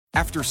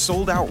After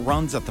sold-out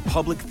runs at the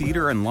Public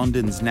Theatre and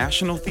London's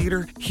National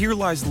Theatre, Here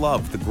Lies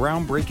Love, the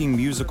groundbreaking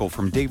musical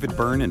from David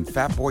Byrne and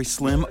Fatboy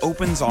Slim,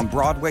 opens on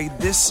Broadway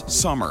this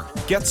summer.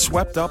 Get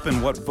swept up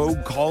in what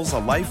Vogue calls a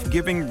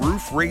life-giving,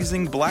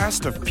 roof-raising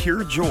blast of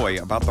pure joy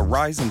about the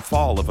rise and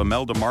fall of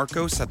Imelda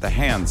Marcos at the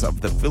hands of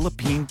the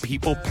Philippine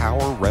People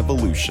Power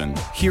Revolution.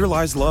 Here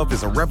Lies Love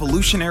is a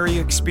revolutionary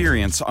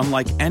experience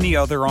unlike any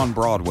other on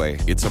Broadway.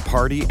 It's a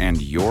party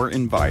and you're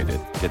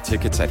invited. Get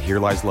tickets at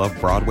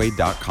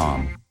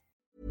HereLiesLoveBroadway.com.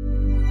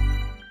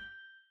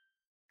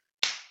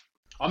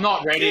 I'm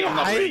not ready. I'm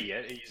not ready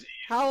yet.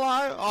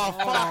 Hello? Oh,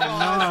 fuck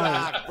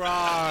off,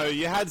 bro.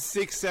 You had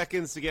 6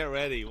 seconds to get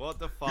ready. What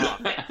the fuck?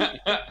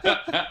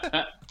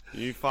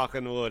 You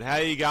fucking would. How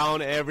you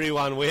going,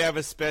 everyone? We have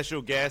a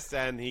special guest,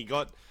 and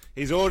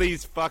he's already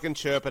fucking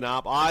chirping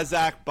up.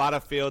 Isaac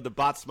Butterfield, the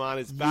Buttsman,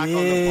 is back on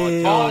the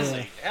podcast.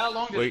 Honestly, how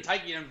long did it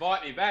take you to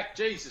invite me back?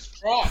 Jesus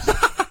Christ.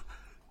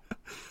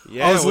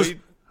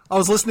 I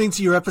was listening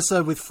to your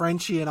episode with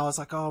Frenchie, and I was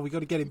like, "Oh, we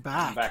got to get him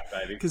back." I'm back,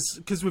 baby.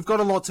 Because we've got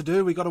a lot to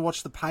do. We got to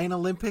watch the Pain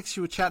Olympics.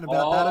 You were chatting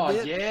about that a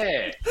bit.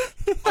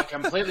 Yeah, I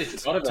completely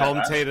forgot about Tom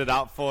that. teed it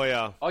up for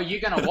you. Oh, you're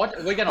gonna watch?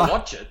 We're gonna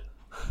watch it.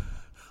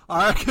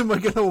 I reckon we're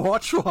gonna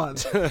watch one.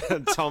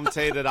 Tom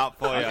teed it up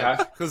for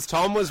you because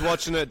Tom was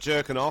watching it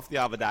jerking off the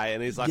other day,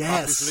 and he's like,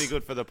 "Fuck, this will be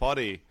good for the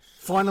potty."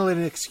 Finally,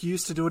 an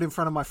excuse to do it in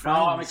front of my friends.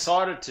 No, I'm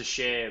excited to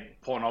share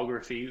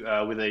pornography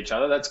with each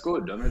other. That's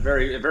good. I'm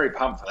very, very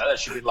pumped for that. That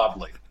should be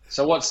lovely.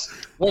 So what's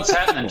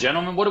happening,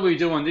 gentlemen? What do we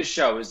do on this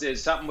show? Is there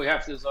something we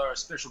have to? Is there a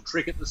special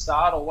trick at the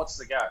start, or what's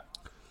the go?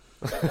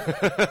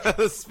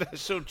 A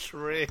special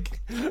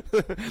trick.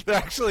 There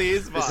actually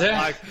is one.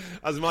 Like,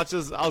 as much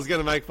as I was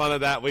going to make fun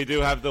of that, we do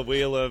have the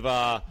wheel of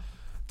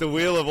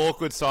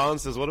awkward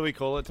silences. What do we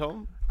call it,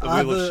 Tom? The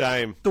wheel of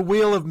shame. The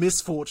wheel of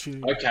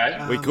misfortune.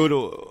 Okay, we could.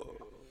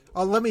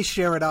 Let me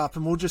share it up,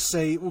 and we'll just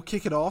see. We'll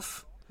kick it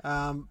off with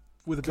a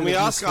bit. Can we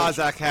ask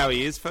Isaac how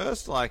he is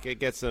first? Like, it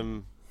gets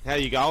him. How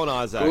you going,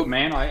 Isaac? Good,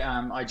 man.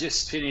 I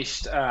just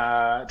finished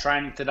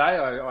training today.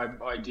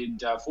 I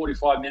did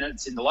 45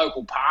 minutes in the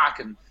local park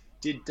and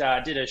did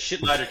a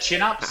shitload of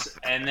chin-ups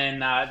and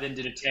then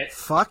did a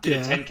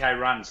 10K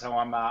run. So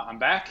I'm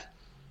back.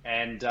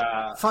 And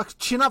fuck,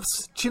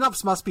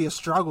 chin-ups must be a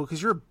struggle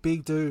because you're a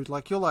big dude.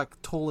 Like, you're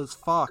like tall as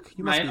fuck.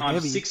 You must be heavy.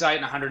 I'm 6'8"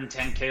 and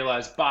 110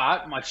 kilos,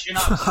 but my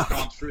chin-ups have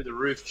gone through the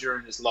roof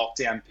during this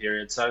lockdown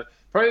period. So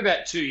probably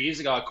about 2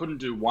 years ago, I couldn't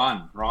do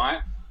one,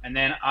 right? And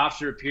then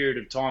after a period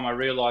of time, I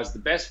realised the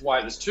best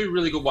way, there's two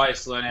really good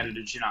ways to learn how to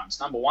do chin-ups.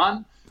 Number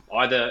one,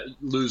 either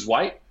lose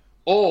weight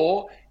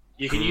or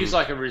you can use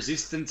like a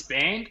resistance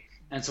band.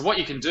 And so what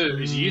you can do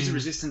is you use a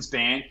resistance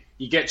band,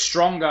 you get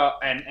stronger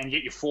and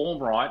get your form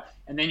right,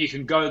 and then you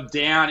can go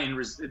down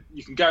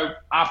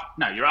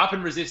you're up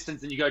in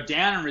resistance and you go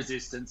down in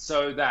resistance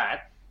so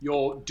that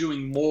you're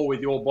doing more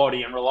with your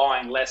body and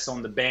relying less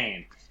on the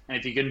band. And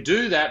if you can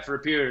do that for a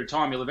period of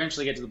time, you'll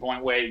eventually get to the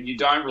point where you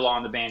don't rely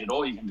on the band at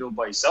all. You can do it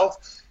by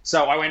yourself.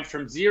 So I went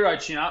from 0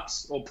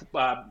 chin-ups or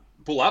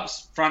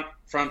pull-ups, front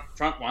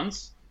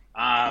ones,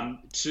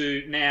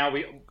 to now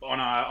we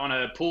on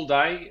a pull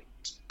day,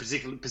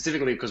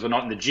 specifically because we're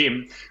not in the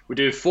gym, we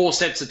do 4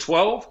 sets of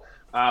 12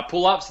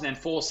 pull-ups and then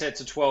 4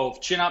 sets of 12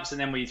 chin-ups, and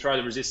then we throw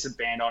the resistance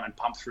band on and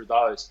pump through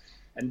those.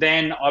 And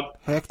then I've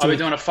been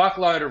doing a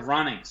fuckload of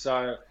running.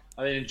 So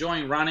I've been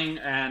enjoying running,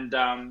 and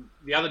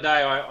the other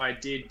day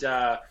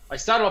I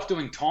started off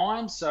doing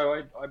times.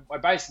 So I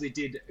basically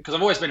did, because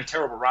I've always been a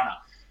terrible runner,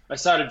 I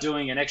started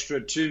doing an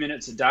extra 2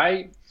 minutes a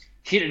day,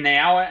 hit an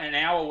hour. An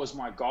hour was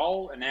my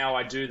goal, and now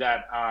I do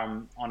that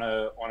on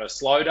a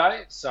slow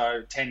day,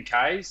 so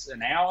 10Ks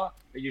an hour.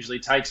 It usually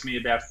takes me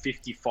about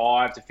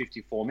 55 to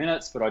 54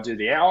 minutes, but I do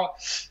the hour.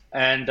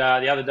 And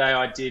the other day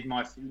I did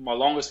my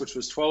longest, which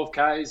was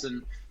 12Ks,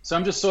 and so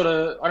I'm just sort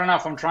of, I don't know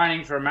if I'm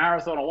training for a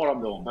marathon or what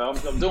I'm doing,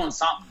 but I'm doing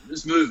something,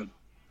 just moving.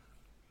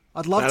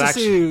 I'd love to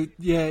see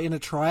you, in a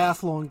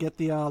triathlon, get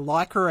the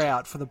Lycra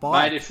out for the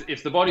bike. Mate,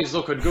 if the body's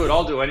looking good,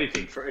 I'll do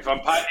anything. If I'm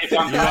paid,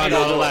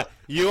 I'll do it.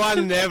 You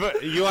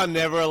are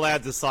never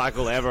allowed to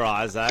cycle ever,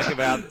 Isaac.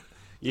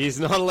 He's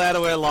not allowed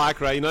to wear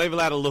Lycra. You're not even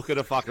allowed to look at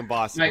a fucking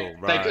bicycle,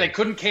 Mate, they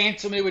couldn't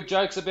cancel me with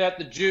jokes about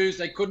the Jews.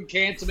 They couldn't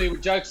cancel me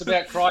with jokes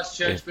about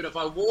Christchurch. But if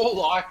I wore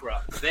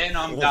Lycra, then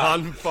I'm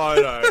done.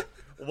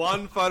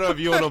 One photo of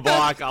you on a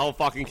bike, I'll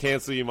fucking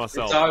cancel you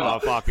myself. It's over.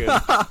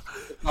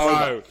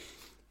 So,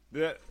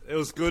 it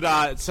was good.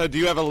 So do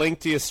you have a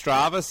link to your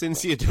Strava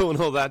since you're doing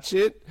all that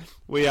shit?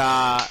 We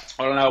are I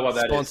don't know what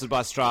that is. Sponsored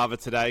by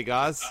Strava today,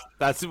 guys.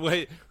 That's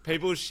where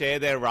people share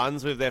their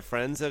runs with their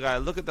friends. They go,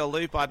 look at the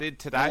loop I did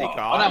today,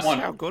 guys.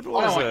 How good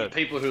was it? I don't want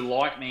people who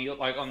like me,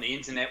 like on the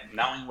internet,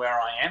 knowing where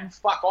I am.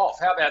 Fuck off.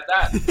 How about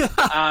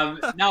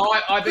that? No,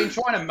 I've been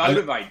trying to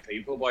motivate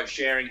people by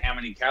sharing how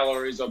many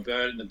calories I've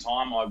burned in the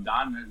time I've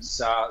done.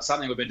 It's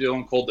something we've been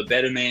doing called the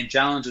Better Man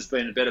Challenge. It's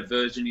been a better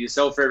version of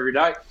yourself every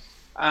day.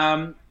 But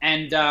I'm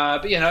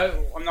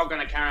not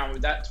going to carry on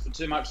with that for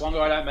too much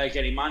longer. I don't make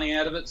any money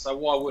out of it, so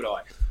why would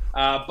I?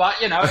 But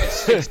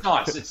it's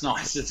nice. It's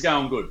nice. It's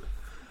going good.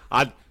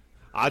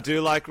 I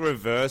do like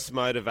reverse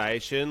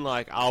motivation.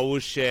 Like, I will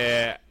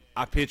share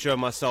a picture of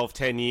myself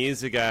 10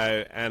 years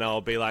ago, and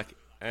I'll be like,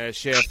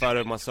 share a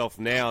photo of myself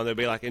now, and they'll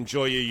be like,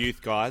 enjoy your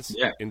youth, guys.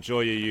 Yeah.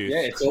 Enjoy your youth.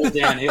 Yeah, it's all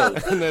downhill.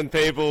 And then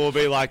people will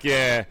be like,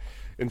 yeah,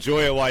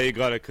 enjoy it while you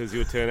got it, because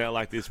you'll turn out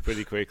like this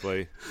pretty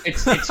quickly.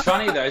 It's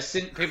funny, though.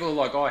 People are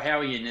like, oh, how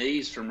are your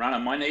knees from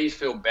running? My knees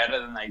feel better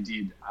than they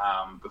did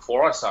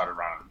before I started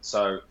running.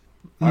 So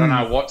I don't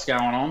know what's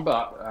going on,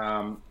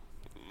 but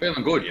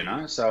feeling good, you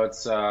know? So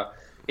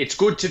it's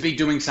good to be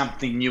doing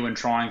something new and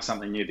trying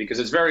something new, because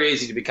it's very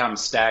easy to become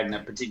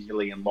stagnant,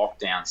 particularly in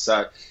lockdown.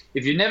 So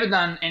if you've never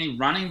done any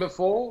running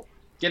before,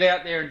 get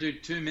out there and do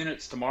 2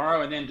 minutes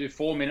tomorrow, and then do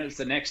 4 minutes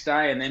the next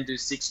day, and then do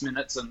 6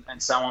 minutes,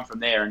 and so on from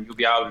there, and you'll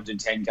be able to do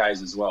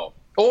 10Ks as well.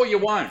 Or you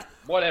won't.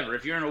 Whatever.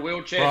 If you're in a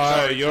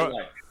wheelchair, you're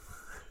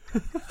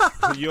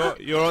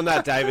on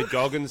that David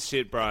Goggins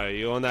shit, bro.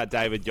 You're on that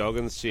David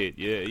Goggins shit.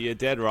 You're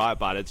dead right,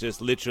 but it's just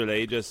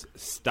literally just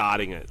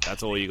starting it.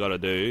 That's all you got to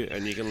do,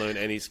 and you can learn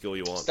any skill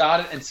you want.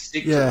 Start it and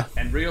stick to it,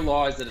 and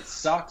realize that it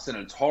sucks and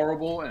it's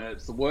horrible and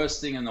it's the worst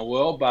thing in the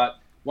world. But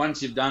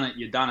once you've done it,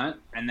 you've done it,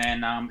 and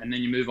then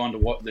you move on to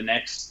what the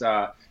next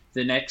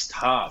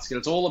task. And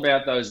it's all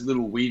about those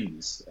little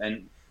wins.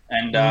 And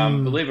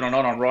believe it or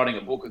not, I'm writing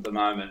a book at the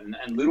moment,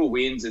 and little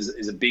wins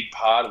is a big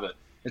part of it.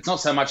 It's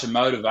not so much a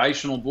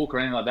motivational book or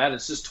anything like that.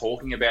 It's just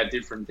talking about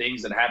different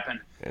things that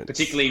happen,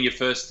 particularly in your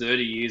first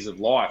 30 years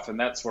of life. And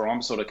that's where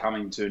I'm sort of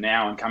coming to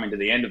now, and coming to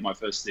the end of my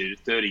first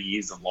 30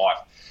 years of life.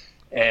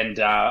 And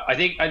I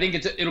think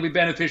it'll be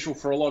beneficial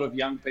for a lot of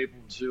young people,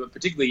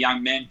 particularly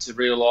young men, to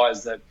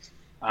realise that,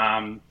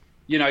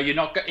 you're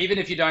not, even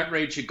if you don't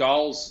reach your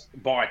goals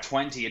by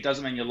 20, it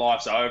doesn't mean your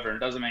life's over, and it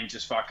doesn't mean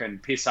just fucking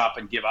piss up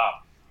and give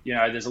up. You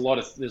know, there's a lot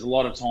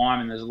of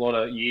time, and there's a lot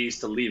of years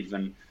to live.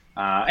 And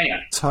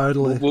anyway,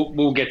 totally,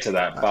 we'll get to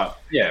that. But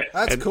yeah,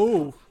 that's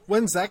cool.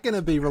 When's that going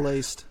to be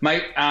released,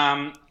 mate?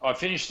 I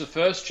finished the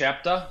first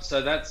chapter,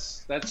 so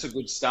that's a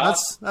good start.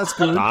 That's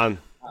good. Done.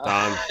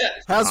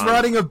 How's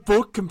writing a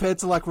book compared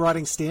to like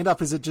writing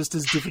stand-up? Is it just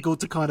as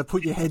difficult to kind of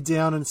put your head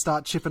down and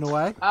start chipping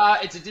away?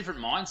 It's a different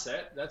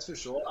mindset, that's for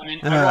sure. I mean,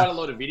 I write a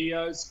lot of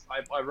videos.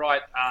 I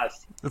write,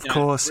 three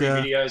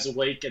videos a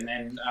week, and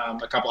then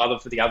a couple other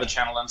for the other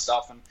channel and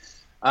stuff. And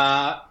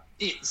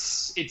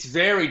it's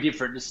very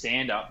different to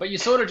stand-up, but you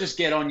sort of just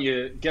get on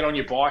your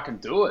bike and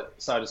do it,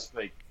 so to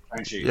speak,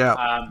 don't you?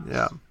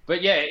 Yeah.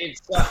 But yeah,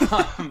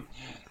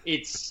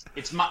 it's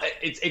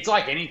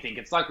like anything.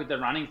 It's like with the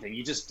running thing.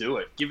 You just do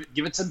it.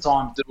 Give it some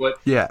time to do it.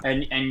 Yeah.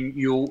 And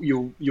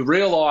you'll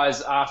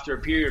realize after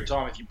a period of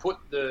time, if you put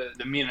the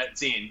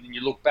minutes in and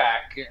you look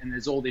back, and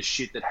there's all this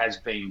shit that has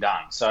been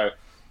done. So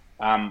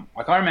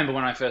like I remember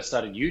when I first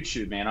started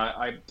YouTube, man,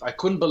 I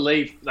couldn't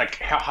believe like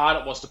how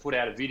hard it was to put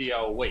out a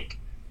video a week,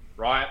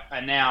 right?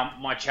 And now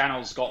my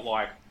channel's got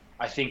like,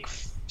 I think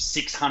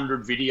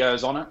 600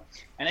 videos on it,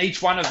 and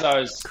each one of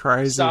those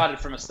started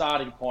from a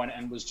starting point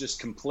and was just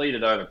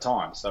completed over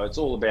time. So it's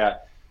all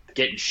about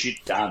getting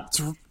shit done.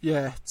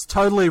 It's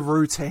totally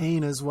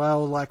routine as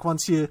well. Like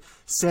once you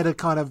set a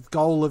kind of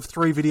goal of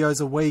 3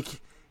 videos a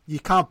week, you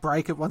can't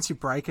break it. Once you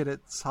break it,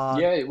 it's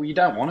hard. Yeah, well, you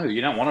don't want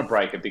to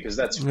break it, because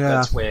that's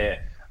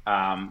where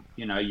as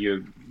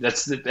you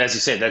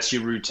said, that's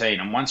your routine,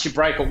 and once you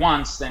break it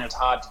once, then it's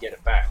hard to get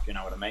it back. You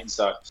know what I mean?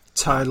 So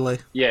totally.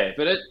 Yeah,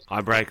 but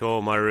I break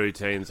all my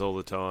routines all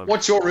the time.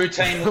 What's your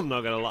routine? I'm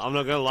not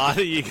gonna lie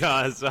to you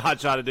guys. I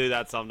try to do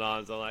that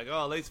sometimes. I'm like,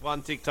 at least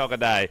one TikTok a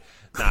day.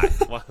 No.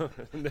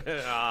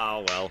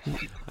 Oh well,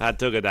 I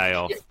took a day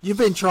off. You've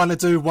been trying to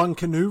do one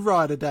canoe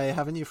ride a day,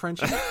 haven't you,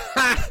 Frenchie?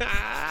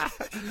 I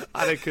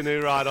had a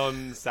canoe ride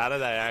on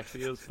Saturday.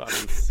 Actually, it was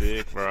fucking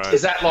sick, bro.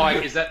 Is that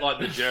like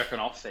the jerking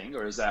off thing,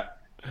 or is that?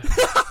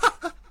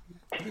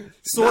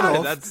 Sort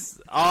of.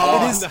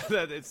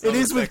 It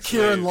is with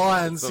Kieran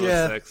Lyons,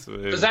 yeah.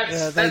 Because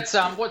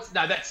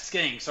that's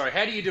skiing. Sorry,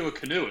 how do you do a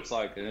canoe? It's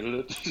like.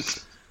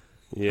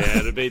 Yeah,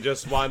 it'd be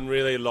just one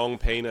really long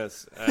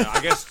penis, I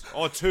guess,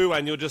 or two,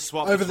 and you'll just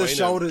swap over the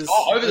shoulders.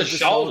 Oh, over the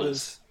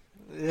shoulders.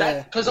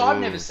 Yeah, because I've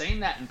never seen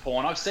that in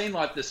porn. I've seen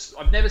like this.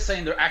 I've never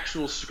seen the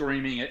actual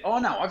screaming. Oh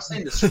no, I've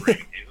seen the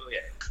screaming.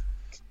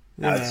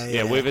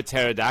 Yeah, with a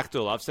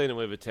pterodactyl. I've seen it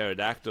with a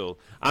pterodactyl.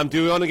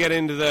 Do we want to get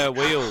into the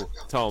wheel,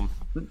 Tom?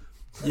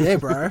 Yeah,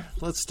 bro.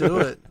 Let's do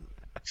it.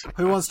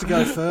 Who wants to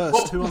go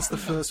first? Who wants the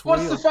first wheel?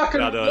 What's the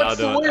fucking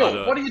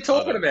wheel? What are you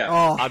talking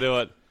about? I'll do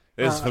it.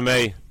 This is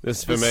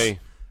for me.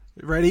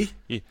 Ready?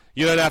 You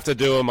don't have to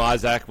do them,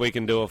 Isaac. We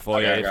can do it for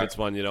you if it's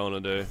one you don't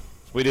want to do.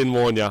 We didn't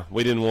warn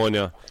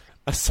you.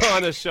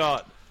 Assign a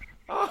shot.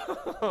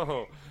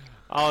 Oh,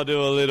 I'll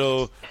do a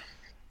little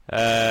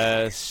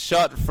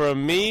shot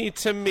from me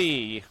to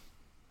me.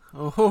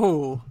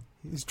 Oh,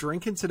 he's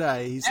drinking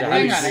today.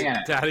 Hang on.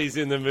 Daddy's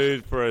in the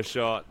mood for a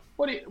shot.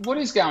 What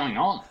is going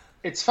on?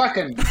 It's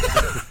fucking.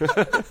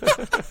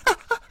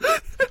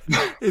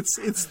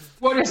 It's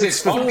what is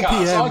this podcast?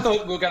 PM. I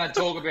thought we were going to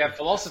talk about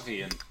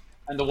philosophy and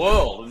the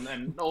world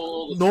and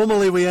all.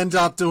 Normally we end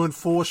up doing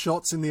 4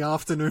 shots in the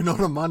afternoon on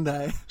a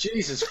Monday.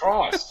 Jesus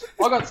Christ!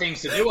 I got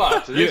things to do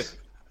after this.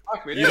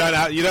 Fuck, we You don't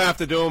have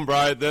to do them,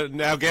 bro.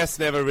 Our guests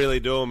never really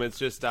do them. It's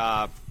just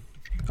All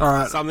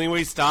right. something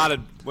we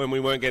started when we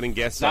weren't getting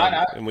guests on,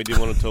 and we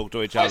didn't want to talk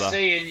to each other.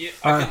 I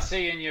can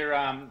see in your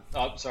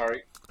Oh,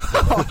 sorry.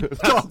 Oh, God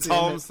That's damn it.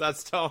 Tom's.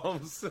 That's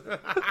Tom's.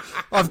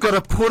 I've got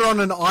to put on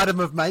an item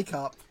of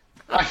makeup.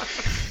 I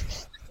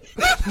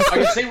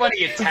can see one of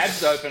your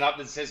tabs open up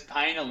that says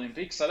Pain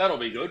Olympics, so that'll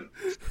be good.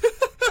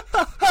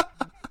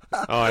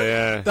 Oh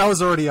yeah. That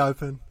was already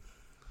open.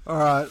 All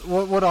right.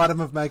 What item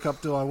of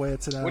makeup do I wear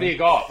today? What do you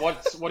got?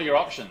 What are your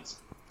options?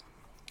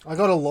 I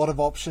got a lot of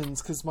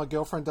options because my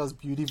girlfriend does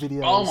beauty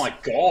videos. Oh my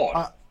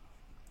god!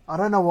 I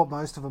don't know what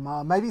most of them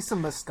are. Maybe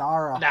some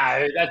mascara.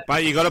 No, that.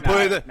 But you got to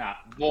put it. No.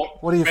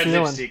 What are you red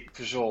feeling? lipstick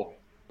for sure.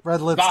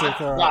 Red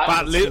lipstick. All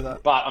right.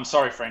 But I'm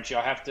sorry, Frenchie.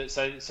 I have to.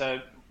 So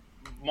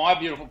my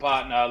beautiful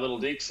partner, Little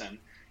Dixon,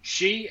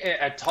 she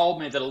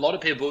told me that a lot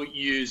of people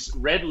use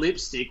red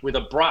lipstick with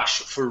a brush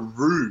for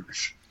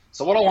rouge.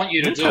 So what I want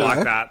you to do, I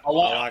like that.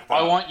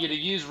 I want you to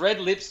use red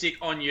lipstick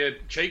on your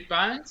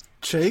cheekbones.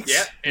 Cheeks.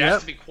 Yeah, it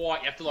has to be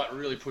quite. You have to like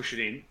really push it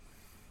in,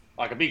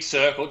 like a big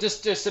circle.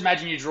 Just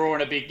imagine you're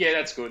drawing a big. Yeah,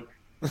 that's good.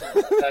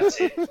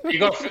 That's it. You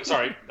got.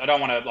 Sorry, I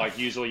don't want to like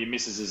use all your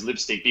misses'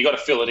 lipstick. But you got to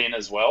fill it in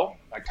as well.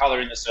 Like color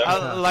in the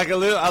circle. Like a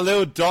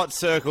little dot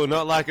circle,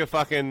 not like a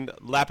fucking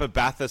lap of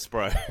Bathurst,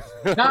 bro.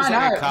 No,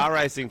 like a car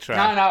racing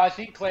track. No. I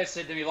think Claire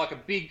said to me like a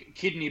big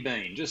kidney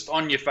bean just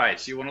on your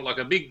face. You want it like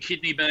a big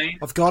kidney bean.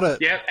 I've got it.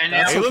 Yep. And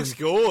now It looks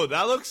good.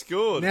 That looks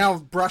good. Now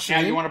brush it now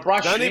in. you want to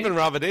brush Don't it even in.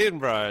 rub it in,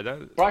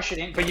 bro. Brush it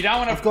in, but you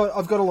don't want to.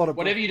 I've got a lot of.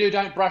 Whatever you do,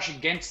 don't brush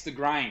against the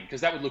grain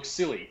because that would look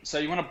silly. So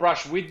you want to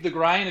brush with the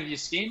grain of your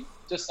skin,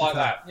 just like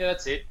that. Yeah,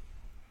 that's it.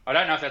 I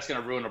don't know if that's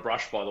going to ruin a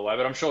brush, by the way,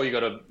 but I'm sure you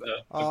got to.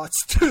 Oh,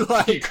 it's too You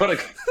late. got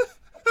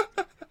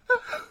to.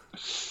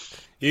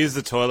 Use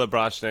the toilet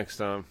brush next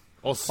time.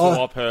 Or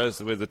swap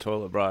hers with the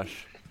toilet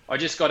brush. I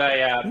just got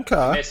a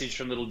message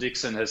from Little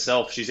Dixon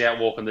herself. She's out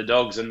walking the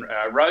dogs, and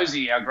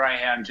Rosie, our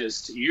greyhound,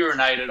 just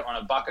urinated on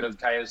a bucket of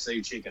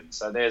KFC chicken.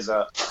 So there's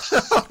a.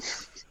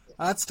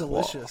 That's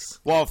delicious.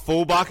 What,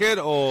 full bucket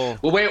or?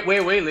 Well,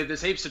 where we live,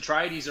 there's heaps of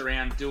tradies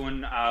around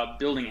doing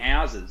building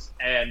houses,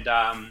 and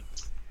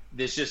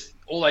there's just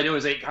all they do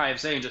is eat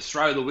KFC and just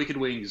throw the wicked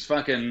wings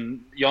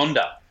fucking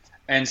yonder.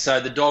 And so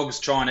the dogs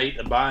try and eat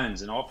the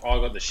bones, and I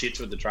got the shits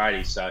with the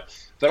tradies. So,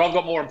 but I've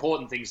got more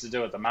important things to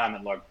do at the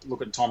moment, like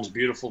look at Tom's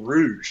beautiful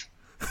rouge.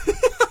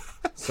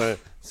 So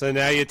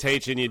now you're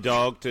teaching your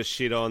dog to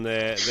shit on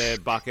their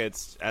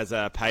buckets as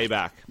a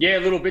payback Yeah,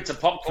 little bits of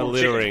for popcorn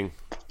littering.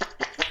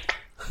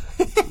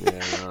 Yeah,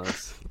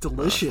 nice.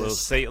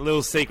 Delicious.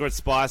 Little secret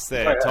spice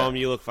there. Oh, yeah. Tom,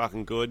 you look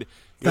fucking good.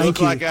 You Thank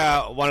look you.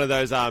 like one of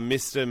those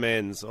Mr.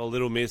 Men's or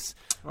Little Miss.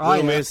 Oh,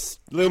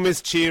 Little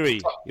Miss Cheery.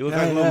 You look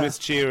like Little Miss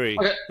Cheery.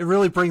 Okay. It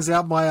really brings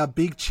out my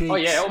big cheeks. Oh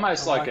yeah,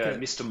 almost I like a it.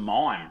 Mr.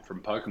 Mime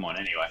from Pokemon.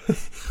 Anyway.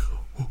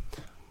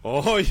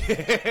 Oh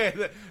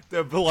yeah,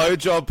 the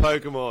blowjob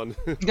Pokemon.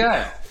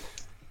 Yeah.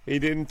 He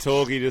didn't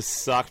talk. He just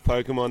sucked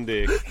Pokemon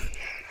dick.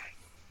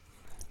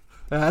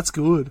 Yeah, that's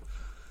good.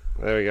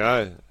 There we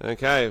go.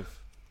 Okay.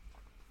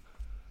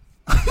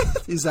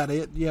 Is that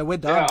it? Yeah, we're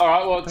done. Yeah, all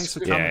right. Well, Thanks for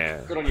good, coming.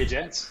 Yeah. good on you,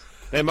 gents.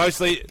 They're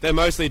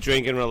mostly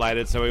drinking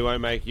related, so we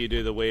won't make you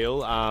do the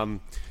wheel.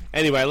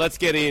 Anyway, let's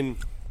get in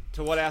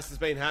to what else has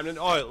been happening.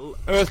 Oh,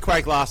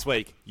 earthquake last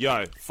week.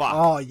 Yo, fuck.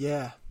 Oh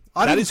yeah,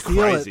 I that didn't is feel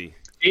crazy.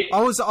 it.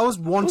 I was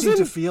wanting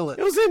to feel it.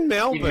 It was in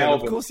Melbourne.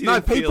 Melbourne. Of course you No,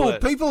 didn't feel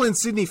it. people in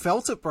Sydney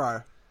felt it,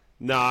 bro.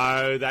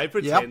 No, they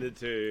pretended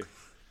to.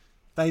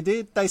 They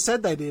did. They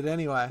said they did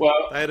anyway.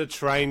 Well, They had a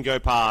train go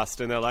past,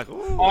 and they're like,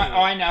 "Ooh."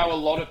 I know a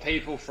lot of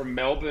people from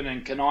Melbourne,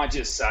 and can I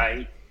just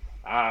say,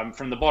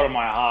 from the bottom of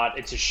my heart,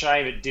 it's a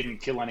shame it didn't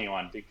kill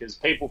anyone because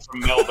people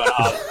from Melbourne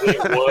are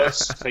the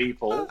worst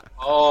people.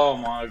 Oh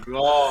my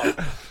god!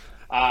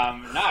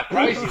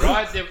 Crazy,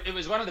 right? It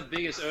was one of the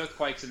biggest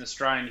earthquakes in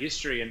Australian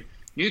history, and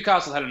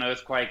Newcastle had an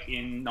earthquake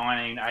in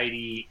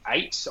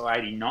 1988 or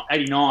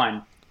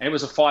 89. And it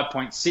was a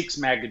 5.6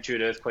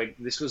 magnitude earthquake.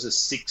 This was a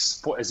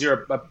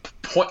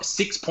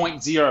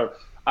 6.0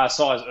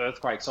 size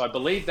earthquake. So I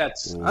believe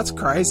that's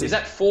crazy. Is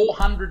that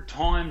 400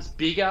 times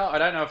bigger? I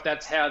don't know if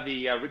that's how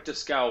the Richter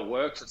scale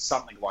works. It's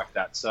something like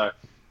that. So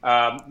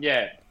shout out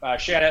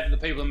to the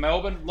people in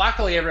Melbourne.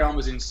 Luckily, everyone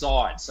was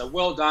inside. So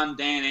well done,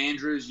 Dan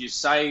Andrews. You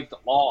saved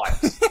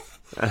lives.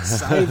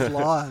 Saved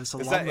lives. I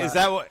love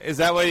that. Is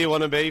that where you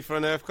want to be for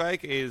an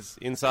earthquake? Is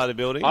inside a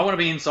building? I want to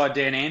be inside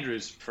Dan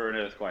Andrews for an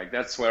earthquake.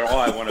 That's where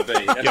I want to be.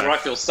 That's where I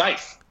feel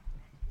safe.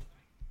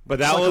 But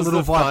that Like a was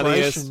little the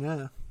funniest. vibration.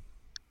 Yeah.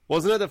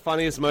 Wasn't it the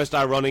funniest, most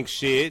ironic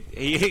shit?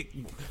 He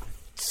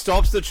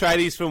stops the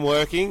tradies from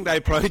working. They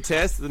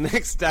protest. The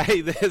next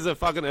day, there's a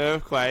fucking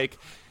earthquake.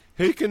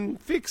 Who can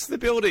fix the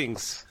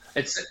buildings?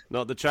 It's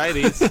Not the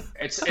tradies.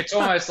 it's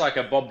almost like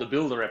a Bob the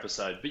Builder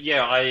episode. But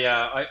yeah,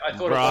 I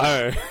thought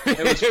Bro.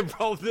 it was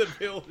Bob the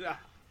Builder.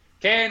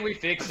 can we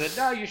fix it?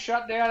 No, you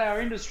shut down our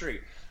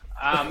industry.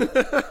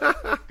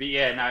 But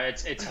yeah, no,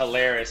 it's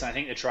hilarious. And I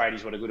think the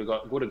tradies would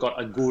have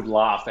got a good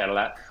laugh out of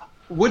that.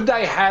 Would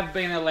they have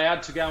been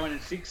allowed to go in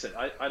and fix it?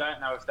 I don't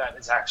know if that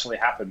has actually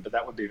happened, but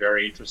that would be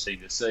very interesting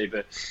to see.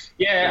 But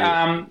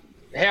yeah,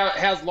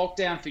 how's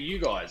lockdown for you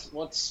guys?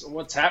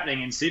 What's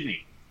happening in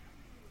Sydney?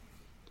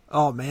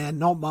 Oh man,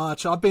 not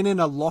much. I've been in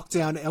a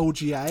lockdown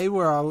LGA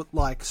where I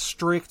like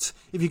strict.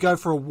 If you go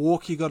for a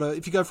walk,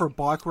 if you go for a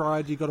bike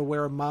ride, you got to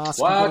wear a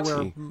mask. What? You got to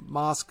wear a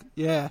mask.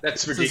 Yeah,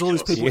 that's ridiculous. There's all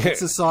these people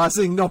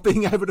exercising, not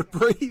being able to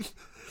breathe.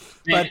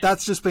 But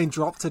that's just been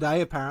dropped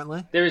today,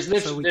 apparently. There is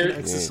so we can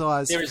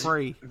exercise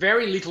free.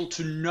 Very little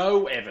to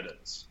no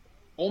evidence,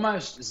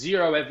 almost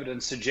zero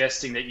evidence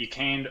suggesting that you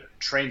can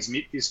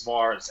transmit this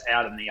virus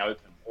out in the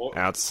open.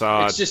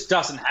 Outside. It just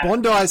doesn't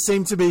happen. Bondi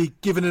seem to be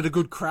giving it a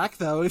good crack,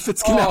 though. If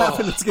it's going to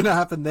happen, it's going to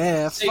happen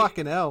there. See,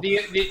 fucking hell.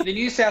 The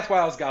New South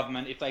Wales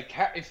government,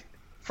 if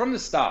from the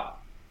start,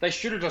 they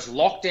should have just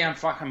locked down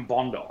fucking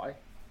Bondi.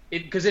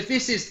 Because if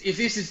this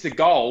is the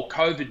goal,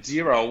 COVID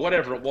zero, or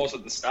whatever it was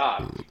at the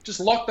start, just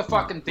lock the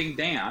fucking thing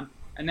down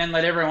and then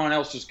let everyone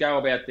else just go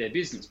about their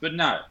business. But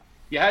no,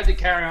 you had to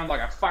carry on like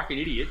a fucking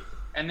idiot,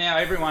 and now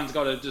everyone's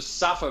got to just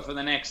suffer for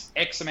the next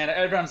X amount of...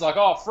 Everyone's like,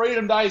 oh,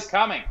 Freedom Day's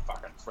coming.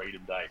 Fucking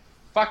Freedom Day.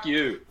 Fuck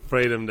you.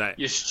 Freedom Day.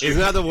 Isn't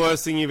that the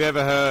worst thing you've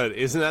ever heard?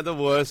 Isn't that the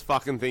worst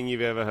fucking thing you've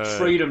ever heard?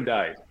 Freedom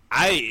Day.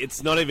 A,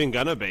 it's not even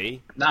gonna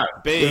be. No.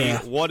 B,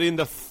 what in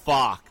the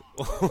fuck?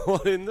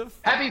 What in the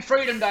fuck? Happy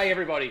Freedom Day,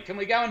 everybody. Can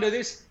we go and do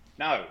this?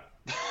 No.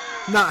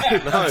 No,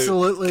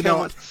 absolutely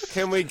not.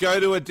 Can we go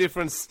to a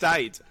different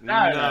state?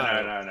 No.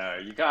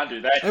 You can't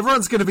do that.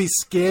 Everyone's going to be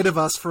scared of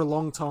us for a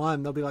long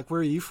time. They'll be like,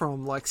 where are you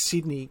from? Like,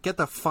 Sydney. Get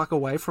the fuck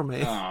away from me.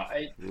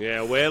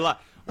 Yeah, we're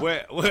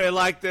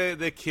like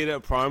the kid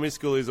at primary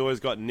school who's always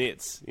got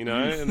nits, you know,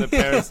 and the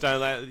parents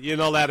you're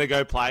not allowed to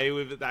go play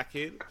with that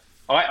kid.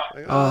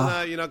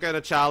 No, you're not going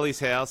to Charlie's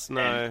house.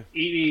 No, it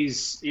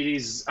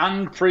is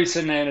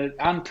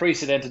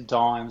unprecedented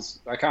times.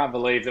 I can't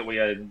believe that we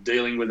are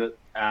dealing with it.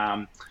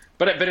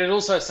 But it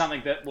also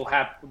something that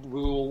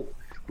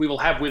we will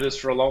have with us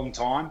for a long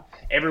time.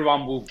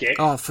 Everyone will get.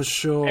 Oh, for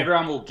sure.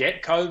 Everyone will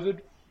get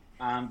COVID.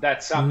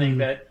 That's something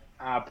that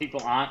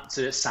people aren't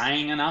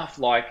saying enough.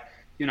 Like,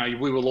 you know,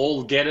 we will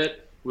all get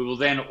it. We will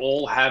then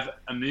all have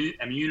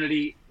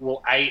immunity.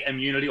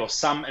 Immunity or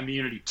some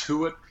immunity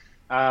to it.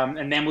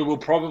 And then we will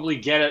probably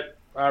get it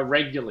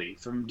regularly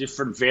from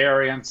different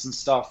variants and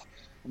stuff.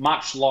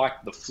 Much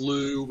like the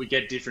flu, we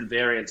get different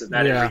variants of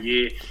that every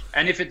year.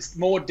 And if it's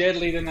more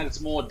deadly, then it's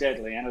more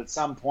deadly. And at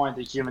some point,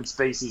 the human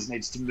species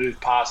needs to move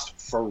past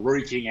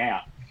freaking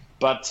out.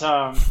 But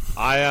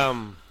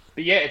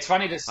But yeah, it's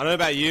funny to. I don't know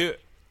about you.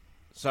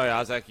 Sorry,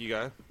 Isaac, you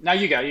go. No,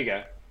 you go.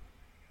 I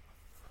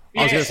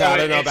was going to say I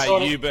don't know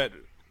about you, but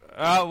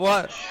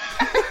what?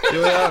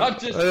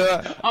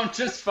 I'm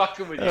just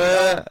fucking with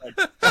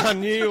you. I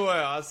knew you were.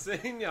 I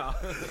seen you.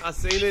 I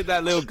seen it,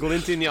 that little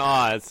glint in your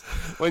eyes.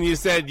 When you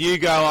said you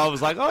go, I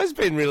was like, oh, he's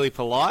been really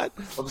polite.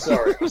 I'm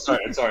sorry.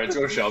 It's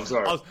your show. I'm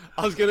sorry.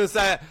 I was going to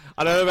say,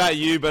 I don't know about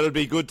you, but it'd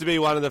be good to be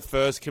one of the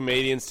first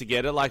comedians to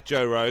get it, like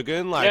Joe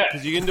Rogan. Like,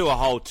 because you can do a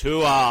whole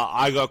tour.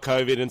 I got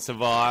COVID and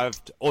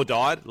survived, or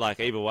died. Like,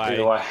 either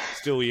way.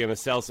 Still, you're going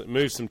to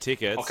move some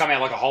tickets. I'll come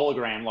out like a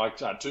hologram, like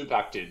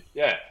Tupac did.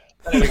 Yeah.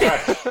 That'd be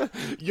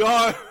great.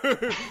 Yo,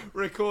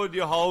 record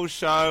your whole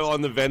show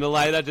on the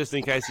ventilator just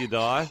in case you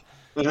die.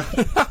 I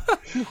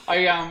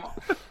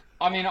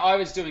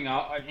was doing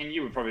and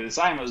you were probably the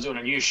same. I was doing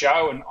a new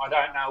show, and I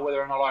don't know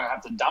whether or not I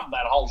have to dump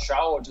that whole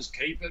show or just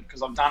keep it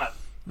because I've done it.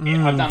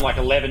 Yeah, I've done like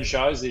 11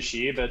 shows this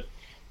year, but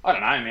I don't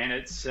know, man.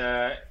 It's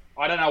I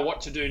don't know what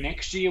to do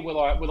next year. Will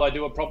I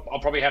do I'll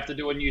probably have to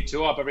do a new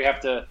tour. I'll probably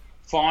have to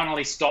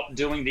finally stop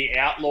doing the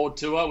Outlaw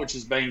tour, which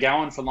has been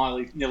going for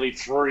nearly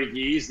 3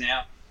 years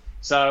now.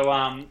 So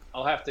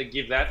I'll have to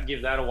give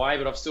that away,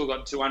 but I've still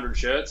got 200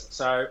 shirts.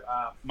 So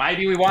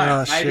maybe we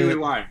won't. We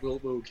won't.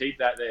 We'll keep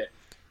that there.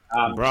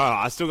 Bro,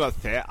 I still got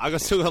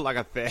like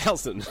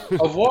 1,000.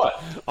 Of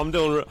what? I'm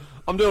doing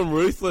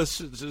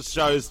Ruthless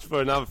shows for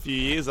another few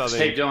years. I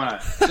think.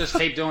 Just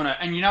keep doing it.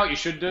 And you know what you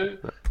should do?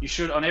 You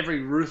should on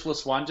every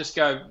Ruthless one just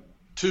go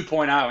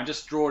 2.0 and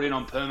just draw it in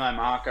on permo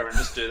marker and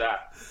just do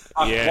that.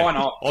 Why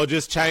not? Or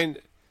just change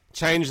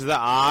the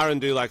R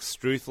and do like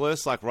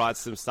Struthless, like write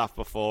some stuff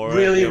before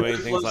really it,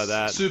 things like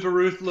that. Super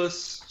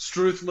Ruthless,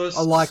 Struthless.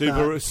 I like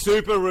that.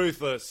 Super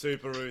Ruthless.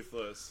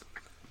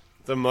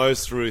 The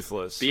most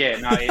ruthless. But yeah,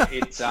 no,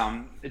 it's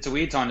a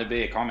weird time to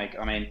be a comic.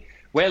 I mean,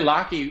 we're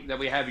lucky that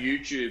we have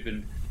YouTube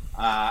and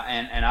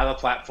other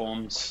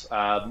platforms.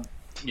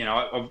 You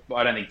know,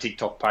 I don't think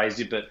TikTok pays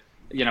you, but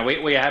you know,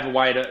 we have a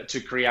way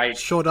to create.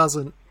 Sure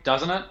doesn't.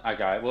 Doesn't it?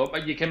 Okay. Well,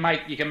 but you can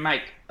make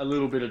a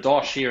little bit of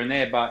dosh here and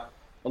there, but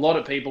a lot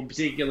of people,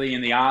 particularly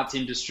in the arts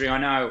industry, I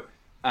know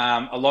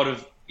a lot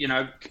of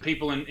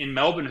people in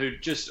Melbourne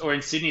or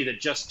in Sydney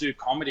that just do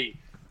comedy.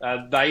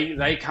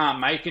 They can't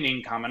make an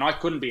income, and I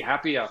couldn't be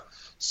happier.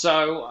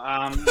 So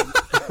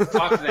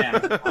fuck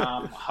them.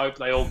 Hope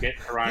they all get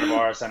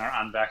coronavirus and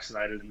are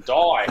unvaccinated and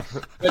die.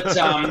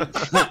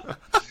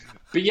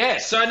 But yeah,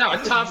 so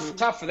no,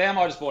 tough for them.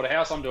 I just bought a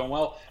house. I'm doing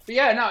well. But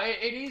yeah, no,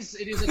 it is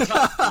a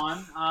tough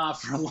time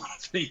for a lot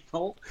of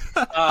people.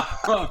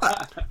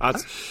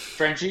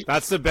 Frenchie.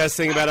 That's the best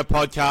thing about a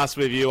podcast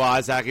with you,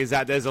 Isaac, is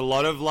that there's a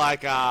lot of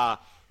like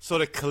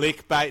sort of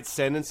clickbait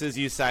sentences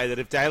you say that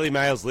if Daily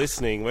Mail's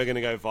listening, we're going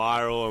to go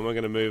viral and we're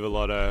going to move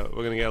we're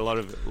going to get a lot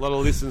of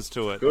listens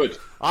to it. Good.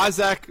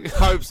 Isaac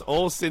hopes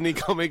all Sydney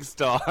comics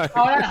die.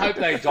 No, I don't hope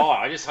they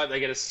die. I just hope they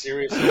get a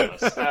serious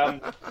illness.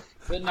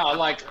 But no,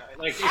 like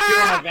if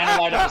you're on a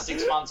ventilator for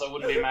 6 months, I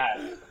wouldn't be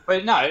mad.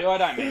 But no, I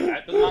don't mean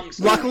that. But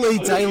luckily,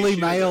 Daily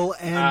Mail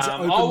and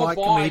open mic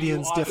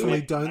comedians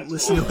definitely don't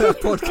listen to our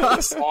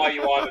podcast. Buy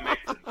you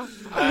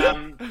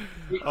ivermectin.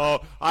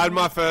 I had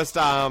my first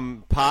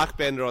park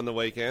bender on the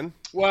weekend.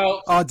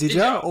 Well, did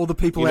you? All the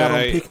people out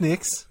on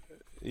picnics.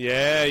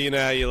 Yeah, you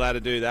know you're allowed to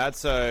do that.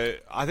 So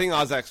I think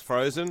Isaac's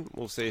frozen.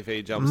 We'll see if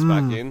he jumps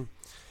back in.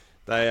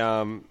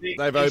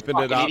 They've opened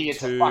it up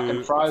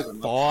to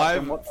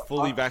 5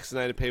 fully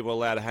vaccinated people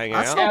allowed to hang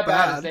out. How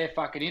bad is their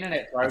fucking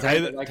internet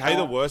program? I'll tell you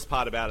the worst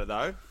part about it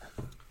though.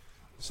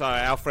 So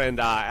our friend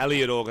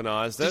Elliot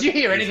organised it. Did you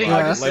hear anything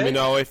I just said? Let me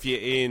know if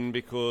you're in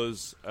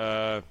because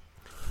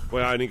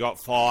we only got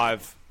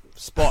 5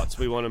 spots.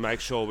 We want to make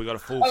sure we got a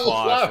full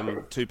 5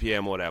 from 2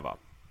 p.m. or whatever.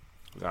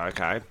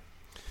 Okay.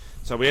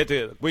 So we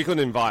couldn't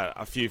invite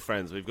a few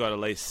friends. We've got at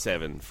least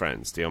 7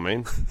 friends. Do you know what I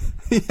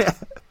mean? Yeah.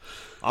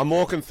 I'm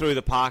walking through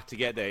the park to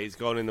get there. He's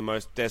gone in the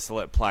most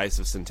desolate place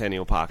of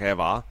Centennial Park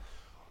ever.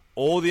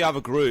 All the other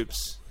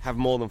groups have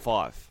more than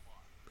 5.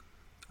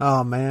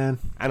 Oh, man.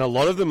 And a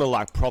lot of them are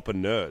like proper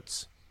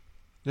nerds.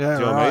 Yeah, do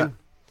you know right. what I mean?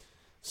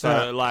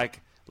 So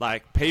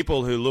like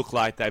people who look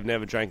like they've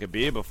never drank a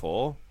beer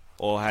before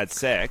or had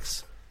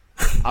sex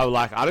are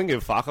like, I don't give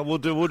a fuck. We'll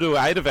do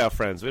 8 of our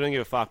friends. We don't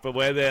give a fuck. But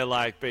we're there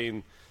like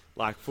being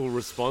like full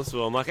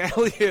responsible. I'm like,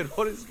 Elliot,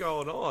 what is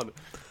going on?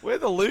 We're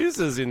the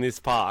losers in this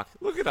park.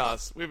 Look at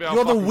us. With our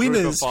You're the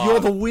winners. You're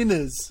the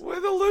winners.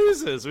 We're the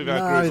losers with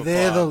our group of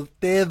 5.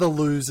 They're the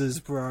losers,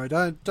 bro.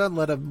 Don't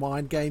let them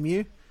mind game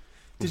you.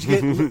 Did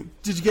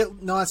you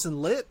get nice and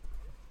lit?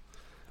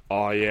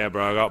 Oh yeah,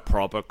 bro. I got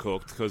proper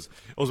cooked because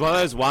it was one of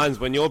those ones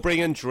when you're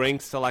bringing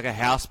drinks to like a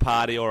house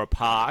party or a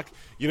park.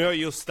 You know,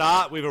 you'll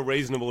start with a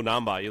reasonable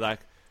number. You're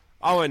like,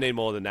 I won't need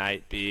more than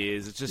 8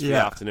 beers. It's just the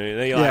afternoon. And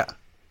then you're like,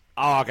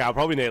 oh, okay, I'll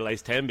probably need at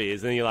least 10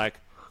 beers. And then you're like,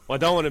 well, I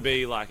don't want to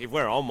be like, if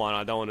we're on one,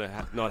 I don't want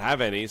to not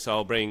have any, so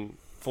I'll bring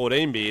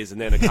 14 beers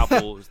and then a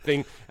couple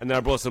things. And then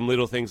I brought some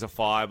little things of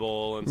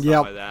Fireball and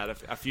stuff like that,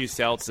 a few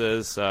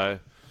seltzers. So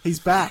he's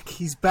back.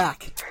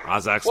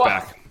 Isaac's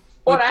back.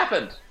 What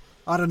happened?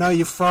 I don't know.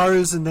 You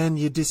froze and then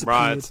you disappeared.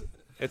 Right,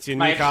 it's your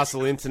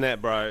Newcastle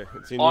internet, bro.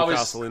 It's your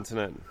Newcastle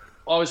internet.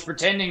 I was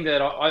pretending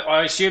that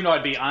I assumed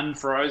I'd be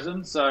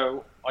unfrozen,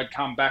 so I'd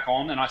come back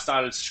on and I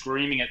started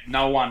screaming at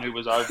no one who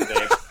was over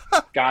there.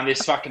 Going,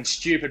 this fucking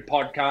stupid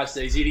podcast,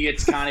 these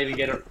idiots can't even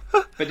get it.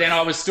 But then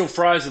I was still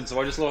frozen,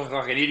 so I just looked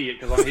like an idiot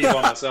because I'm here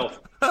by myself.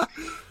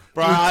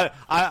 Bro,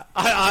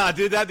 I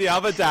did that the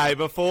other day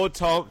before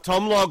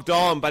Tom logged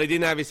on, but he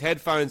didn't have his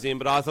headphones in,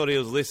 but I thought he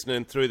was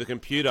listening through the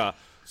computer.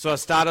 So I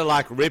started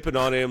like ripping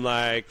on him,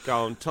 like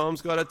going,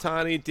 Tom's got a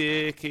tiny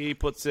dick, he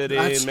puts it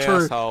in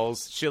mouse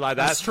holes, shit like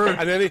that. That's true.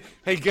 And then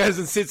he goes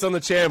and sits on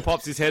the chair and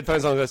pops his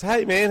headphones on and goes,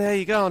 hey man, how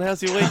you going?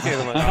 How's your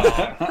weekend? I'm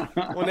like, oh,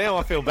 well now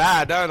I feel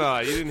bad, don't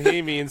I? You didn't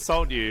hear me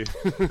insult you.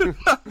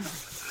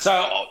 So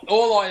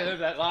all I heard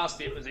that last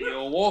bit was that you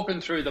were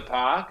walking through the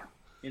park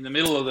in the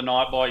middle of the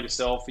night by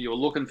yourself. You were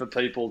looking for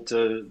people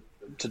to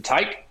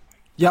take.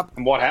 Yep.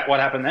 And what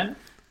happened then?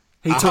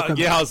 He took him.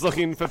 Yeah, I was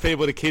looking for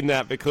people to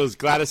kidnap because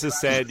Gladys has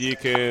said you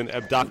can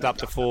abduct up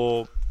to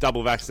 4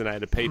 double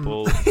vaccinated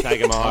people,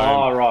 take them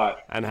home,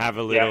 and have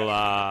a little,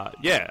 a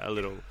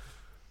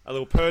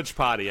little purge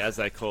party as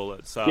they call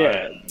it. So,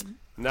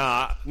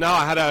 I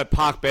had a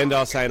park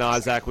bender, St.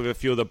 Isaac, with a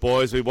few of the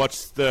boys. We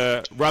watched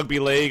the rugby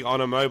league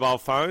on a mobile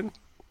phone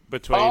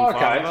between 5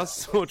 of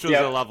us, which was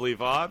a lovely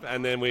vibe,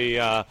 and then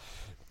we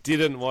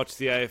didn't watch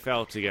the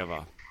AFL together.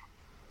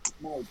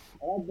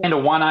 I've been to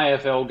one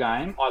AFL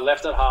game. I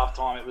left at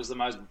halftime. It was the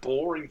most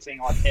boring thing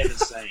I've ever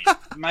seen.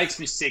 It makes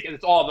me sick.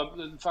 It's,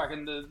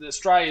 the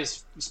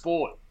Australia's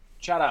sport.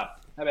 Shut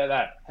up. How about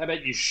that? How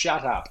about you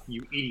shut up,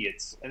 you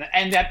idiots?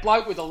 And that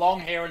bloke with the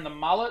long hair and the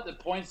mullet that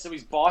points to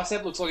his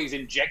bicep looks like he's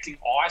injecting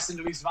ice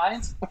into his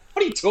veins. What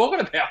are you talking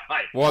about,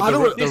 mate?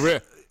 What,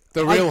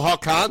 the real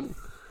hot cunt?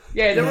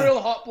 Yeah, the real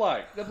hot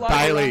bloke. The bloke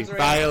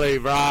Bailey,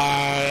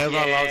 right.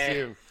 Everyone loves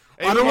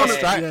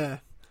him.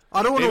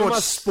 I don't want to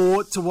watch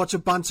sport to watch a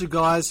bunch of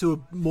guys who are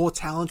more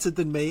talented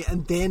than me,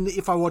 and then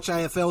if I watch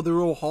AFL, they're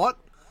all hot.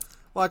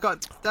 Like,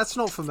 that's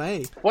not for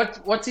me.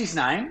 What's his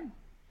name?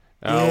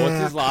 What's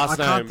his last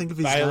name? I can't think of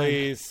his Bailey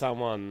name.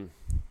 Someone.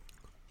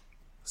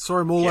 Saw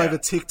him all over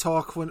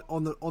TikTok on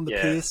the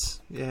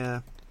piss.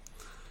 Yeah,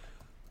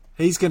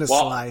 he's gonna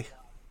slay.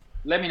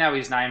 Let me know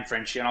his name,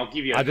 Frenchie, and I'll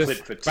give you a clip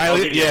for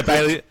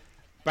TikTok.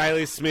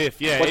 Bailey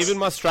Smith, even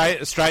my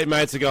straight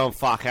mates are going,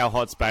 fuck, how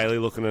hot's Bailey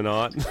looking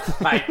tonight?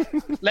 Mate,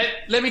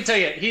 let me tell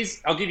you,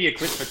 I'll give you a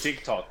clip for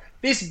TikTok.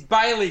 This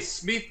Bailey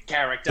Smith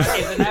character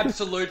is an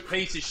absolute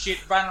piece of shit,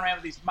 running around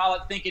with his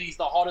mullet thinking he's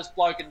the hottest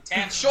bloke in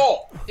town.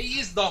 Sure, he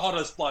is the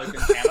hottest bloke in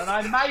town, and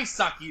I may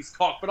suck his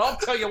cock, but I'll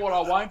tell you what I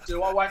won't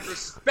do. I won't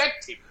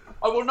respect him.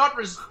 I will not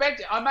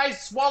respect it. I may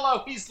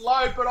swallow his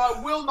load, but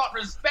I will not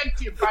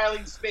respect you,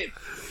 Bailey Smith.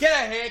 Get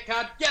a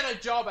haircut, get a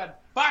job, and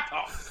fuck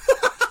off.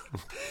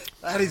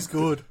 That is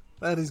good.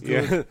 That is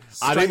good. Yeah.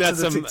 I think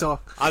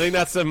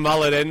that's some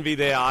mullet envy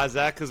there,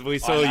 Isaac, because we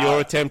saw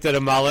your attempt at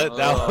a mullet.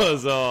 That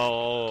was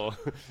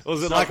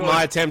it like good.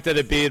 My attempt at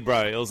a beard,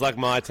 bro? It was like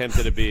my attempt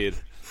at a beard.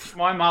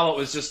 My mullet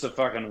was just a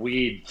fucking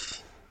weird.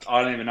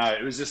 I don't even know.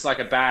 It was just like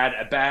a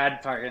bad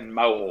fucking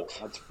mohawk.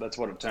 That's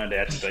what it turned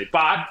out to be.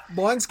 But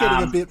mine's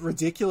getting a bit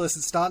ridiculous.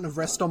 It's starting to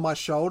rest on my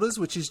shoulders,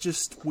 which is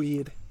just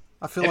weird.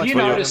 I feel have like you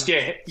noticed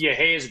your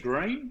hair's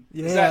green?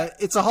 Yeah,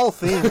 it's a whole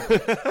thing.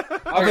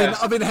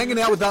 I've been hanging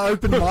out with the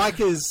open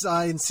micers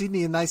in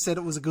Sydney, and they said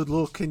it was a good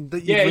look, and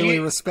that you really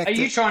respect it.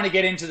 Are you trying to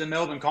get into the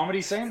Melbourne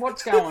comedy scene?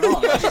 What's going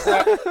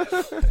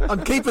on?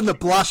 I'm keeping the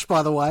blush,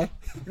 by the way.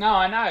 No,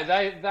 I know.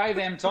 They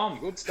them,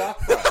 Tom. Good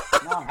stuff, bro.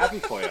 No, I'm happy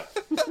for you.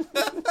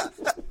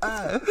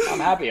 I'm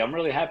happy. I'm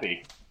really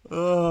happy.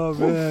 Oh,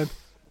 man.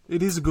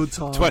 It is a good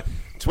time.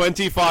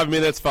 25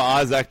 minutes for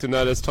Isaac to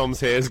notice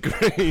Tom's hair's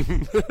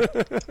green.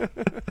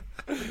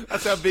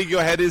 That's how big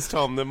your head is,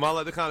 Tom. The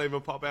mullet can't even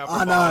pop out.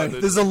 I know.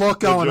 There's a lot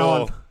going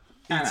on.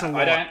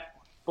 I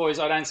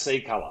don't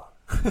see colour.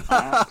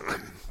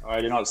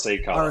 I do not see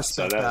colour. I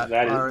respect that.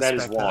 That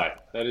is why.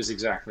 That is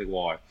exactly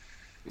why.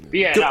 But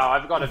yeah, no,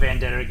 I've got a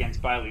vendetta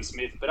against Bailey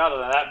Smith. But other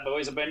than that,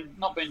 boys, I've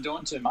not been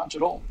doing too much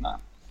at all. No.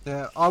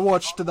 Yeah, I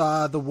watched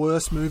the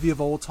worst movie of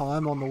all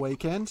time on the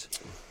weekend.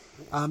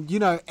 You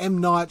know M.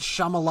 Night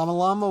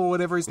Shyamalan or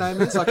whatever his name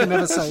is? I can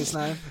never say his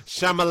name.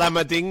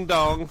 Shamalama Ding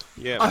Dong.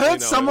 Yeah, I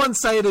heard someone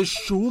say it as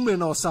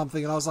Schulman or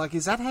something, and I was like,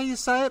 is that how you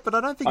say it? But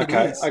I don't think it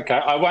is. Okay,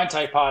 I won't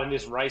take part in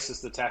this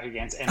racist attack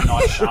against M.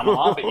 Night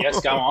Shyamalan, but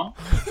yes, go on.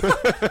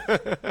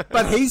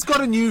 But he's got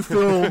a new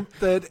film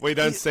that... We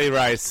don't see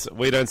race,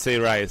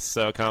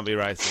 so it can't be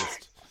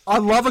racist. I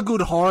love a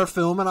good horror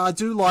film, and I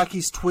do like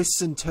his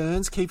twists and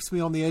turns, keeps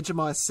me on the edge of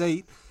my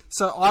seat.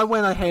 So I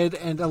went ahead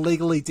and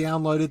illegally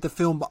downloaded the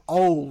film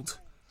Old.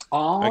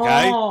 Oh,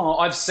 okay.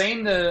 I've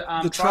seen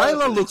the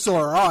trailer. Looks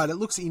all right. It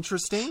looks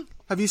interesting.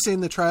 Have you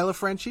seen the trailer,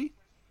 Frenchie?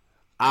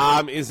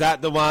 Is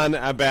that the one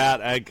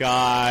about a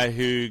guy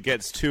who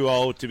gets too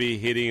old to be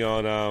hitting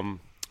on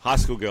high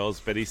school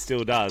girls, but he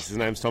still does? His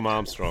name's Tom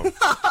Armstrong.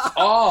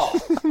 Oh,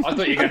 I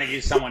thought you were going to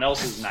use someone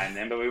else's name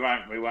then, but we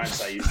won't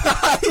say his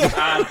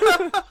name.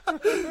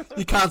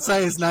 You can't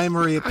say his name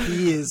or he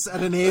appears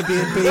at an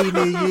Airbnb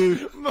near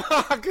you.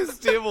 Marcus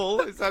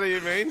Dibble, is that what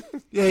you mean?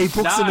 Yeah, he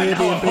books an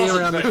Airbnb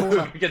around the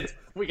corner.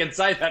 We can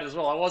say that as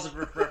well. I wasn't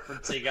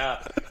referencing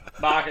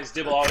Marcus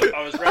Dibble.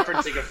 I was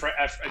referencing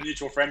a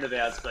mutual friend of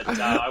ours, but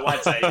I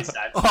won't say his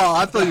name. Oh,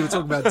 I thought you were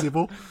talking about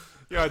Dibble.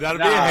 Yo,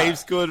 that'd be a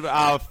heaps good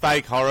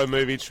fake horror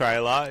movie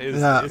trailer.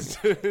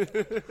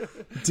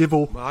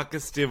 Dibble.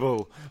 Marcus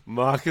Dibble.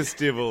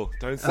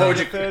 Don't say it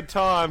a third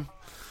time.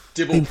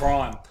 Dibble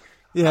Prime.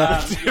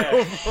 Yeah.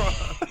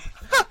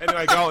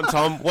 Anyway, go on,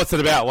 Tom. What's it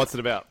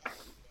about?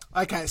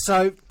 Okay,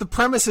 so the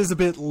premise is a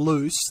bit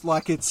loose.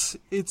 Like it's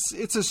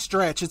a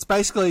stretch. It's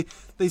basically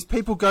these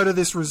people go to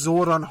this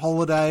resort on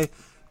holiday.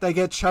 They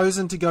get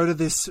chosen to go to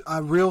this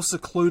real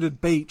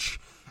secluded beach.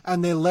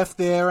 And they're left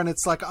there, and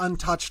it's like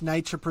untouched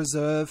nature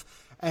preserve.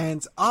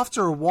 And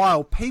after a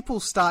while, people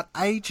start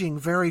aging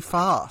very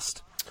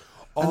fast.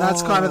 And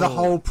that's kind of the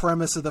whole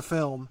premise of the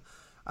film,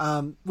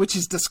 which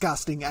is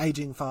disgusting,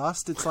 aging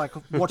fast. It's like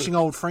watching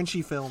old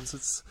Frenchie films.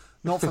 It's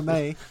not for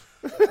me.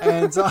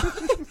 And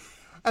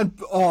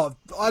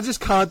I just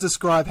can't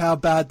describe how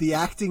bad the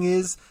acting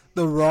is,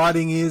 the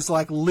writing is.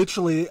 Like,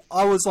 literally,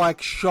 I was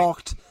like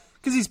shocked.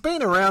 Because he's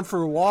been around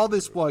for a while,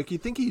 this bloke.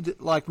 You'd think he'd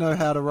like know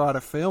how to write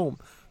a film.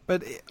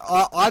 But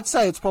I'd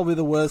say it's probably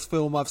the worst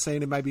film I've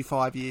seen in maybe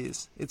 5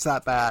 years. It's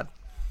that bad.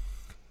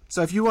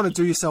 So if you want to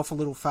do yourself a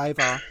little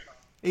favour,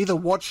 either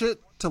watch it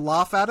to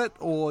laugh at it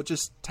or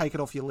just take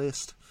it off your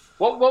list.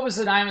 What was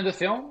the name of the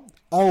film?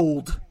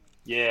 Old.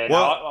 Yeah,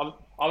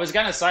 I was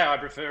going to say I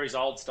prefer his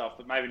old stuff,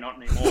 but maybe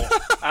not anymore.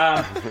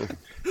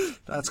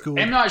 That's cool.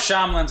 M. Night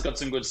Shyamalan's got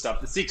some good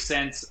stuff. The Sixth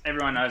Sense,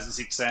 everyone knows The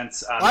Sixth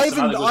Sense. I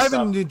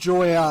even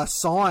enjoy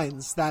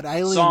Signs, that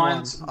alien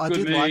Signs, one. I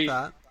did movie. Like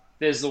that.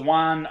 There's the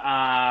one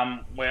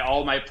where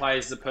old mate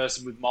plays the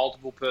person with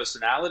multiple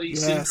personality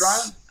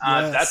syndrome.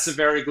 That's a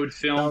very good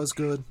film. That was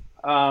good.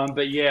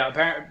 But yeah,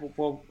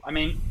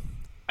 apparently,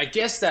 I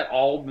guess that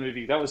old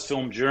movie, that was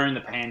filmed during the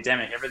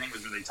pandemic. Everything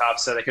was really tough,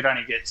 so they could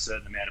only get a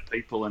certain amount of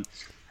people. And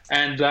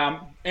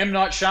M.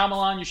 Night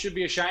Shyamalan, you should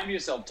be ashamed of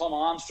yourself. Tom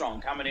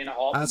Armstrong coming in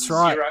hot. That's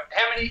right. 0.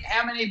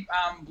 How many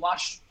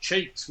blush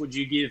cheeks would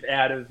you give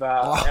out of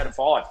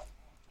 5?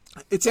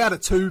 It's out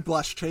of 2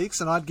 blush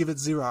cheeks, and I'd give it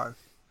 0.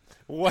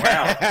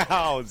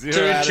 Wow. 2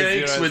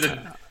 cheeks with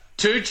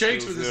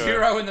a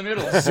 0 in the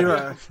middle.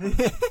 0.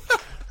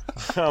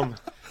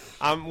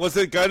 Was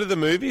it go to the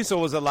movies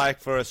or was it like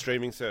for a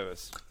streaming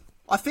service?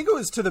 I think it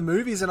was to the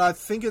movies, and I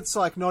think it's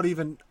like not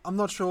even. I'm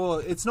not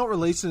sure. It's not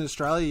released in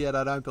Australia yet.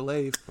 I don't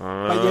believe.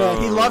 But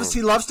yeah, he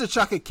loves to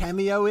chuck a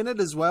cameo in it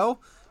as well,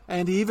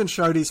 and he even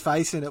showed his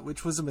face in it,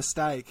 which was a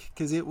mistake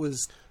because it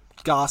was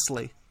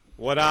ghastly.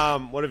 What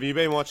have you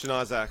been watching,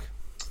 Isaac?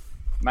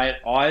 Mate,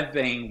 I've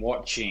been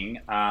watching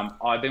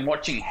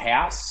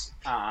House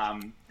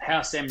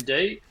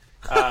MD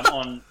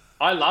on.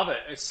 I love it.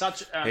 It's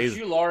such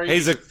Hugh Laurie.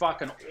 He's a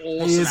fucking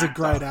awesome. He is a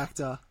great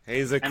actor.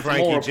 He's a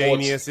cranky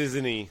genius,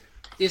 isn't he?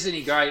 Isn't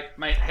he great,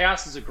 mate?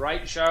 House is a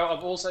great show.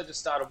 I've also just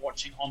started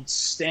watching on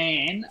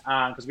Stan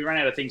because we ran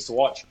out of things to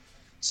watch.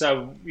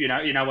 So you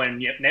know when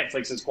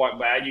Netflix is quite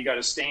bad, you go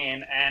to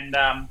Stan, and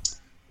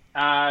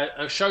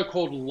a show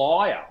called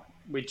Liar,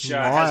 which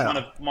has one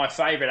of my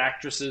favourite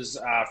actresses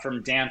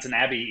from Downton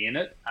Abbey in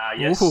it.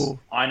 Yes, ooh.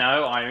 I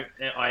know. I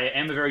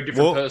am a very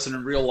different person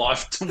in real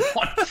life to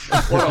what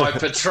I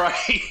portray.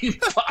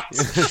 But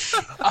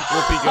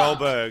Whoopi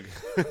Goldberg.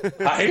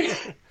 Hey?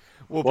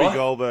 Whoopi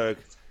Goldberg.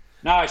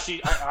 No, I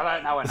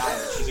don't know her name.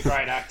 But she's a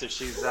great actor.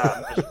 She's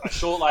a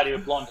short lady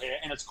with blonde hair,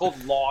 and it's called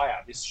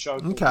Liar. This show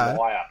called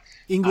Liar.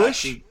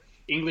 English.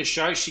 English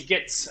show. She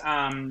gets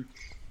her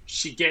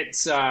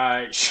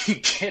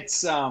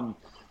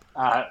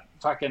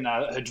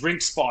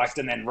drink spiked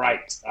and then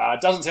raped. It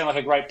doesn't sound like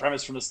a great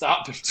premise from the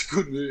start, but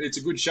it's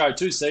a good show.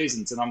 2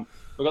 seasons, and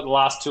we've got the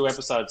last 2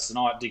 episodes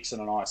tonight, Dixon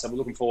and I. So we're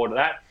looking forward to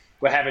that.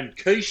 We're having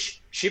quiche,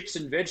 chips,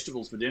 and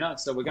vegetables for dinner,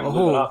 so we're going to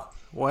live it up.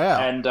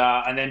 Wow! And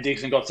then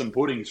Dixon got some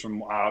puddings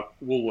from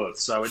Woolworths,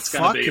 so it's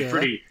going to be a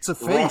pretty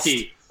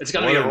rocky. It's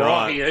going to be a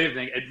rocky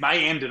evening. It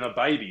may end in a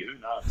baby. Who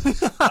knows?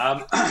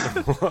 But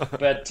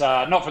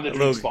not for the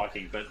drink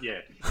spiking. But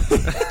yeah,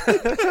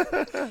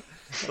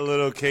 a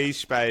little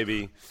quiche,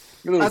 baby.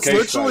 That's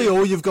literally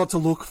all you've got to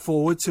look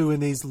forward to in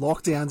these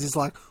lockdowns. Is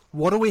like,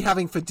 what are we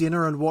having for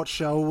dinner and what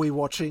show are we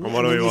watching? And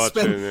what are we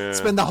watching?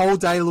 Spend the whole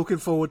day looking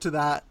forward to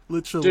that.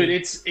 Literally, dude,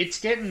 it's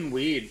getting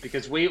weird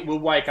because we'll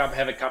wake up,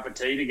 have a cup of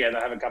tea together,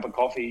 have a cup of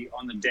coffee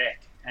on the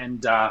deck,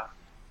 and our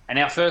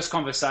first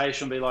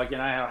conversation will be like,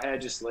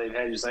 how'd you sleep?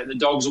 How'd you sleep? The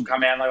dogs will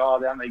come out and like, oh,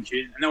 they're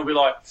cute, and then we'll be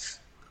like,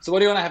 so what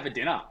do you want to have for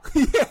dinner?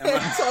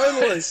 Yeah,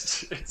 totally.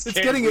 It's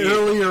getting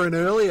earlier and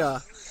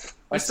earlier.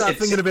 I start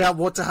thinking about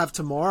what to have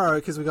tomorrow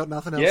because we've got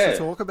nothing else to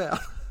talk about.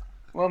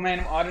 Well, man,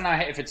 I don't know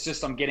if it's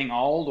just I'm getting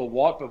old or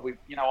what, but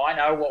I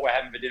know what we're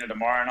having for dinner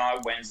tomorrow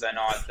night, Wednesday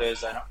night,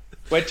 Thursday night.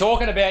 We're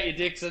talking about you,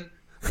 Dixon.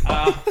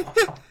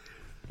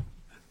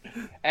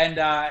 And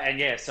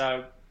yeah,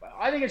 so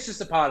I think it's just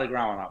a part of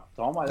growing up,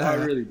 Tom. I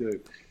really do.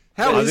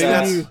 How is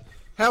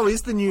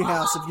the new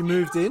house? Have you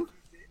moved in?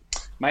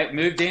 Mate,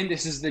 moved in.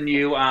 This is the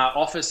new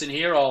office in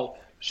here. I'll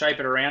shape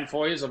it around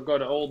for you. So I've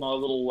got all my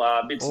little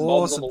bits and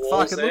bobs on the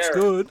walls there. It looks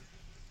good.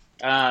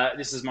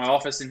 This is my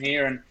office in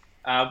here, and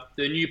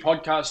the new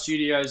podcast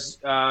studio's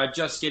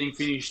just getting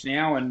finished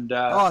now. And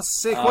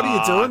sick! What are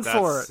you doing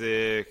for it?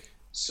 Sick.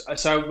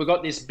 So we've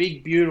got this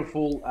big,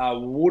 beautiful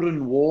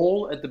wooden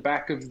wall at the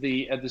back of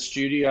the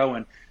studio,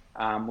 and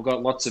we've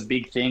got lots of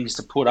big things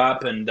to put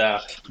up. And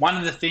one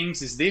of the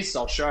things is this.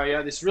 I'll show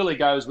you. This really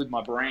goes with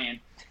my brand.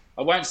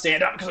 I won't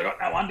stand up because I've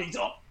got no undies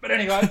on. But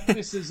anyway,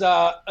 this is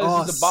a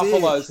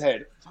buffalo's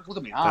head. Fuck, look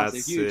at my arms.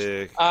 They're huge.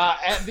 Sick.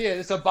 And yeah,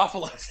 it's a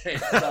buffalo's head.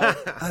 So,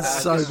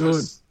 that's so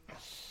good.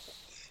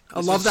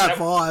 I love that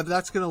vibe.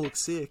 That's going to look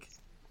sick.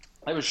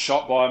 It was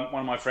shot by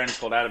one of my friends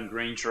called Adam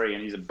Greentree,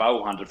 and he's a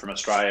bow hunter from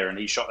Australia, and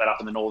he shot that up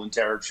in the Northern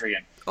Territory.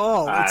 And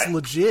it's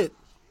legit.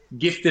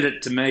 Gifted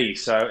it to me,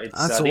 so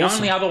it's the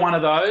only other one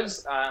of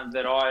those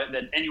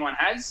that anyone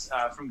has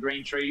from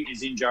Greentree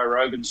is in Joe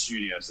Rogan's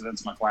studio. So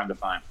that's my claim to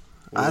fame.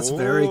 That's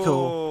very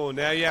cool.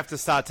 Now you have to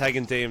start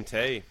taking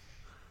DMT.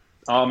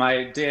 Oh,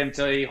 mate,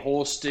 DMT,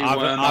 horse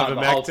dewormer,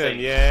 the whole thing.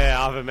 Yeah,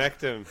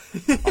 ivermectin.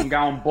 I'm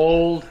going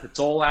bald. It's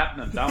all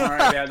happening. Don't worry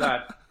about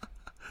that.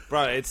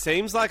 Bro, it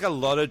seems like a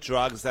lot of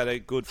drugs that are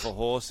good for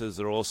horses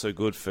are also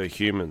good for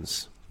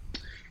humans.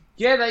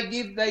 Yeah, they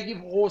give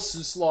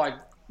horses like,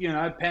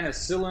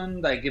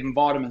 penicillin. They give them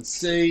vitamin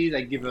C.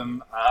 They give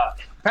them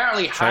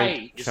apparently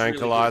hay.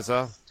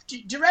 Tranquilizer. Really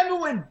do you remember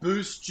when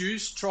Boost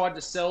Juice tried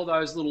to sell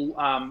those little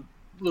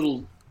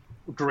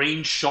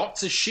green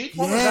shots of shit?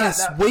 What was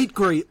that?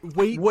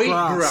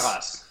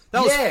 Wheatgrass.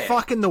 That was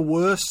fucking the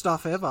worst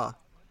stuff ever.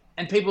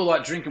 And people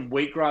like drinking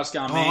wheatgrass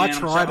going, man,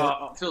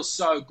 I feel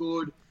so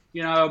good.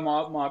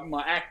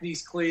 My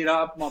acne's cleared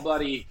up. My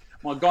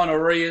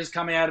gonorrhea's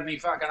coming out of me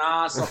fucking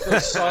ass. I feel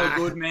so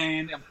good,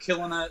 man. I'm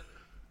killing it.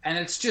 And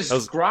it's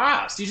just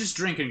grass. You're just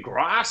drinking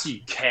grass,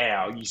 you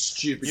cow, you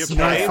stupid You're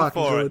cow. paying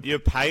for it. You're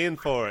paying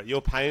for it.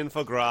 You're paying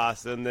for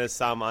grass, and there's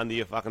some under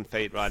your fucking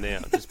feet right now.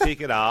 Just pick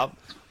it up,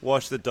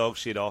 wash the dog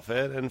shit off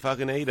it, and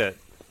fucking eat it.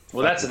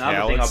 Well, that's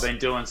another thing I've been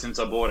doing since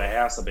I bought a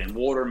house. I've been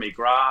watering my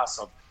grass.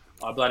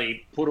 I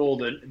bloody put all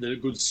the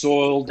good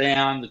soil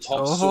down, the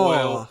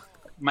topsoil.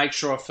 Make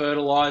sure I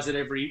fertilise it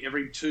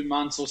every 2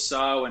 months or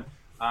so, and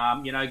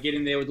get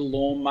in there with the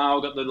lawnmower.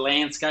 I've got the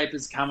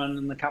landscapers coming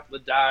in a couple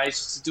of days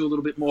just to do a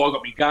little bit more. I've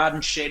got my garden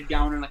shed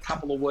going in a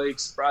couple of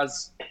weeks,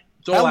 bruz.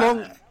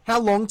 How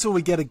long till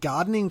we get a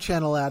gardening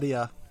channel out of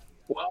you?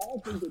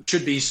 Well, I think it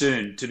should be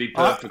soon, to be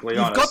perfectly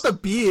honest. You've got the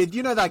beard.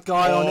 You know that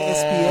guy on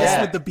SBS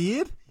with the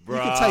beard? You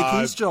could take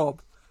his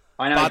job.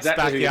 I know Butts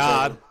exactly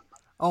backyard.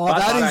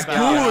 Butts that is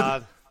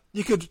backyard. good.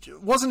 You could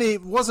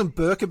wasn't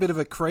Burke a bit of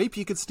a creep?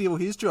 You could steal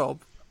his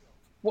job.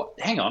 What?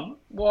 Hang on.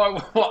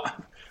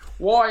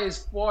 Why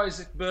is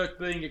Burke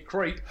being a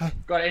creep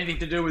got anything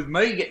to do with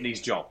me getting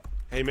his job?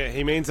 He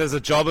means there's a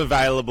job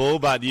available,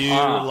 but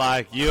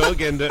you're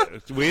getting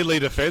weirdly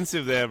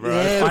defensive there, bro.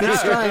 Yeah, that's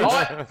strange.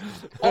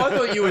 I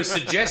thought you were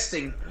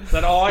suggesting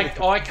that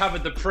I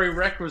covered the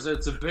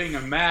prerequisites of being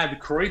a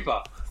mad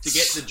creeper to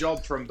get the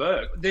job from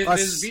Burke.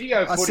 There's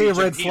video footage. I see a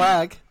red of him.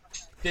 flag.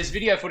 There's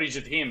video footage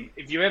of him.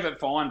 If you ever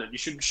find it, you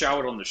should show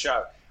it on the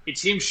show.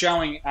 It's him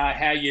showing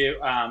how you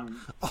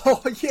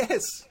Oh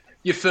yes.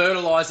 you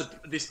fertilise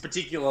this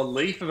particular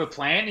leaf of a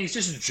plant. And he's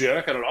just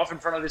jerking it off in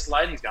front of this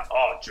lady. He's going,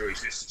 "Oh,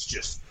 geez, this is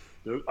just."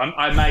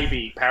 I may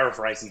be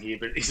paraphrasing here,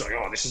 but he's like,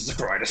 "Oh, this is the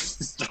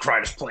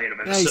greatest plant I've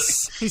ever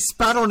seen." He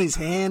spat on his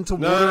hand to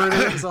water it.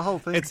 It was the whole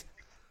thing.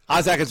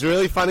 Isaac, it's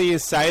really funny you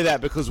say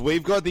that because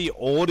we've got the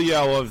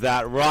audio of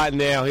that right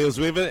now. He was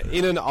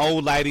in an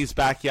old lady's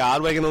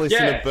backyard. We're going to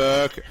listen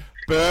to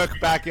Burke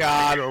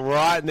backyard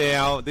right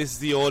now. This is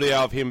the audio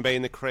of him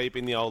being the creep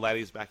in the old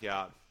lady's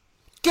backyard.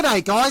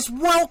 G'day guys,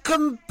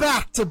 welcome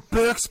back to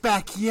Burke's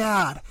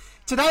Backyard.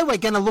 Today we're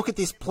going to look at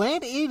this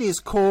plant. It is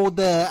called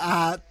the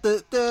hard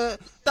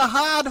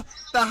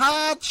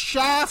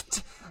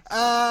shaft. The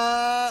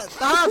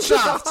hard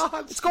shaft.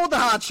 It's called the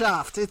hard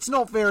shaft. It's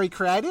not very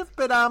creative,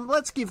 but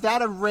let's give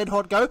that a red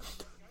hot go.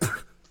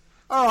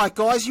 All right,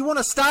 guys, you want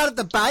to start at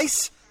the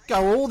base,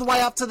 go all the way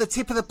up to the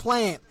tip of the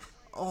plant.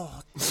 Oh,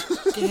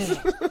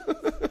 yeah.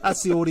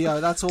 That's the audio.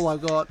 That's all I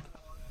got.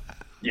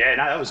 Yeah,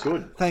 no, that was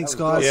good. Thanks,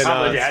 guys. Can't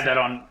believe you had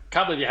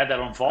that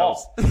on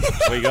file.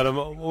 We got them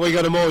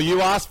all.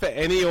 You asked for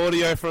any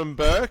audio from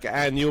Burke,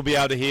 and you'll be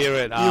able to hear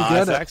it,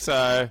 Isaac.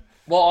 So,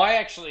 well, I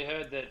actually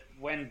heard that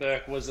when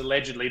Burke was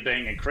allegedly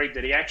being a creep,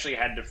 that he actually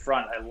had to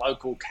front a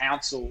local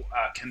council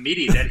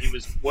committee that he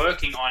was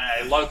working on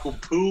a local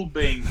pool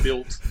being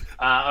built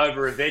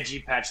over a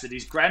veggie patch that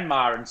his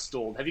grandma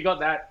installed. Have you got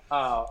that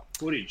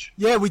footage?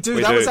 Yeah, we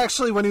do. That was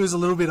actually when he was a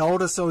little bit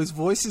older, so his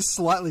voice is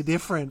slightly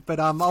different. But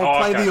I'll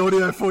play the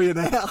audio for you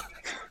now.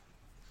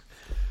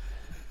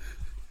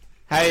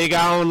 How you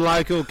going,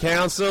 local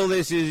council?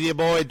 This is your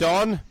boy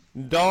Don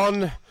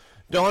Burke.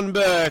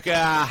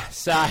 How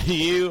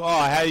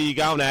you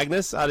going,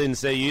 Agnes? I didn't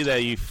see you there,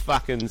 you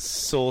fucking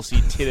saucy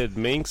titted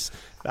minx.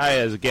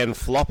 They are getting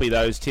floppy,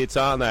 those tits,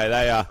 aren't they?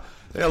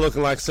 They're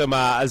looking like some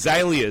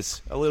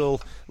azaleas. A little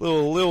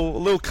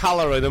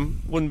colour in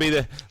them. Wouldn't be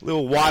the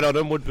little white on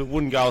them.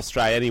 Wouldn't go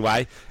astray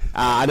anyway.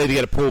 I need to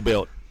get a pool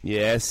built.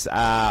 Yes.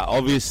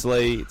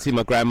 Obviously, it's in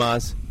my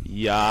grandma's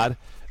yard.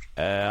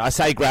 I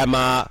say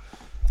grandma,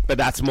 but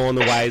that's more in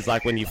the ways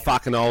like when you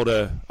fuck an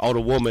older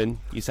woman,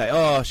 you say,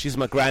 "Oh, she's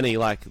my granny,"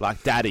 like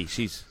daddy.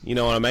 She's, you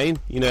know what I mean?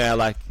 You know how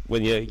like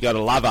when you got a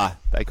lover,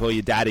 they call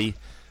you daddy.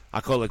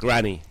 I call her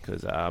granny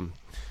because I'm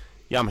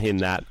hitting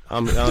that.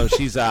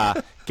 She's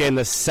getting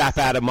the sap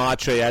out of my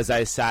tree, as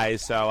they say.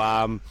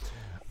 So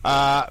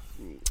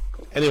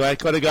anyway,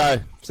 gotta go.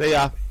 See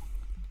ya.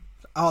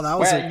 Oh, that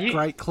was a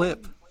great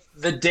clip.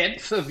 The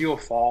depth of your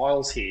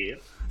files here.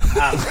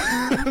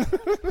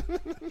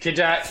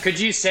 Could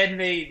you send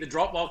me the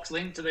Dropbox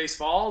link to these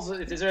files?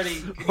 If there's any,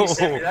 can you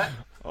send me that?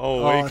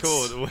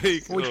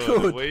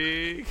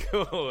 We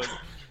could.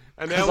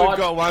 And now we've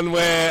got one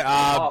where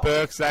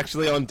Burke's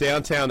actually on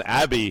Downtown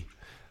Abbey.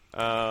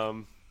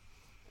 Don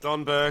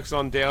Burke's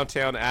on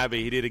Downtown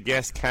Abbey. He did a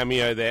guest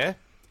cameo there.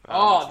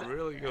 That's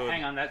really good.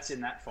 Hang on, that's in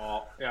that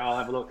file. Yeah, I'll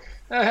have a look.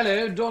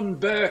 Hello, Don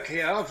Burke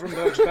here from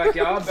Burke's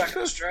Backyard, back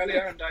in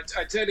Australia. And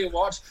I tell you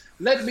what,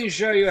 let me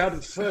show you how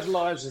to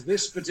fertilise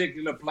this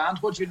particular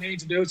plant. What you need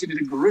to do is you need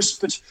to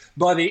grasp it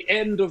by the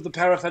end of the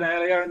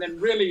paraphernalia and then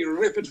really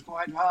rip it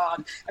quite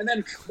hard. And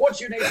then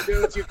what you need to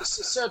do, if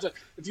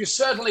you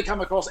certainly come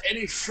across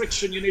any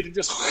friction, you need to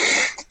just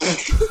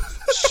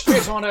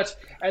spit on it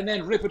and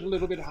then rip it a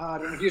little bit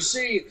harder. And if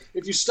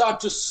you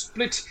start to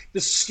split the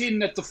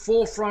skin at the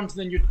forefront,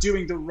 then you're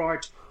doing the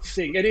right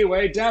thing.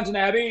 Anyway, Downton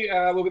Abbey,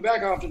 we'll be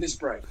back after this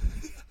break.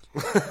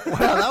 Wow,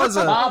 that was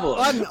a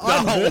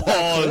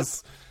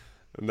marvelous.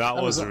 That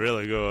was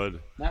really good.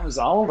 That was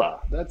older.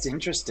 That's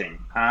interesting.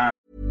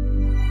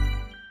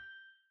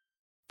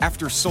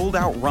 After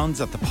sold-out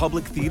runs at the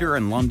Public Theatre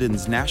and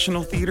London's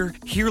National Theatre,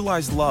 Here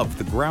Lies Love,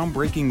 the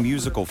groundbreaking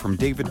musical from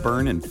David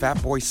Byrne and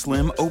Fatboy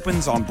Slim,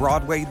 opens on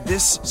Broadway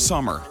this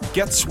summer.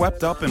 Get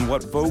swept up in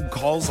what Vogue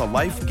calls a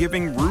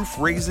life-giving,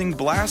 roof-raising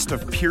blast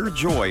of pure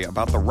joy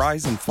about the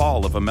rise and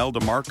fall of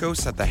Imelda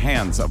Marcos at the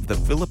hands of the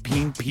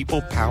Philippine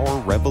People Power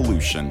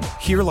Revolution.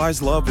 Here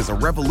Lies Love is a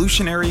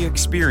revolutionary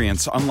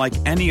experience unlike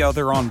any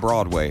other on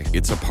Broadway.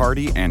 It's a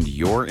party and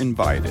you're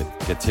invited.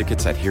 Get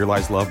tickets at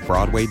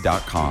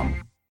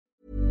HereLiesLoveBroadway.com.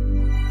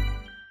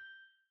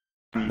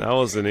 That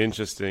was an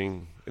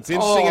interesting... It's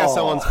interesting how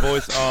someone's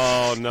voice...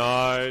 Oh,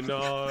 no.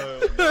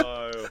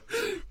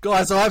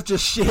 Guys, I've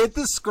just shared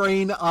the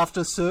screen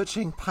after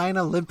searching Pain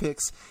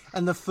Olympics,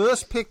 and the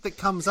first pic that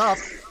comes up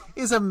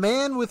is a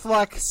man with,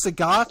 like,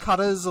 cigar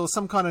cutters or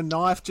some kind of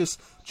knife just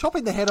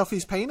chopping the head off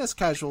his penis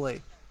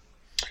casually.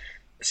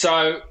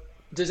 So,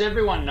 does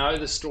everyone know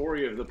the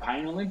story of the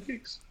Pain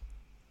Olympics?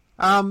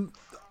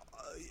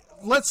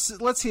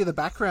 Let's hear the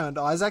background,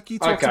 Isaac. You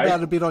talked about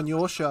it a bit on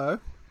your show.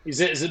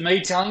 Is it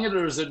me telling it,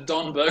 or is it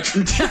Don Burke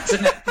from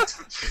Downton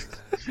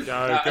Abbey?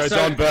 Go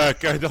Don Burke.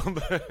 Go Don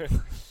Burke.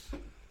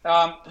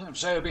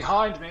 So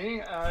behind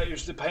me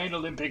is the Pain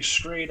Olympics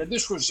screen, and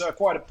this was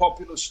quite a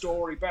popular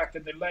story back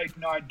in the late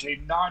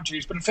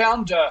 1990s, but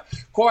found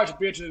quite a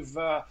bit of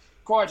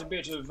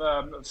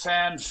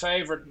fan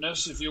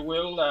favouriteness, if you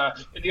will,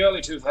 in the early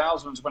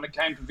 2000s when it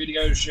came to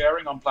video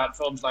sharing on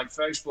platforms like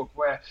Facebook,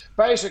 where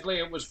basically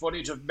it was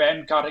footage of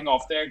men cutting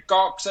off their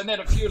cocks, and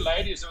then a few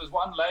ladies. There was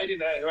one lady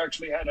there who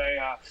actually had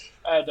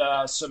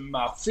some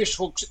fish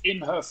hooks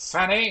in her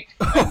fanny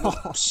and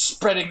was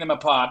spreading them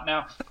apart.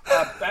 Now,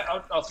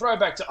 I'll throw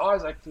back to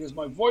Isaac because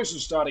my voice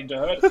is starting to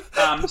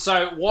hurt.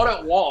 So what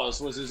it was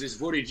this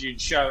footage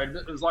you'd show, and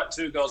it was like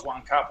two girls,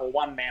 one cup, or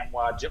one man,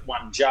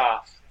 one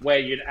jar, where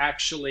you'd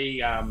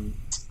actually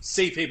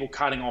see people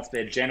cutting off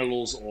their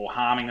genitals or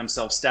harming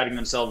themselves, stabbing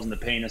themselves in the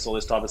penis, all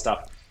this type of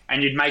stuff,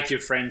 and you'd make your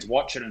friends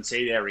watch it and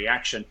see their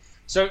reaction.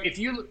 So if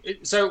you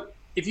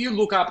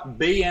look up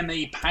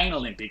BME Pain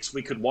Olympics,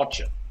 we could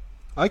watch it.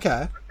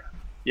 Okay.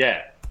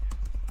 Yeah.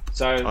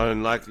 So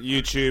on like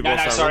YouTube no, or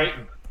something. Sorry,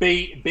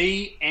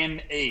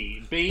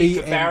 BME. B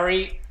for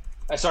Barry.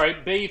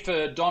 B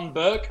for Don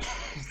Burke.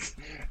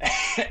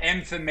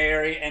 M for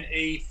Mary, and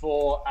E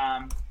for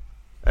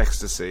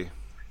Ecstasy.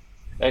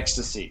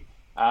 Ecstasy.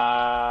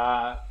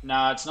 No,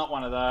 it's not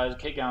one of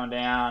those. Keep going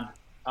down.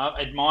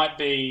 It might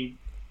be.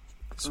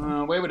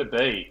 Where would it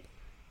be?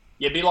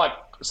 Yeah, it'd be like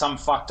some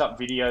fucked up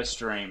video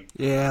stream.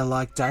 Yeah,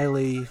 like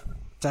Daily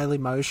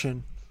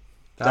Motion.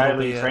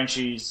 Daily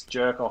Frenchie's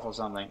jerk off or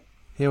something.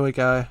 Here we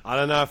go. I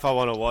don't know if I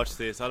want to watch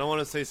this. I don't want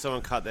to see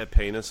someone cut their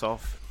penis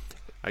off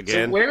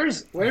again. So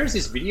where is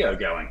this video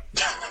going?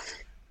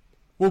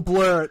 We'll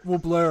blur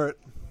it.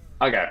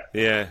 Okay.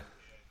 Yeah.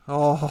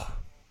 Oh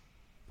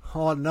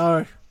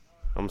no.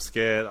 I'm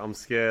scared. I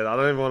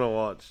don't even want to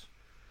watch.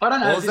 I don't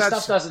know. This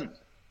stuff doesn't.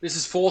 This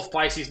is fourth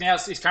place. He's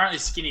currently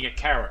skinning a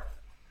carrot.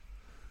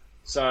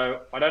 So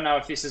I don't know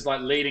if this is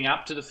like leading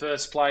up to the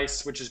first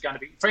place, which is going to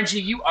be.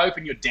 Frenchie, you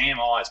open your damn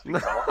eyes, big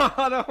fella.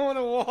 I don't want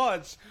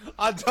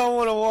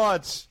to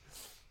watch.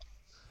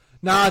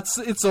 Nah,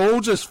 it's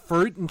all just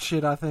fruit and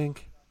shit, I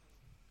think.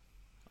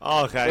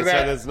 Okay, so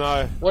there's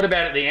no. What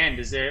about at the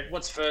end?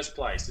 What's first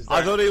place?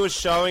 I thought he was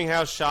showing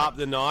how sharp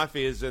the knife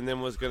is, and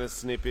then was going to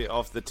snip it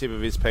off the tip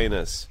of his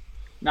penis.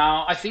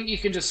 No, I think you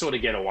can just sort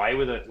of get away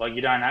with it. Like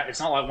you don't have.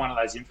 It's not like one of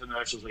those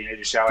infomercials where you need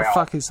to show how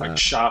fuck is that?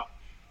 Sharp.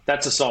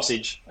 That's a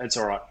sausage. It's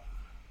all right.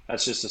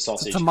 That's just a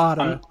sausage. It's a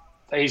tomato.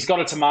 He's got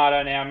a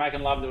tomato now.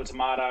 Making love to a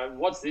tomato.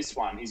 What's this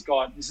one?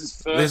 This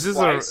is first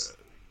place.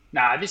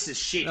 Nah, this is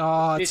shit.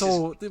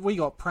 Oh, we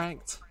got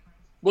pranked.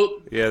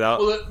 Well, yeah.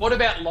 What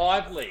about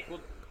Live League?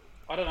 Well,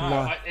 I don't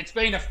know. It's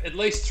been at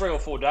least 3 or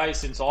 4 days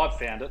since I've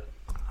found it.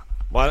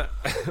 Why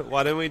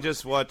don't we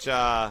just watch?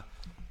 Here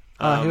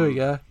we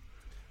go.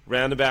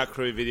 Roundabout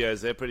Crew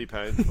videos. They're pretty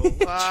painful.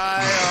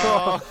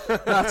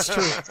 That's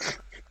true.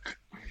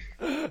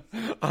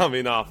 I'm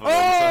in off of them.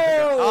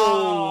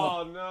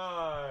 Oh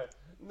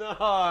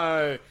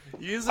no!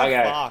 You're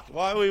fucked.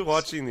 Why are we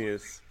watching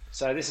this?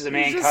 So this is a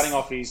man cutting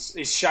off he's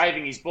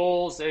shaving his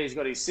balls. There he's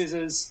got his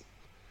scissors.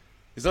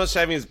 He's not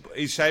shaving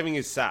he's shaving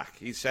his sack.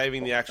 He's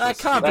shaving the actual. That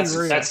can't be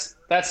real.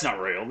 That's not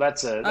real.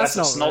 That's a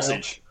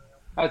sausage.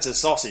 That's a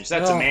sausage.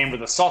 That's a man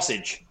with a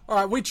sausage. All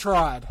right, we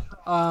tried.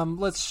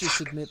 Let's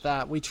just admit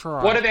that we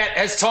tried. What about?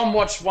 Has Tom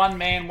watched One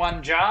Man,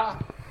 One Jar?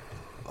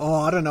 Oh,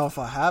 I don't know if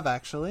I have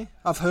actually.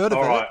 I've heard of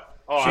it.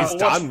 All right. She's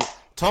done.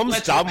 Tom's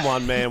done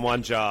One Man,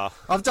 One Jar.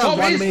 I've done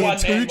One Man,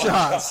 Two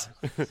Jars.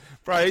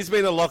 Bro, he's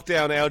been a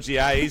lockdown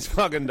LGA. He's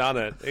fucking done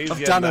it.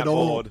 I've done it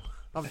all.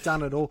 I've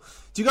done it all.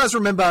 Do you guys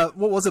remember,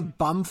 what was it,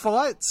 bum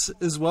fights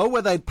as well,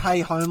 where they'd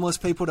pay homeless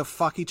people to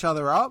fuck each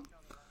other up?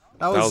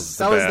 That was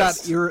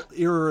that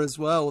era as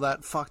well,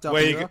 that fucked up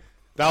era.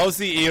 That was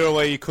the era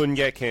where you couldn't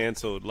get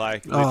cancelled,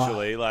 like,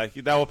 literally. Like,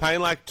 they were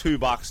paying, like,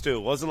 $2 too. It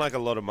wasn't, like, a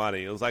lot of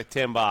money. It was, like,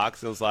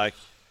 $10. It was, like...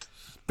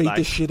 Beat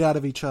the shit out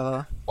of each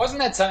other. Wasn't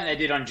that something they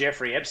did on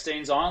Jeffrey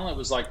Epstein's Island? It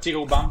was, like,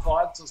 tickle bum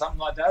fights or something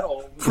like that?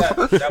 Or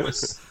that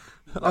was...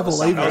 I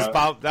believe it.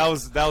 That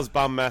was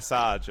bum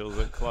massage. It was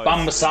a close.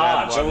 Bum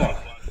massage.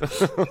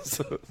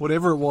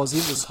 Whatever it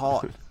was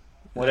hot.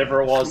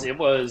 Whatever it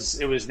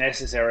was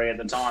necessary at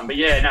the time. But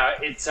yeah, no,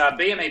 it's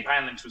BME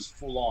Pain Olympics was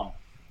full on.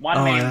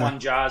 One Man, One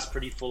Jar is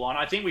pretty full on.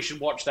 I think we should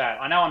watch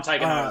that. I know I'm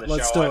taking over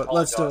the show.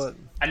 Let's do it.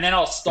 And then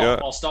I'll stop. Yeah.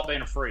 I'll stop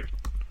being a freak.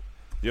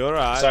 You're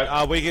right.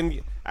 So,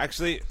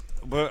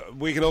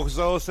 we can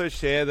also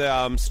share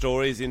the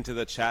stories into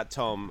the chat,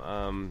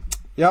 Tom.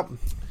 Yep.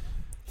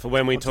 For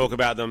when we talk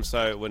about them,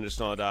 so we're just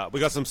not. We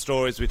got some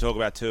stories we talk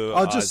about too.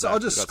 I'll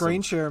just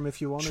screen share them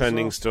if you want.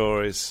 Trending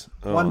stories.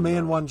 One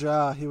Man, One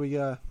Jar. Here we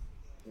go.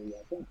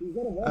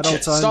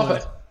 Adults only. Stop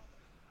it.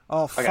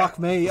 Oh, fuck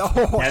me. Oh,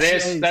 Now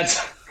jeez.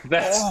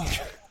 that's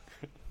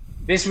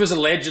this was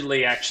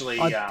allegedly actually.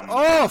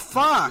 Oh,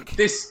 fuck.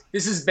 This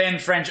is Ben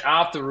French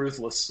after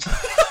Ruthless.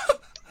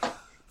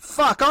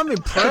 Fuck, I'm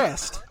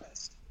impressed.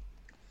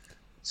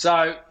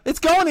 So it's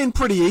going in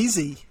pretty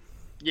easy.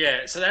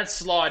 Yeah, so that's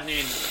sliding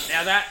in.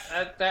 Now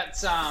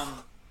that's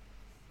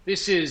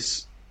this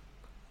is.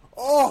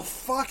 Oh,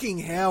 fucking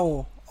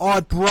hell. Oh,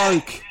 it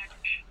broke.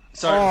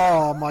 So,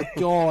 oh, my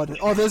God.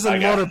 Oh, there's a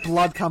lot of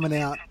blood coming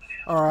out.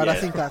 All right, I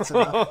think that's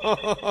enough.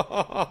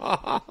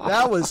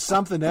 That was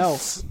something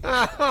else.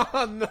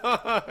 Oh,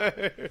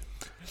 no.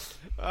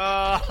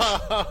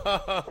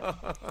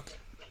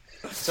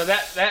 So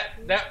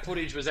that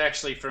footage was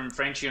actually from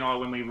Frenchie and I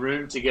when we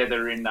roomed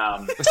together in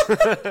Melbourne. I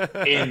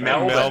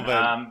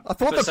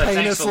thought the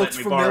penis looked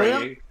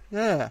familiar.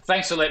 Yeah.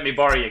 Thanks for letting me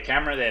borrow your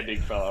camera there, big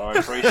fella. I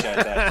appreciate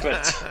that.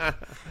 But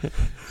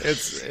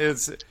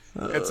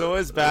it's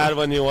always bad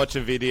when you watch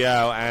a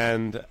video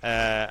and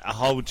a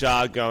whole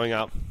jar going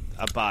up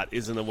a butt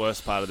isn't the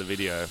worst part of the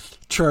video.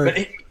 True.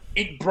 But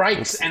it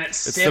breaks and it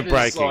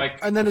severs like,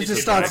 and then it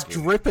just starts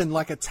dripping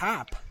like a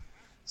tap.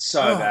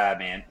 So bad,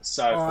 man.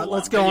 So all right,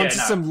 let's go on to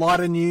some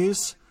lighter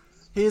news.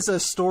 Here's a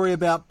story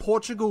about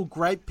Portugal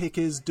grape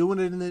pickers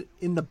doing it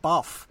in the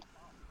buff.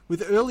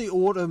 With early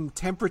autumn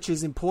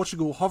temperatures in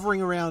Portugal hovering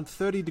around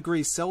 30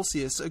 degrees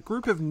Celsius, a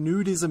group of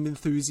nudism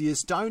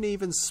enthusiasts don't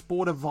even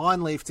sport a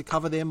vine leaf to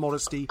cover their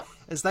modesty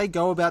as they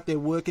go about their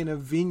work in a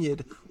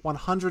vineyard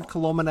 100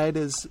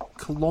 kilometres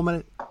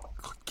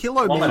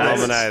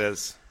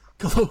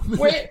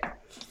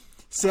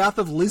south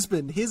of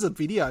Lisbon. Here's a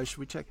video. Should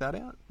we check that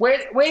out? Where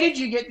did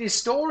you get this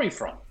story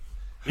from?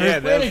 Yeah,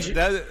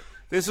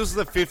 this was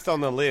the 5th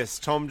on the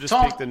list. Tom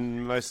picked the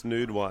most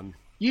nude one.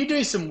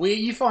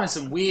 You find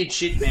some weird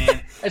shit,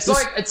 man.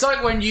 It's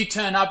like when you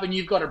turn up and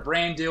you've got a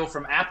brand deal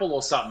from Apple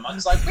or something.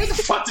 It's like, where the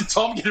fuck did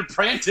Tom get a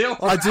brand deal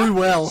from Apple? Do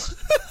well.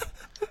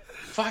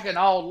 Fucking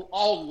old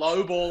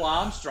lowball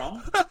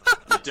Armstrong.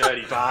 You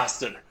dirty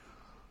bastard.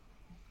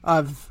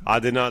 I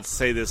did not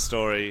see this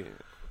story.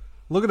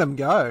 Look at him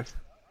go.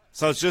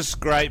 So it's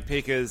just grape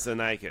pickers are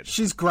naked.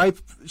 She's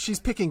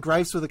picking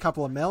grapes with a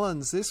couple of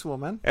melons, this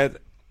woman.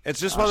 It's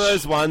just one of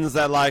those ones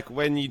that, like,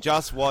 when you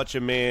just watch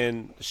a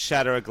man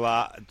shatter a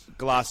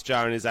glass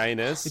jar in his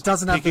anus... It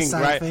doesn't have the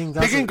same thing,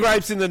 does it? Picking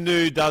grapes in the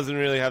nude doesn't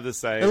really have the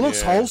same... It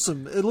looks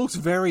wholesome. It looks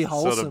very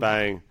wholesome. Sort of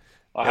bang.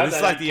 This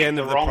is like the end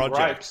of the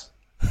project.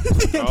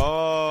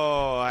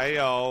 Oh,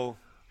 hey-oh.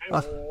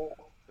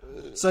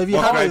 So if you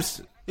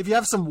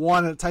have some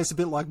wine and it tastes a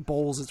bit like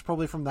balls, it's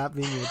probably from that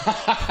vineyard.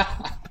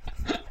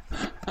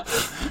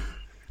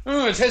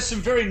 It has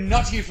some very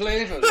nutty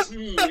flavours.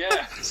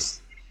 Yes.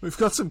 We've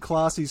got some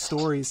classy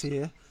stories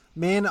here.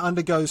 Man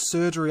undergoes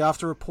surgery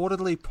after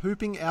reportedly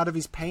pooping out of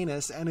his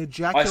penis and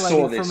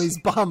ejaculating from his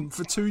bum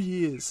for 2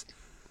 years.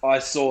 I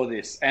saw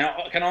this. And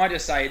can I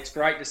just say, it's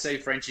great to see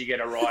Frenchie get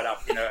a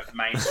write-up in a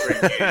mainstream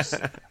news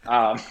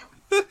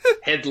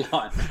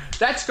headline.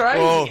 That's crazy.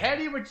 Oh. How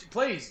do you...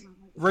 Please...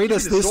 Read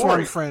us this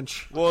one,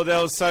 French. Well,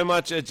 there was so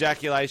much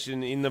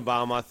ejaculation in the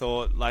bum, I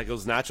thought it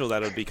was natural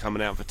that it would be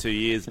coming out for 2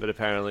 years, but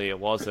apparently it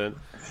wasn't.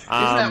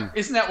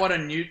 Isn't that one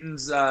of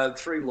Newton's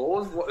 3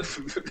 laws?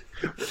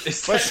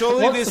 But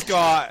surely this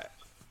guy,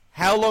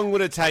 how long would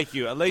it take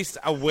you? At least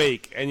a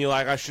week, and you're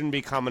like, I shouldn't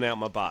be coming out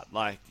my butt.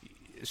 Like,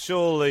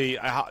 surely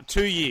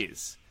 2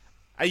 years,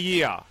 a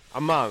year,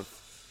 a month.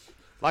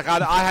 Like,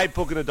 I hate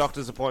booking a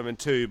doctor's appointment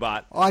too,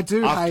 but I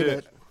do hate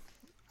it.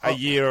 A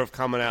year of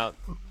coming out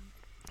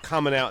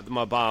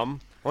my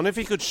bum. I wonder if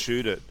he could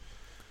shoot it.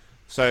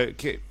 So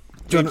keep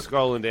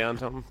scrolling down,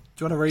 Tom.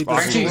 Do you want to read the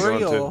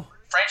story or?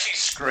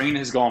 Frenchie's screen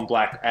has gone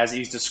black as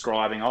he's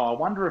describing. Oh, I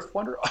wonder if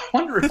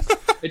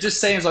it just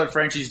seems like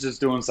Frenchie's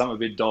just doing something a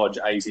bit dodge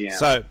ATM.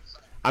 So,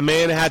 a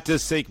man had to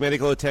seek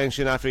medical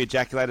attention after he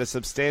ejaculated a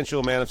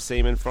substantial amount of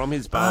semen from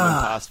his bum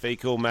and passed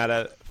fecal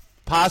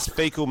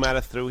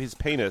matter through his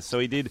penis. So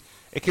it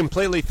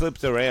completely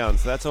flipped around.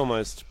 So that's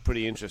almost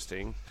pretty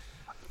interesting.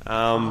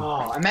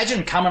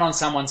 Imagine coming on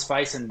someone's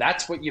face and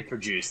that's what you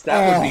produce.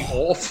 That would be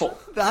awful.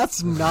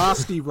 That's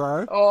nasty,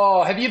 bro.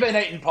 Oh, have you been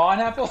eating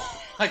pineapple?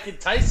 Like,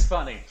 it tastes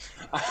funny.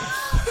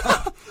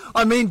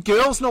 I mean,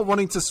 girls not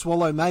wanting to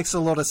swallow makes a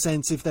lot of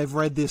sense if they've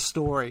read this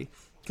story.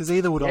 Because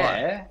either would I.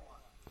 Yeah.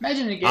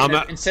 Imagine you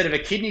get instead of a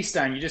kidney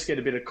stone, you just get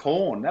a bit of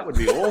corn. That would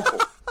be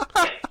awful.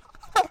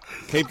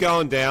 Keep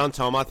going down,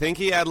 Tom. I think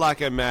he had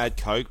like a mad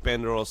coke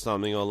bender or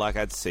something, or like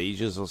had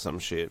seizures or some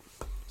shit.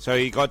 So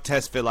he got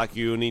tested for like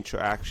urinary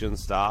traction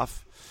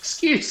stuff.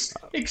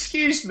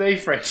 Excuse me,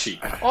 Frenchie.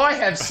 I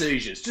have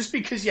seizures. Just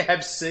because you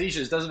have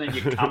seizures doesn't mean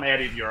you come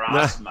out of your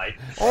ass, mate.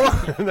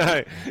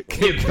 No,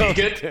 you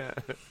bigot.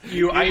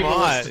 You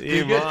ableist bigot.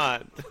 You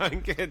might.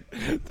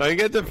 Don't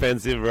get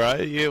defensive, bro.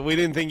 We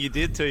didn't think you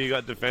did till you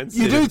got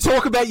defensive. You do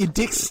talk about your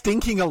dick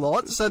stinking a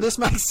lot, so this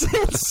makes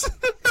sense.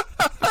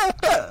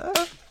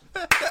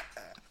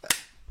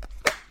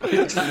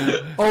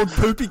 Old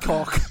poopy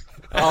cock.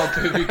 Oh,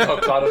 poopy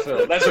cock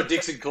Butterfield. That's what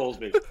Dixon calls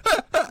me.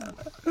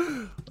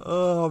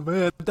 Oh,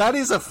 man. That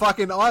is a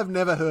fucking... I've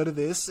never heard of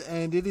this,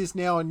 and it is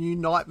now a new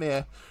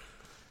nightmare.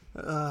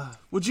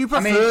 Would you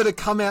prefer to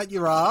come out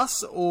your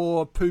ass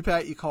or poop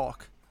out your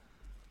cock?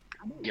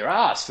 Your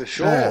ass, for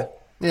sure.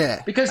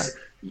 Yeah. Because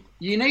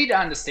you need to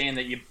understand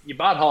that your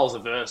butthole's a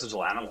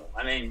versatile animal.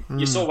 I mean,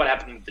 you saw what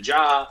happened with the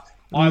jar.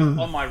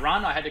 On my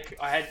run, I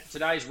had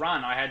today's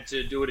run. I had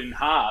to do it in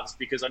halves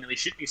because I nearly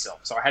shit myself.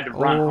 So I had to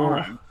run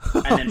home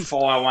and then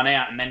fire one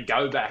out and then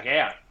go back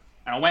out.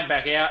 And I went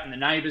back out, and the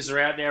neighbours are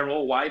out there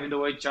all waving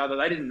to each other.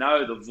 They didn't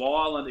know the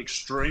violent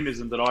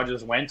extremism that I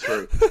just went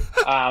through.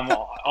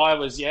 I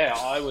was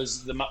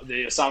the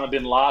Osama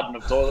bin Laden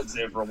of toilets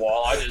there for a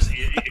while.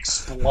 It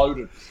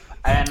exploded.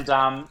 And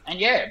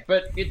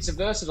but it's a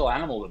versatile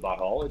animal, the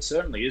butthole. It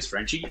certainly is,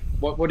 Frenchie.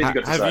 What have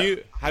you got to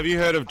say? Have you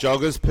heard of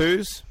joggers'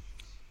 poos?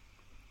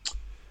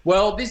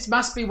 Well, this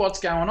must be what's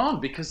going on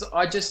because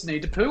I just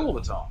need to poo all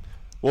the time.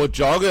 Well,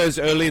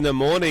 joggers early in the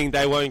morning,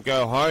 they won't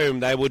go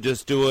home. They will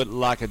just do it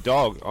like a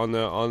dog on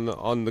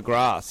the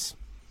grass.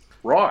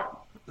 Right.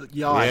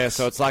 Yikes. Yeah,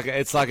 so it's like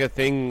a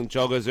thing.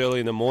 Joggers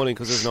early in the morning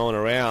because there's no one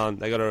around.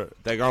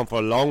 They're going for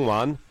a long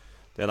one.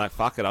 They're like,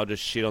 fuck it, I'll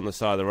just shit on the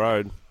side of the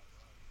road.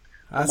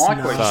 My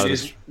question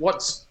is,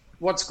 what's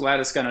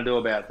Gladys going to do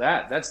about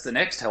that? That's the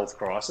next health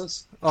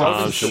crisis.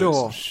 Oh,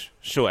 sure.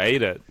 She'll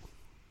eat it.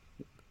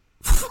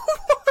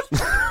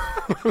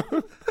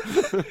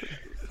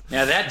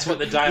 Now that's what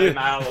the Daily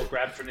Mail will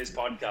grab from this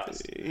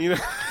podcast. You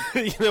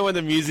know when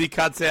the music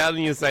cuts out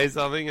and you say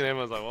something and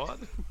everyone's like, what?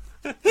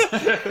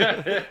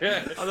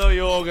 I thought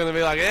you were all going to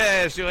be like,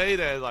 yeah, she'll eat it.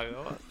 It's like,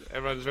 what?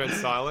 Everyone just went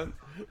silent.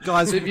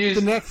 Guys, the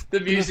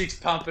music's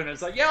pumping.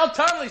 It's like, yeah, I'll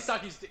totally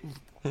suck his dick.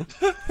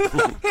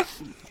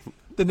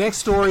 The next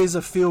story is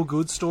a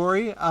feel-good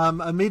story.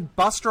 Amid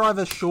bus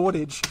driver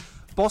shortage,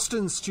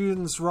 Boston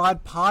students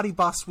ride party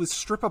bus with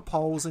stripper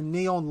poles and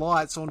neon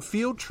lights on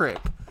field trip.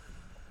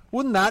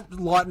 Wouldn't that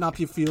lighten up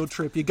your field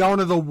trip? You're going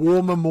to the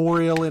War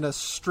Memorial in a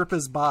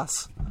stripper's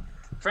bus.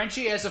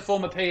 Frenchie, as a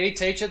former PE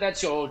teacher,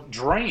 that's your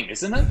dream,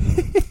 isn't it?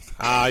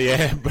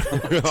 Yeah.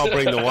 I'll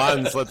bring the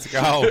ones. Let's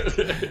go.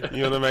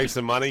 You want to make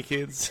some money,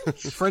 kids?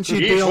 Frenchie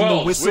be on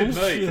the whistle.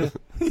 With me.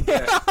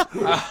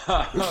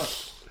 Yeah.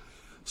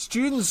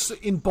 Students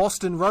in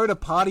Boston rode a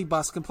party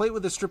bus complete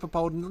with a stripper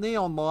pole,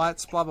 neon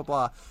lights, blah, blah,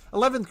 blah.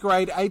 11th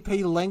grade AP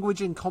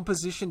language and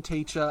composition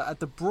teacher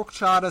at the Brook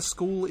Charter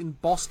School in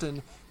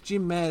Boston,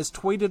 Jim Mayers,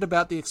 tweeted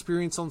about the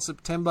experience on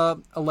September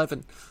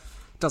 11.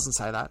 Doesn't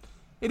say that.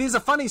 It is a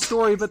funny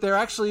story, but there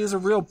actually is a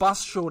real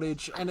bus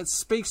shortage, and it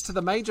speaks to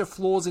the major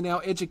flaws in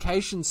our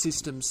education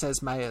system, says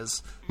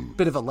Mayers.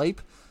 Bit of a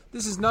leap.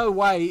 This is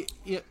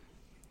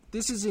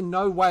in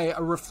no way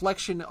a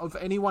reflection of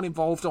anyone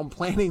involved on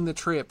planning the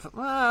trip.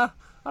 I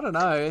don't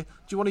know. Do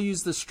you want to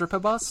use the stripper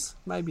bus?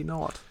 Maybe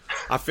not.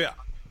 I feel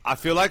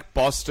like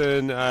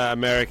Boston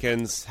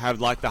Americans have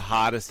like the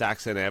hardest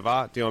accent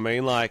ever. Do you know what I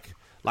mean?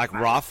 Like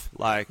rough,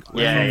 like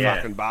we're from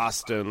fucking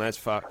Boston. Let's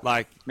fuck.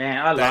 Like,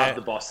 man, I love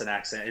the Boston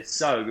accent. It's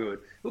so good.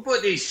 We'll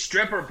put these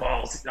stripper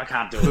balls. I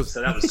can't do it,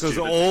 so that was stupid.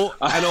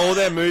 all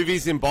their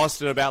movies in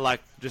Boston are about like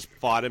just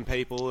fighting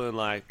people and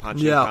like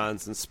punching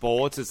guns and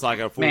sports. It's like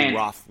a full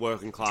rough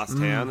working class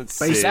town. It's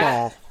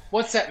baseball.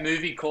 What's that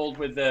movie called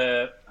with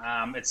the?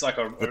 It's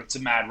a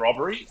mad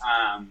robbery.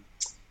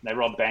 They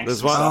rob banks.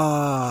 There's one.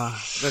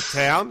 The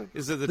Town?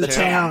 Is it the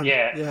Town?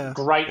 Yeah.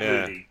 Great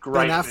movie.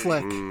 Great Ben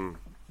Affleck.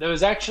 There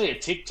was actually a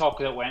TikTok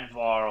that went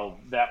viral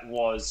that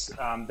was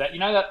that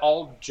that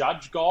old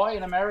judge guy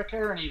in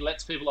America, and he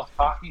lets people off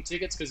parking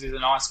tickets because he's a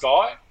nice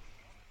guy.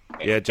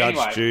 Yeah,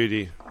 Judge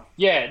Judy.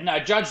 Yeah, no,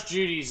 Judge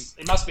Judy's.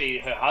 It must be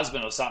her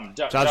husband or something.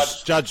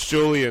 Judge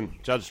Julian.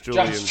 Judge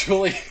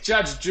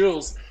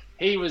Jules.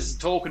 He was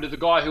talking to the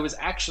guy who was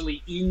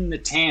actually in the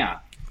town.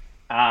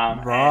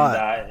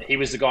 Right. And he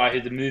was the guy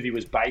who the movie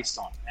was based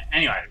on.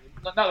 Anyway.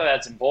 Not that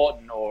that's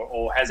important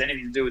or has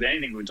anything to do with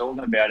anything we're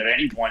talking about at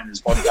any point in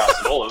this podcast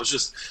at all. It was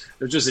just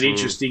an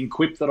interesting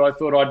quip that I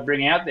thought I'd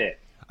bring out there.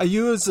 Are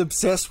you as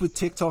obsessed with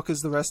TikTok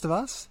as the rest of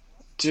us?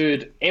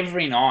 Dude,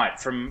 every night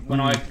from when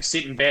I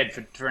sit in bed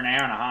for an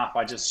hour and a half,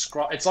 I just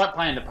scroll. It's like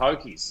playing the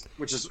pokies,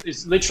 which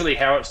is literally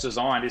how it's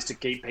designed, is to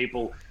keep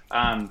people.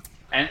 And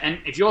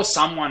if you're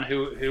someone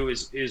who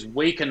is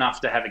weak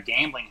enough to have a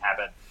gambling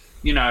habit,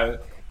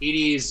 it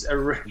is a...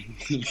 No,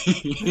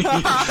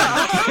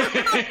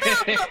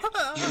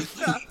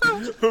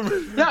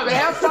 but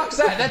how fuck's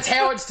that? That's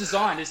how it's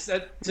designed. It's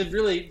to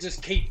really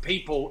just keep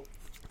people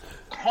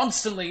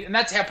constantly... And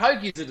that's how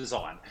pokies are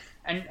designed.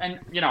 And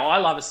I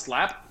love a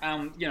slap.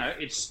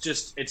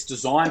 It's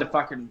designed to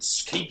fucking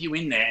keep you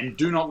in there and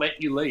do not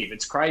let you leave.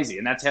 It's crazy.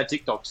 And that's how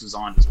TikTok's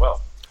designed as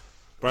well.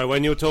 Bro,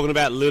 when you were talking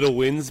about little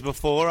wins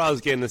before, I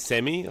was getting a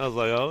semi. I was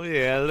like, oh,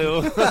 yeah, a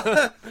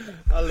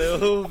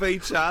little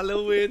feature, a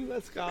little win.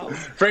 Let's go.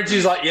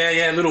 Frenchie's like,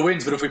 yeah, little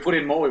wins, but if we put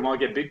in more, we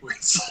might get big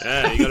wins.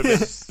 Yeah, you got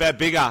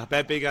to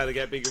bet bigger to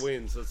get bigger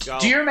wins. Let's go.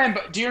 Do you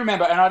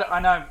remember, and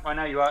I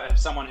know you are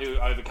someone who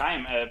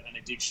overcame an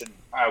addiction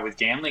with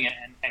gambling,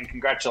 and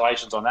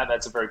congratulations on that.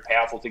 That's a very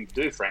powerful thing to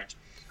do, French.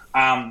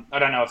 I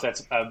don't know if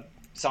that's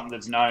something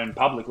that's known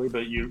publicly,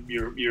 but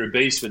you're a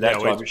beast with that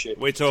type of shit.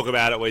 We talk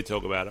about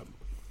it.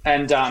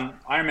 And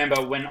I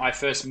remember when I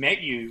first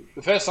met you,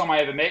 the first time I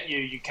ever met you,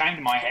 you came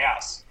to my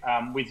house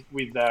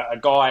with a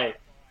guy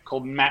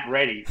called Matt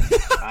Reddy.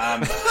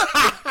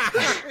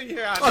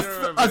 Yeah,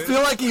 I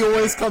feel like he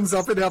always comes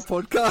up in our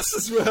podcast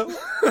as well.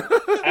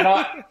 And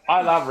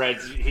I love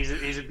Reds.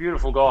 He's a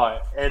beautiful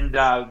guy, and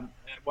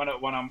one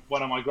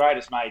of my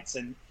greatest mates.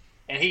 And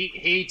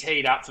he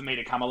teed up for me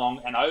to come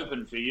along and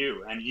open for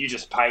you, and you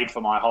just paid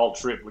for my whole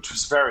trip, which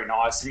was very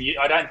nice. And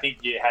I don't think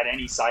you had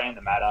any say in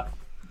the matter.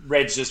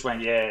 Reds just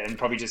went, yeah, and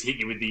probably just hit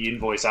you with the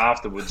invoice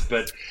afterwards.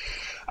 But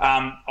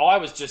I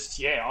was just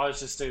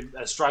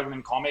a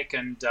struggling comic,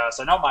 and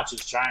so not much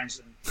has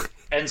changed.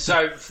 And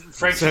so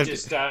Frenchie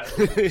just...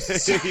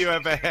 you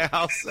have a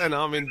house and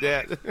I'm in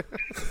debt.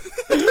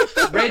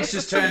 Reds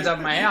just turns up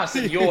at my house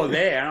and you're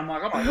there. And I'm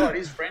like, oh my God,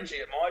 here's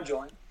Frenchie at my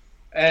joint.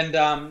 And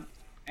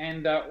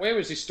where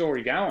was this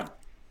story going?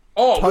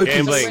 Oh,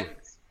 gambling.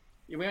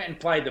 We went and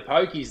played the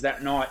pokies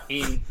that night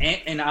in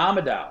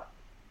Armidale.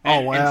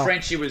 Oh wow! And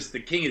Frenchie was the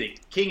king of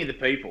the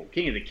people,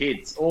 king of the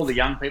kids. All the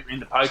young people in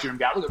the poker room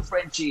go, look at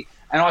Frenchie,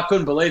 and I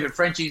couldn't believe it.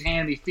 Frenchie's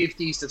handed me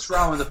 50s to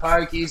throw in the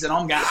pokies, and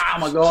I'm going, oh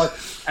my God!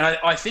 And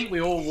I think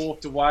we all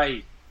walked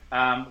away.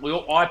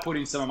 I put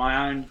in some of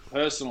my own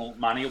personal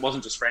money. It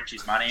wasn't just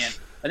Frenchie's money, and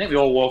I think we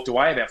all walked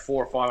away about $400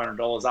 or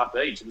 $500 up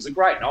each. It was a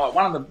great night,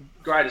 one of the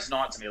greatest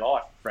nights of my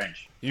life.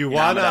 French, you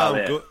won.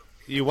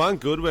 You won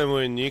good when we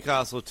were in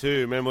Newcastle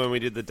too. Remember when we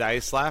did the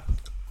day slap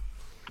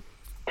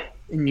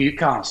in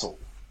Newcastle?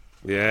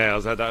 Yeah, I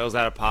was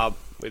at a pub.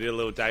 We did a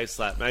little day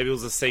slap. Maybe it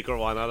was a secret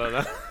one. I don't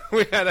know.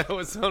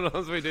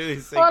 Sometimes we do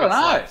these secret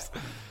slaps.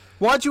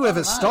 Why'd you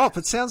ever stop?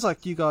 It sounds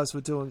like you guys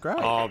were doing great.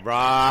 Oh, bro.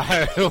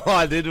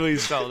 Why did we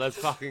stop? Let's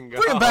fucking go.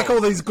 Bring back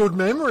all these good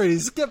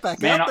memories. Get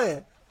back out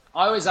there.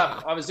 I was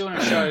doing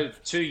a show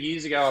 2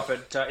 years ago up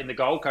at in the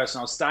Gold Coast, and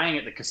I was staying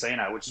at the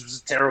casino, which was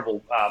a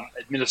terrible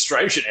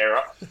administration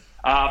error.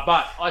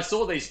 But I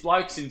saw these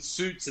blokes in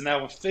suits, and they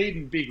were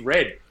feeding Big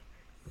Red.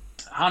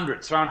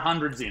 Throwing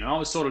hundreds in, and I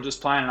was sort of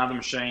just playing another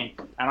machine,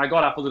 and I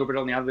got up a little bit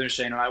on the other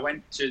machine, and I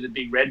went to the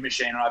Big Red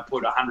machine, and I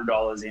put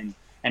 $100 in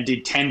and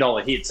did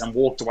 $10 hits and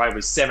walked away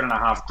with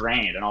 $7.5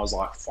 grand, and I was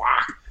like,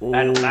 fuck,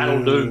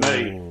 that'll do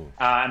me.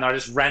 And I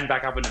just ran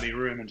back up into my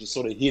room and just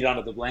sort of hid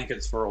under the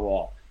blankets for a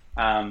while.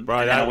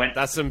 Bro,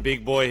 that's some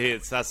big boy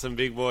hits. Man,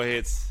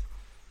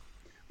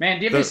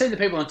 do you ever see the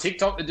people on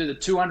TikTok that do the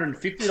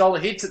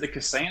 $250 hits at the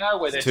casino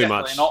where they're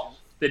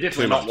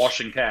definitely not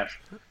washing cash?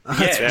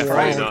 Yeah,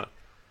 crazy. Not.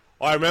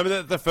 I remember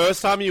that the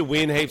first time you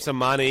win heaps of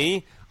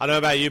money, I don't know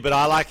about you, but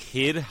I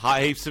hid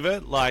heaps of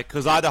it,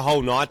 because I had the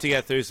whole night to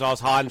get through, so I was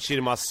hiding shit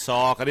in my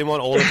sock. I didn't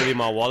want all of it in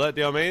my wallet,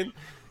 do you know what I mean?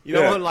 You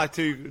don't want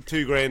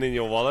two grand in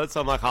your wallet, so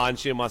I'm hiding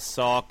shit in my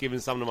sock, giving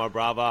some to my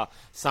brother,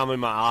 some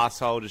in my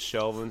asshole, just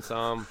shelving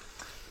some.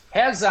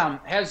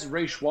 How's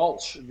Reece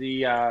Walsh,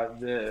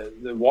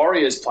 the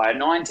Warriors player,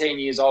 19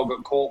 years old,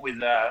 got caught with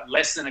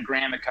less than a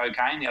gram of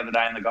cocaine the other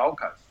day in the Gold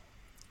Coast?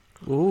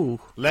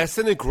 Ooh, less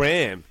than a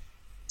gram.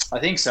 I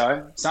think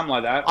so. Something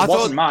like that. It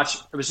wasn't much.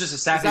 It was just a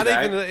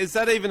Saturday. Is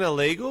that even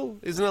illegal?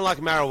 Isn't it like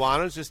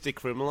marijuana? It's just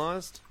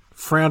decriminalised?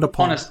 Frowned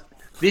upon.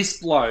 This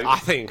bloke... I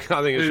think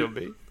it should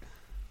be.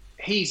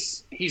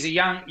 He's a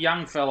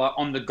young fella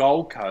on the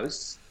Gold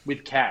Coast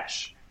with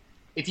cash.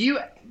 If you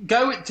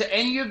go to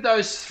any of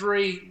those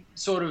three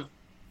sort of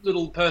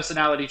little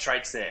personality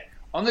traits there,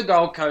 on the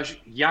Gold Coast,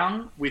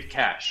 young with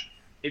cash.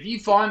 If you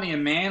find me a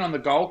man on the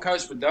Gold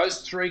Coast with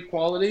those three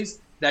qualities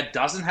that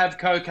doesn't have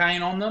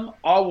cocaine on them,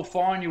 I will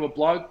find you a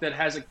bloke that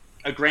has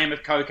a gram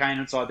of cocaine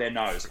inside their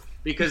nose,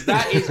 because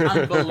that is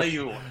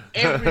unbelievable.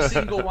 Every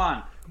single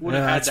one would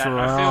have had that.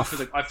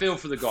 I feel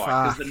for the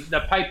guy, because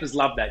the papers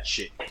love that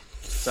shit.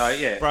 So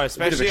yeah, bro,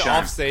 especially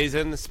off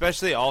season. It's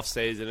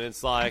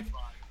like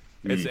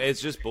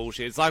it's just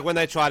bullshit. It's like when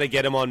they try to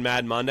get him on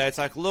Mad Monday. It's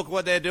like, look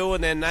what they're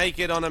doing. They're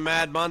naked on a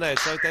Mad Monday.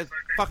 So they've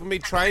fucking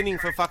been training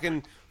for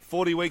fucking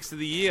 40 weeks of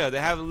the year. They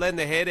haven't letting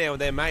their hair down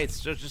with their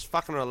mates. Just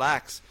fucking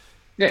relax.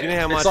 Yeah, do you know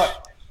how much?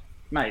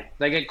 Mate,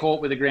 they get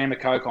caught with a gram of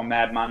coke on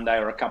Mad Monday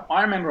or a cup.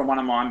 I remember one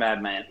of my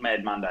Mad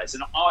Mondays,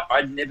 and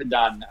I'd never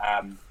done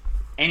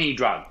any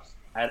drugs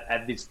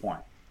at this point.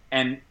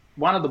 And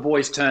one of the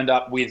boys turned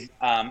up with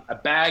a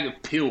bag of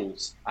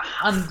pills,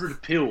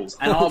 100 pills,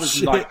 and I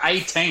was like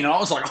 18, and I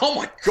was like, oh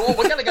my God,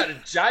 we're going to go to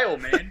jail,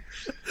 man.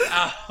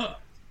 But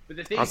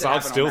the things I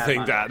still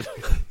think that.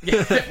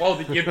 Yeah, well,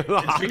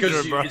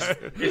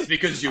 it's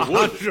because you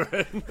would.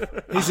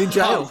 He's in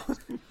jail.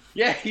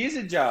 Yeah, he is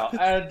in jail.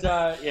 And,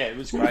 it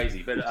was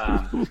crazy. But,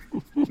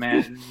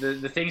 man,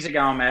 the things that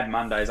go on Mad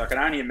Mondays, I can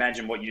only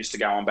imagine what used to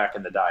go on back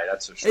in the day,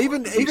 that's for sure.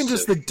 Even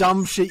just the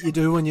dumb shit you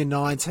do when you're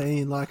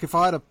 19. Like, if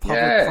I had a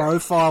public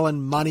profile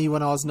and money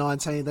when I was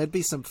 19, there'd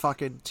be some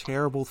fucking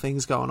terrible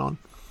things going on.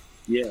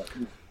 Yeah.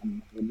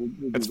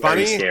 It's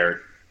funny. Scary.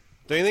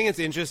 Do you think it's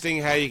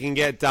interesting how you can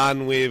get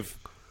done with,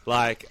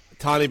 like, a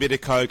tiny bit of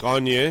coke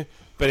on you,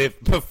 but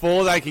if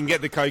before they can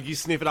get the coke, you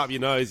sniff it up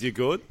your nose, you're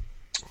good?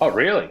 Oh,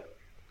 really?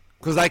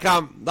 Because they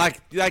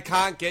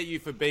can't get you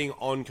for being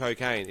on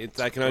cocaine.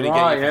 They can only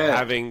get you for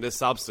having the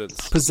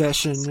substance.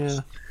 Possession, yeah.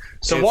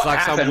 So it's what like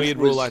happened some weird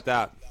rule like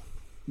that.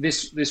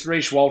 This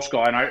Reece Walsh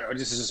guy, and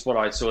this is just what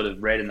I sort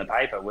of read in the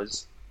paper,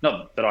 was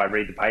not that I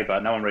read the paper.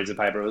 No one reads the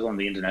paper. It was on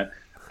the internet.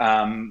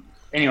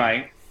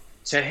 Anyway,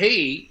 so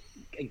he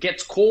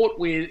gets caught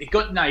with he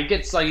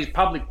gets like his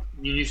public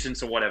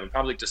nuisance or whatever,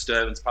 public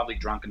disturbance, public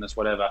drunkenness,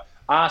 whatever.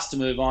 Asked to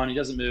move on. He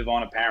doesn't move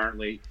on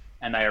apparently.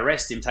 And they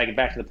arrest him, take him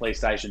back to the police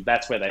station.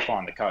 That's where they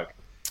find the coke.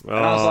 And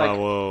I was like,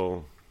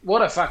 whoa.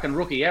 What a fucking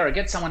rookie error.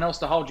 Get someone else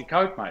to hold your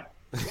coke, mate.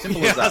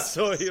 Simple as that. I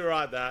saw you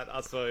write that.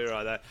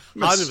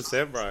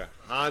 100%, bro.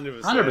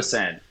 100%.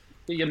 100%.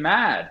 You're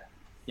mad,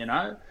 you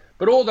know?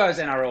 But all those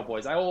NRL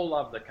boys, they all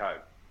love the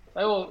coke.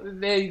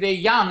 They're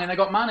young and they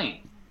got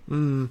money.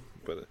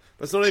 But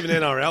it's not even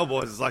NRL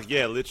boys. It's like,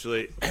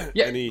 literally.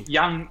 Yeah,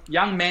 young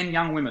men,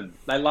 young women.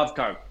 They love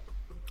coke.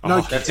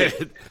 No, that's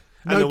it.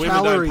 And the women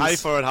calories. don't pay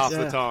for it half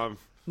the time.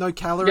 No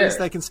calories.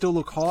 They can still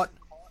look hot.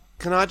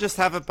 Can I just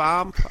have a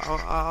bump?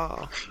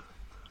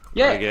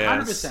 Yeah,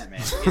 100%,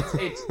 man.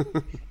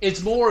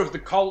 It's more of the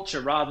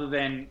culture rather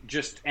than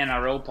just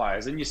NRL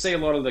players. And you see a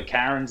lot of the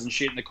Karens and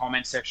shit in the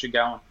comment section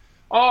going,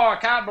 "Oh, I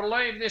can't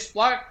believe this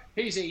bloke.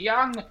 He's a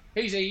young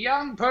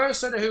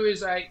person who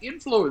is a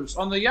influence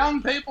on the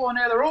young people, and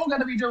now they're all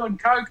going to be doing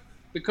coke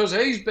because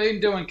he's been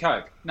doing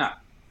coke." No,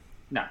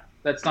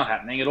 that's not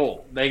happening at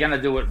all. They're going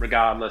to do it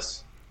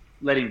regardless.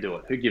 Let him do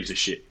it. Who gives a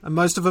shit? And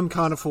most of them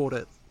can't afford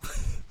it.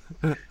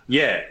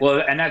 Yeah,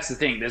 well, and that's the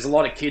thing. There's a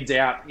lot of kids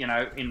out,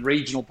 in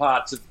regional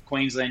parts of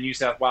Queensland, New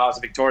South Wales,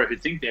 and Victoria who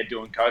think they're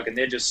doing coke and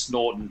they're just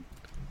snorting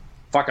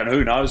fucking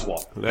who knows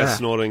what. They're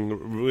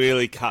snorting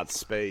really cut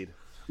speed.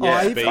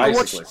 Yeah,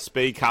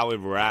 speed cut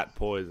with rat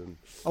poison.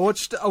 I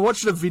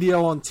watched a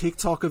video on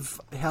TikTok of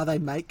how they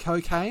make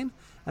cocaine,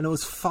 and it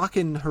was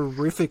fucking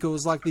horrific. It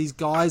was like these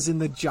guys in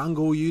the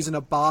jungle using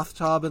a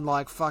bathtub and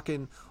like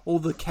fucking all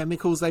the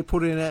chemicals they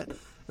put in it.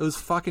 It was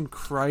fucking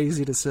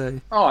crazy to see.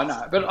 Oh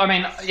no, but I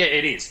mean, yeah,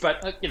 it is.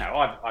 But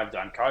I've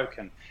done coke,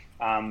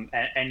 and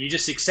you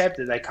just accept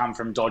that they come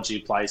from dodgy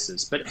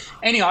places. But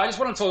anyway, I just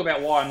want to talk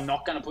about why I'm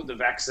not going to put the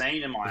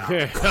vaccine in my arm.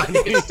 Yeah, I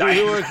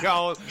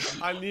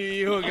knew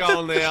you were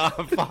going there. I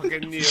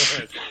fucking knew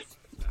it.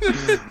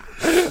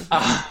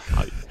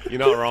 You're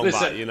not wrong,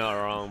 but you're not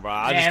wrong, bro.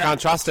 I just can't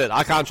trust it.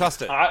 I can't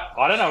trust it.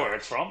 I don't know where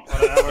it's from.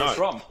 It's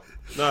from.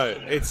 No,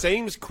 it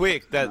seems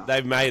quick that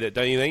they've made it.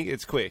 Don't you think?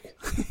 It's quick.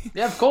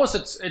 Yeah, of course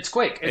it's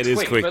quick. It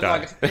is quick, but though.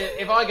 Like,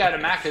 if I go to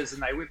Macca's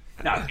and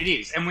no, it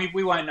is, and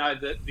we won't know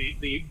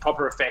the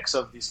proper effects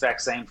of this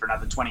vaccine for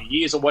another 20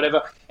 years or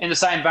whatever. In the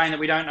same vein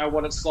that we don't know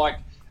what it's like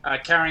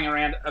carrying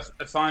around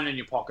a phone in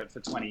your pocket for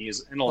 20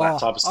 years and all that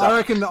type of stuff. I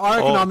reckon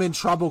I'm in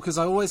trouble because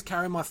I always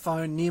carry my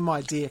phone near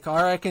my dick.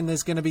 I reckon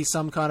there's going to be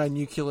some kind of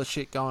nuclear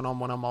shit going on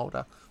when I'm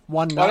older.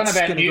 One nut's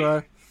going to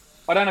grow.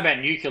 I don't know about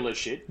nuclear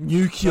shit.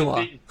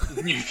 Nuclear.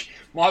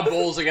 My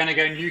balls are going to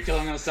go nuclear.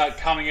 I'm going to start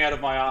coming out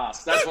of my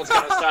ass. That's what's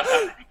going to start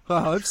happening.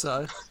 I hope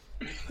so.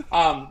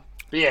 But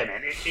yeah,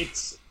 man,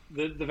 it's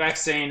the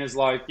vaccine is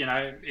like,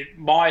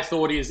 my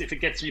thought is if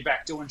it gets me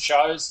back doing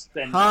shows,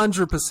 then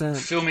 100%.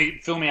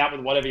 Fill me up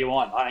with whatever you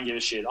want. I don't give a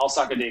shit. I'll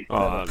suck a dick.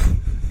 I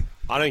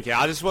don't care.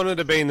 I just wanted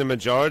to be in the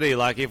majority.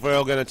 Like, if we're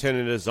all going to turn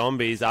into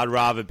zombies, I'd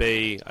rather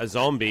be a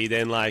zombie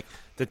than like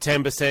the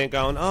 10%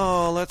 going,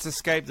 "Oh, let's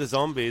escape the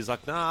zombies."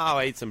 Like, no, I'll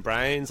eat some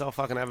brains. I'll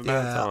fucking have a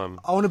bad time.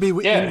 I want to be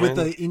in with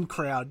the in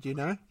crowd,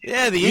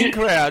 Yeah, the in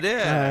crowd,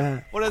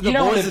 what are the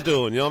boys are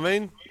doing, you know what I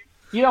mean?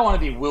 You don't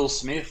want to be Will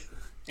Smith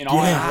in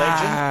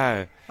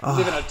Iron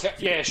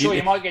Legend. Sure,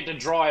 you might get to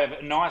drive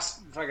a nice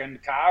fucking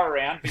car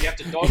around, but you have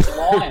to dodge the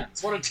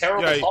lions. What a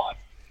terrible life.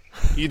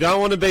 You don't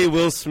want to be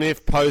Will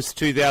Smith post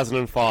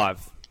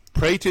 2005.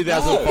 Pre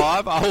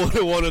 2005, I would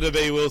have wanted to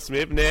be Will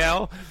Smith.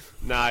 Now,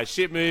 no,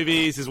 shit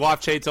movies. His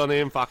wife cheats on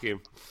him. Fuck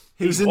him.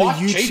 He was in the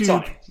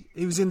YouTube.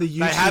 He was in the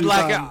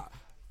YouTube.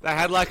 They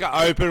had like an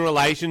open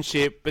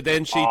relationship, but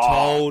then she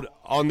told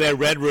on their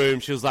red room,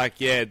 she was like,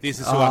 "Yeah, this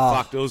is who I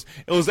fucked."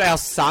 It was our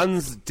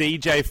son's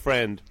DJ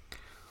friend.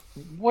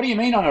 What do you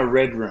mean on a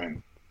red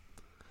room?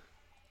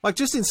 Like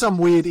just in some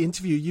weird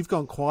interview, you've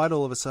gone quiet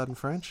all of a sudden,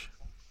 French.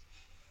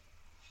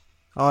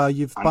 Oh,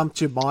 you've bumped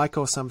your mic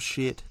or some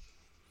shit.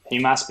 He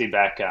must be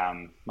back.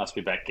 Must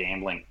be back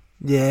gambling.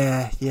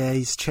 Yeah,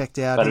 he's checked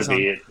out. That'd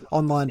be it.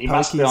 Online He pokies.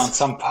 must be on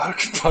some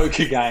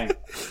poker game.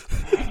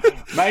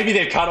 Maybe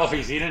they've cut off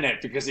his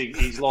internet because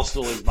he's lost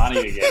all his money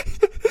again.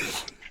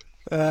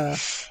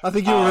 I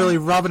think you were really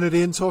rubbing it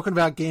in, talking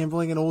about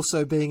gambling and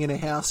also being in a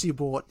house you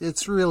bought.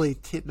 It's really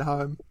hitting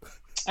home.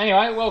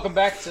 Anyway, welcome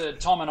back to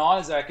Tom and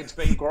Isaac. It's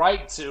been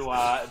great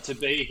to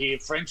be here.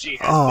 Frenchie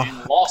has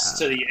been lost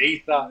to the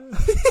ether.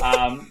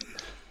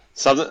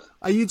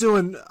 Are you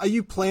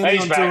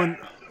planning on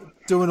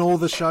doing all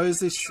the shows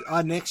this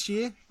next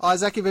year,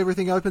 Isaac? If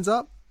everything opens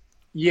up.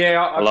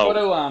 Yeah, I've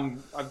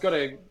got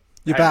to.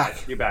 You're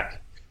back. You're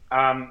back.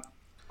 I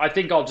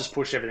think I'll just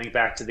push everything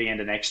back to the end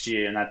of next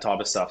year and that type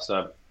of stuff.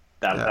 So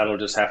that'll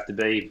just have to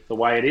be the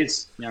way it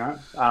is,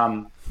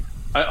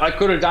 I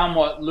could have done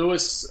what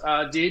Lewis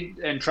did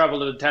and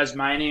travelled to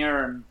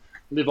Tasmania and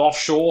live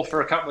offshore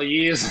for a couple of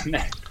years. And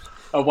then,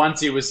 once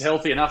he was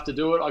healthy enough to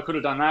do it, I could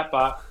have done that,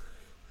 but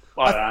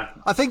I don't know.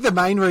 I think the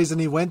main reason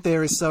he went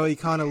there is so he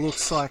kind of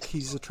looks like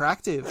he's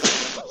attractive.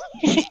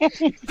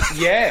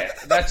 Yeah,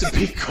 that's a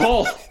big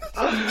call.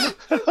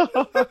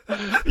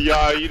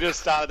 Yo, you just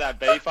started that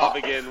beef up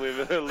again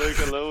with the Luke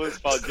and Lewis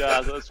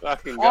podcast. Let's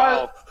fucking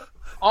go.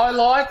 I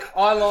like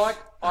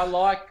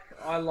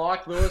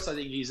Lewis. I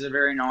think he's a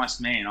very nice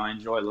man. I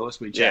enjoy Lewis.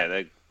 They're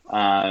great.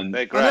 I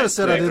never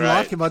said I didn't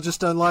like him. I just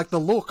don't like the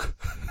look.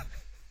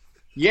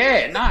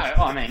 Yeah, no,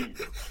 I mean,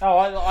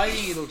 I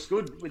think he looks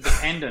good with the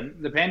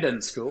pendant. The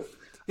pendant's cool.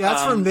 Yeah,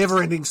 that's from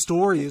Never Ending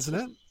Story, isn't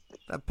it?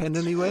 That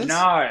pendant he wears?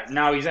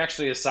 No, he's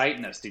actually a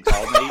Satanist, he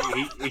told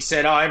me. He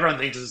said, everyone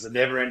thinks it's a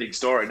Never-Ending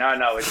Story. No,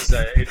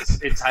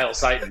 it's Hail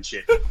Satan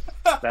shit.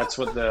 That's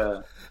what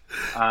the...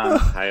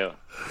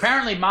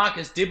 apparently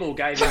Marcus Dibble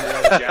gave him the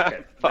leather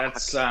jacket.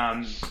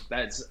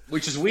 That's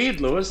which is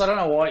weird, Lewis. I don't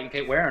know why you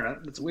keep wearing it.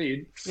 It's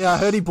weird. Yeah, I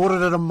heard he bought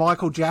it at a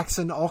Michael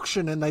Jackson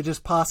auction and they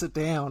just pass it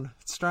down.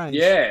 It's strange.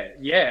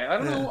 Yeah. I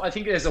don't know. I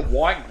think there's a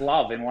white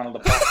glove in one of the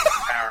pockets,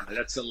 apparently.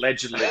 That's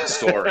allegedly the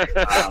story.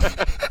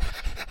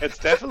 It's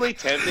definitely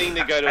tempting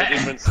to go to a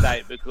different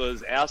state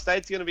because our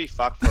state's going to be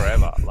fucked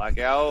forever. Like,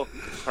 our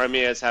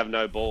premiers have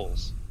no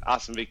balls,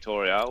 us in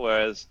Victoria,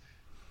 whereas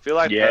I feel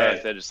like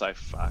Perth, they're just like,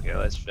 fuck it,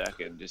 let's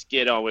fucking just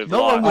get on with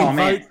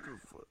life.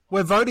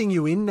 We're voting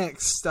you in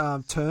next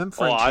term,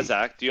 Frenchie.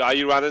 Isaac. Are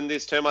you running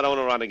this term? I don't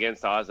want to run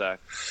against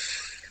Isaac.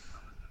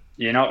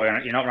 You're not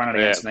running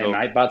against me,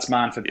 mate.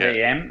 Butsman for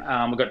PM.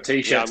 We've got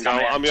T-shirts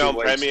coming out. I'm going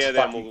Premier,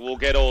 then we'll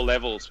get all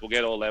levels.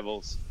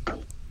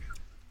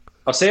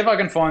 I'll see if I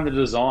can find the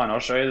design. I'll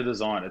show you the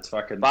design. It's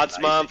fucking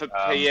Butsman for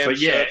PM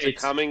shirts are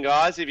coming,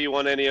 guys. If you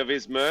want any of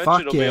his merch,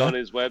 it'll be on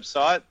his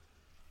website.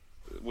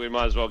 We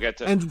might as well get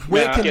to plug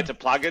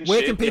and shit.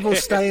 Where can people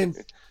stay in?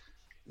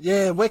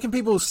 Yeah, where can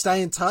people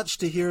stay in touch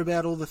to hear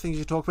about all the things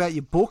you talk about?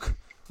 Your book,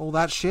 all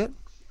that shit.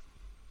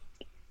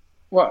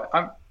 Well,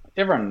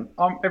 everyone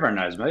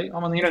knows me.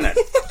 I'm on the internet.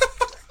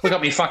 Look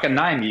up my fucking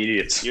name, you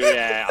idiots.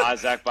 Yeah,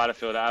 Isaac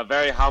Butterfield.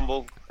 Very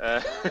humble.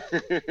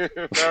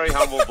 Very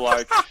humble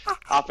bloke.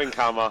 Up and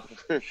comer.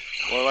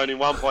 Well, only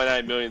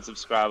 1.8 million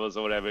subscribers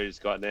or whatever he's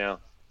got now.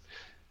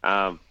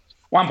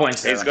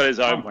 1.7. He's got his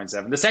own.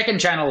 1.7. The second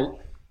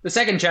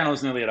channel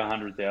is nearly at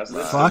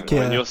 100,000. Fuck yeah.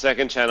 When your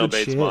second channel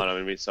beats mine, I'm going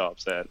to be so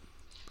upset.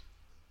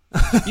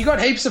 You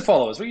got heaps of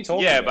followers. What are you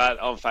talking about? Yeah, but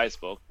on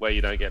Facebook, where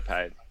you don't get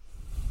paid.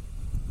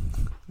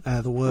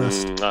 The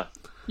worst.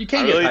 You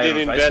can I really get paid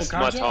did on invest Facebook, my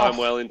can't you? time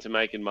well into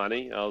making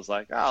money. I was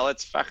like,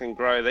 let's fucking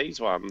grow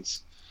these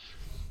ones.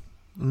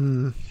 I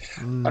don't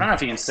know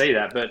if you can see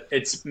that, but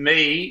it's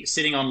me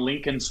sitting on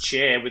Lincoln's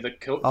chair with a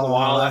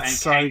koala and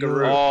so kangaroo.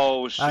 good.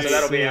 Oh, shit. So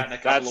that'll be out in a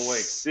couple of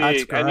weeks. Sick.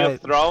 That's And you're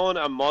great. throwing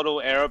a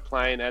model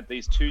aeroplane at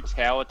these two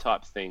tower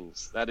type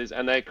things.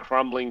 And they're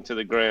crumbling to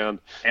the ground.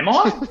 Am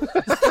I?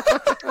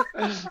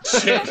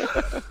 Shit.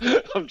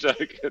 I'm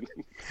joking.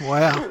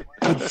 Wow.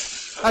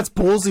 That's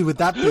ballsy with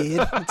that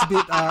beard. It's a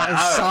bit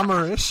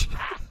summerish.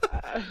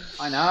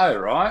 I know,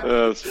 right?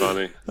 That's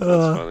funny.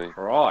 That's funny.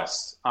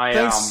 Christ.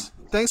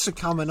 Thanks for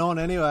coming on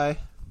anyway.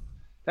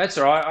 That's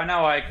all right. I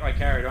know I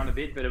carried on a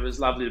bit, but it was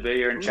lovely to be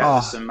here and chat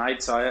with some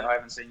mates. I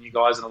haven't seen you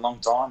guys in a long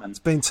time. And It's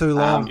been too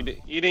long.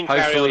 You didn't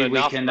carry on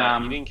enough, can, mate.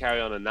 You didn't carry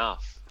on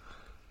enough.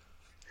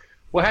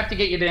 We'll have to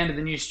get you down to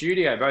the new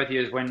studio, both of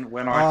you,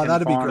 when I can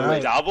that'd be find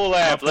great. Double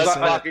app. Let's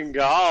fucking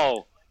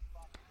go.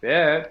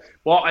 Yeah.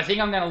 Well, I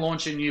think I'm going to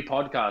launch a new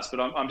podcast,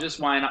 but I'm just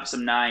weighing up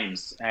some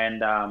names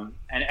and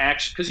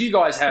actually, because you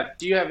guys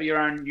do you have your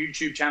own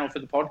YouTube channel for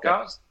the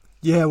podcast?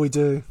 Yeah, we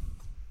do.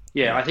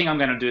 Yeah, I think I'm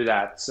going to do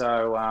that.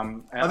 So I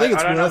think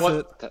it's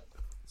worth it.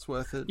 It's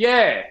worth it.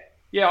 Yeah,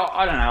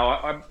 I don't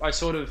know. I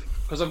sort of,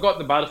 because I've got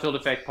the Butterfield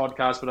Effect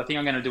podcast, but I think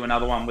I'm going to do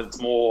another one that's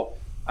more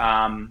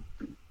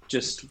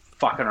just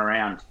fucking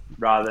around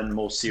rather than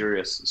more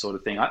serious sort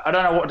of thing. I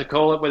don't know what to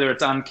call it, whether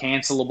it's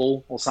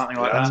uncancelable or something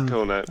like that. That's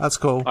cool, mate. That's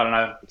cool. I don't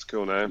know. That's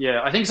cool, name.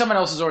 Yeah, I think someone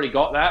else has already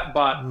got that,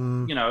 but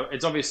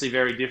it's obviously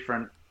very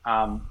different.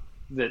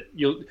 The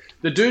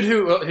dude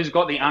who's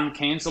got the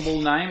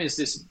uncancelable name is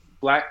this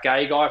black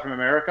gay guy from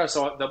America,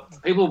 so the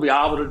people will be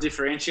able to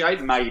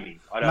differentiate. Maybe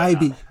I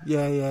don't know.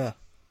 Yeah.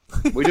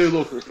 We do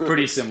look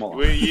pretty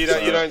similar. You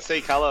don't see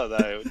colour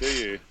though, do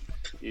you?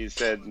 You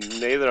said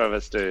neither of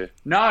us do.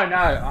 No.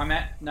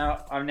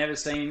 I've never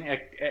seen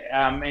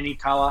any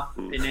colour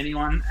in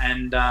anyone,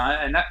 and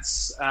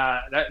that's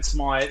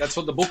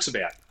what the book's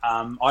about.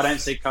 I don't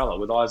see colour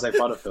with Isaac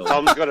Butterfield.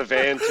 Tom's got a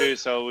van too,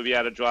 so we'll be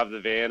able to drive the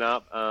van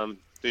up,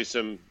 do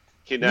some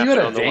kidnapping you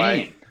got a on the van?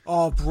 way.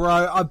 Oh,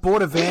 bro, I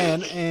bought a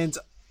van and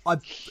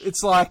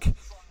it's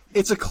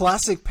a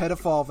classic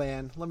pedophile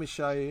van. Let me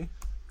show you.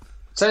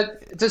 So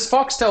does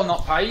Foxtel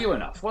not pay you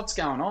enough? What's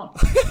going on?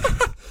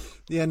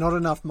 Yeah, not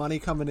enough money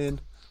coming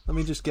in. Let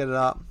me just get it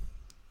up.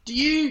 Do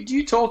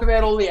you talk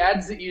about all the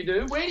ads that you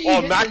do? Where do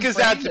you get Macca's these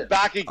ad's branded?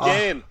 back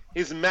again.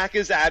 His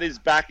Macca's ad is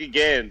back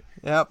again.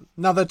 Yep,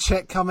 another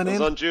check coming It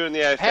was in. on during the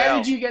AFL. How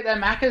did you get that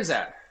Macca's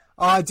ad?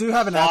 I do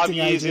have an 5 acting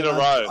years agent. in a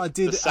row. I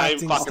did the same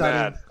acting fucking study.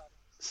 ad.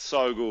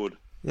 So good.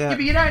 Yeah. Yeah,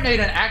 but you don't need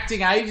an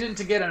acting agent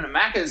to get in a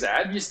Macca's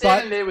ad. You're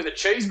standing there with a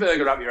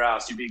cheeseburger up your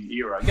ass, you big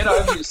hero. Get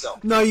over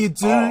yourself. No, you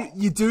do.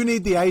 You do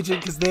need the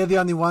agent because they're the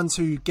only ones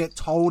who get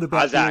told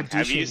about the Isaac, auditions.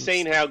 have you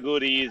seen how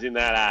good he is in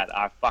that ad?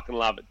 I fucking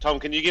love it. Tom,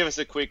 can you give us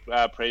a quick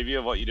preview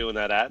of what you do in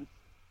that ad?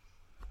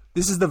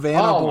 This is the van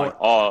I bought.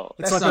 Oh,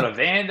 That's like not a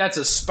van. That's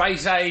a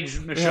space-age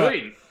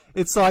machine.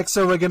 It's like,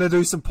 so we're going to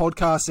do some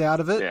podcasts out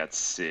of it. yeah, it's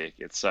sick.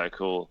 It's so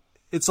cool.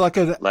 It's like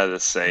a Leather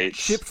seats.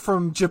 shipped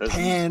from There's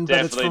Japan, but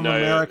it's definitely from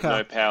America.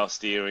 no power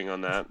steering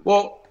on that.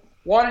 Well,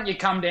 why don't you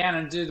come down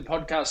and do the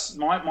podcast,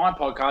 my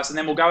podcast, and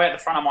then we'll go out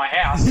the front of my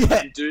house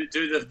and do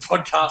the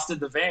podcast in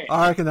the van.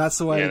 I reckon that's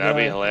the way Yeah, to go. that'd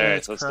be hilarious. Yeah,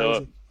 it's Let's do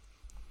crazy.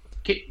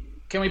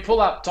 it. Can we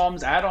pull up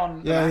Tom's ad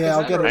on? Yeah, the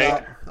I'll Macca's get ad, it or-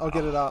 up. I'll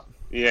get it up.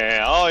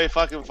 Yeah. Oh, if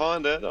I can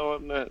find it. Oh,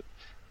 no.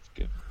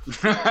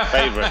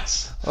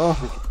 Favorites.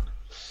 Oh.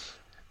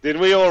 Did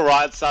we all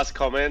write such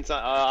comments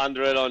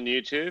under it on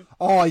YouTube?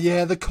 Oh,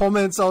 yeah, the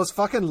comments. I was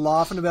fucking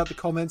laughing about the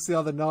comments the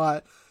other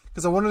night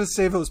because I wanted to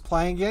see if it was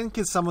playing again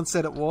because someone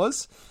said it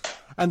was.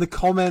 And the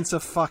comments are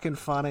fucking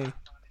funny.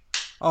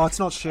 Oh, it's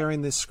not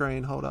sharing this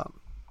screen. Hold up.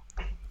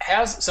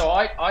 So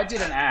I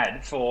did an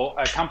ad for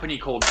a company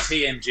called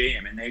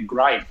TMGM, and they're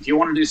great. If you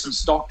want to do some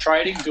stock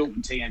trading, do it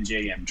with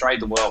TMGM.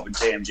 Trade the world with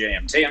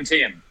TMGM.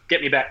 TM,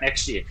 get me back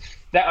next year.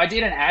 I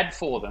did an ad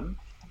for them.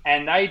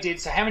 And they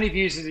did, so how many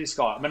views has this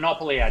got?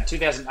 Monopoly ad,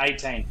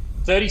 2018,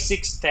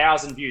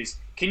 36,000 views.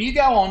 Can you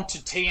go on to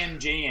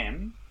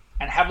TMGM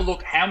and have a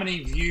look how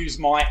many views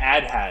my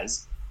ad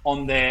has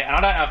on there? And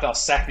I don't know if they'll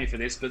sack me for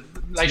this, but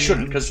they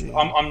shouldn't because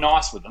I'm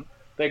nice with them.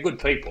 They're good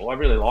people. I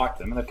really like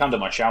them, and they've come to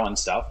my show and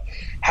stuff.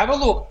 Have a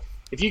look.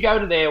 If you go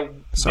to their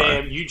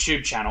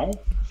YouTube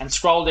channel and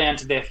scroll down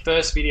to their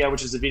first video,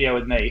 which is a video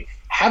with me,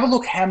 have a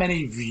look how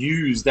many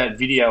views that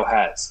video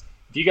has.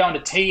 If you go into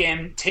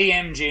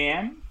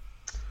TMGM,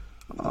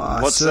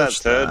 What's that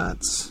third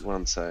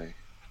one say?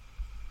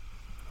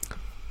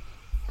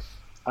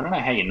 I don't know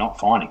how you're not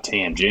finding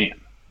TMGM.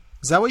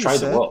 Is that what you Trade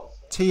said? the world.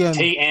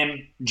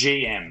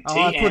 TMGM. Oh,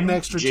 I put an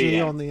extra G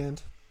on the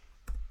end.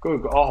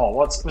 Good. Oh,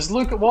 why is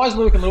Luke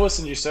and Lewis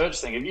in your search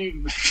thing? Have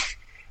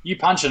you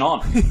punching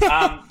on?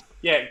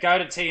 Yeah, go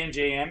to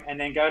TMGM and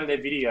then go to their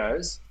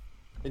videos.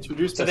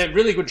 So they're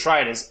really good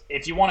traders.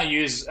 If you want to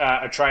use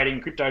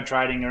crypto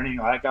trading or anything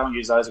like that, go and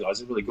use those guys.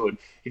 They're really good.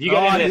 If you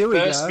go into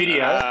their first video,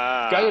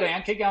 go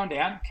down, keep going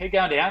down.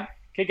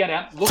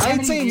 Look how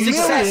many 18 views million?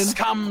 Success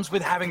comes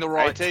with having the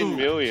right 18 tool.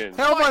 million.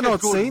 How have I Like a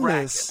not good seen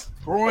racket. this?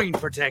 Groin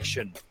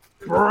protection.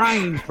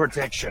 Brain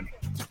protection.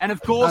 And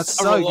of course, That's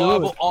a so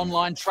reliable good.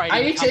 online trading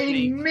 18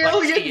 company million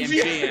like TMGM,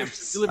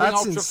 views. delivering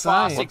That's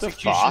ultra-fast insane. What the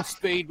execution fuck?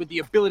 speed with the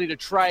ability to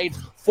trade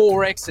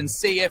Forex and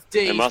They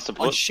CFD must have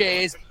on put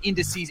shares,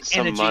 indices,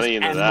 some energies, money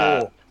into and that.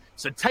 more.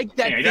 So take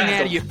that Yeah, you thing don't have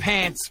out of to- your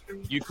pants,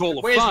 you call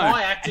a Where's phone,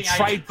 my acting and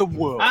trade agent? the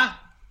world. Huh?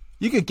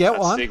 You could get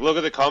That's one. sick. Look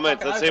at the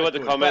comments. Let's see what the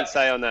Good, comments but-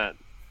 say on that.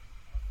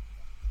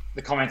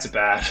 The comments are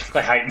bad.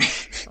 They hate me.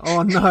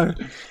 Oh, no.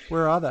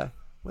 Where are they?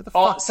 Where the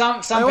Oh, fuck? some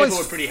They people always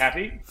were pretty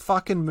happy.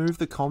 fucking move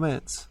the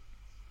comments.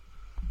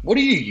 What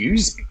are you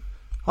using?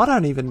 I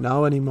don't even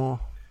know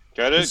anymore.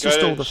 It's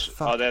just all the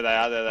fuck. Oh, there they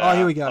are. There they Oh, are.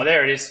 here we go. Oh,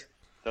 there it is.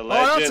 The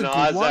that's legend, a good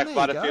one. There Isaac you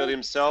Butterfield go.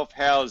 himself.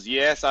 How's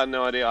yes? I had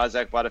no idea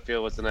Isaac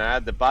Butterfield was an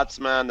ad. The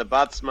Butsman.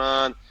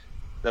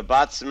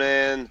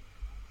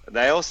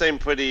 They all seem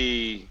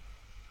pretty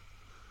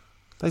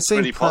They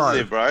seem pro.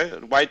 positive, bro.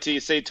 Wait till you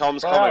see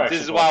Tom's Bro, comments. This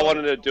actually is why I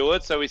positive. wanted to do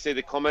it, so we see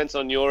the comments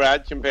on your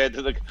ad compared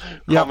to the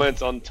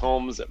comments on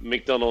Tom's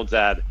McDonald's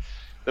ad.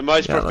 The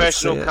most Yeah, let's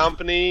professional see it.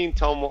 company.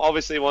 Tom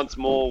obviously wants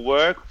more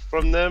work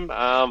from them.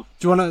 Do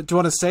you want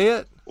to see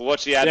it? We'll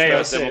watch the ad Yeah, first,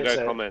 let's then see we'll it, go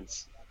see it.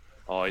 comments.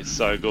 Oh, he's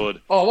so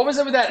good. Oh, what was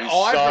it with that He's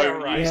eyebrow so,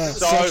 raise? he's Yeah,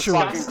 so sexual.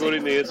 fucking good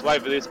in this.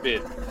 Wait for this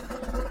bit.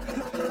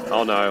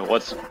 Oh no,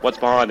 what's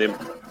behind him?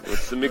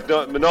 It's the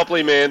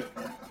Monopoly man.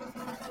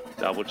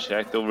 Double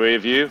check the rear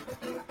view.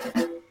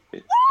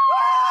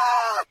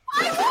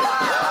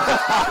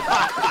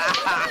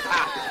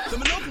 The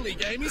Monopoly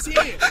game is here.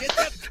 Get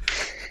that.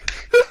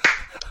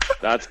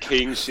 That's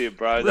king shit,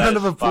 bro. Round That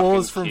of is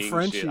applause fucking from king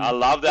Frenchie. shit. I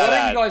love Why that don't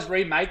ad. you guys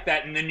remake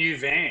that in the new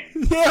van?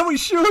 Yeah, we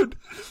should.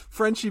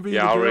 Frenchie be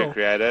Yeah, the I'll girl.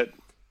 recreate it.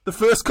 The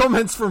first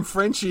comments from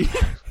Frenchie.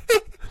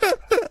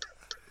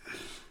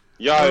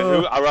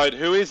 Yo,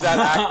 who is that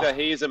actor?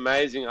 He is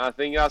amazing. I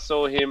think I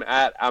saw him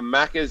at a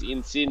Macca's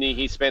in Sydney.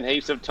 He spent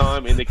heaps of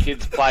time in the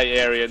kids' play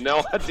area.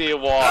 No idea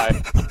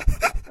why.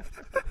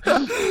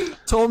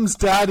 Tom's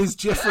dad is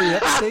Jeffrey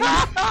Epstein.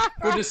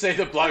 Good to see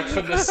the bloke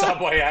from the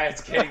Subway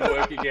ads getting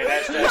work again.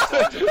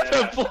 Hashtag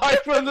The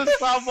bloke from the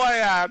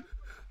Subway ad.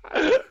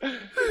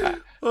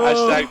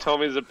 Hashtag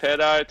Tommy's a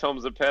pedo.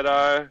 Tom's a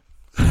pedo.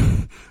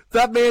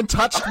 That man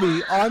touched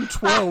me. I'm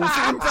 12.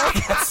 In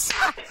brackets.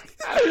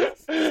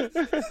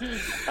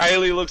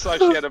 Hayley looks like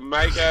she had a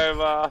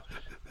makeover.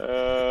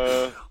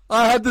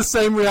 I had the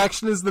same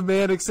reaction as the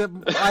man, except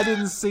I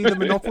didn't see the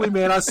Monopoly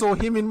man. I saw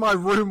him in my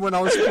room when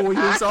I was 4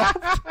 years old.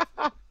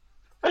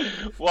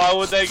 Why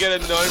would they get a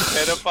known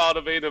pedophile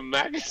to be in a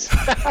Macca's?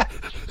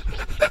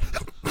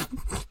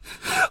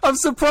 I'm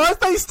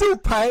surprised they still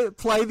play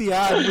the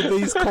ad with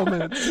these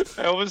comments.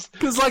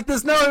 Because, like,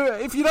 there's no...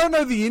 If you don't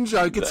know the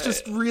in-joke, it's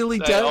just really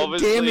damning.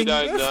 They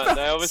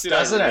obviously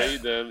don't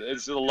read them.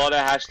 It's a lot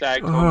of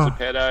hashtag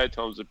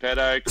Tom's a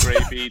pedo,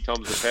 creepy,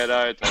 Tom's a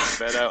pedo,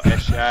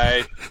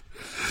 Eshay.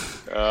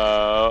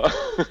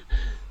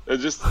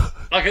 It's just...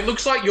 Like, it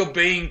looks like you're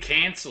being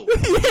cancelled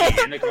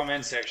in the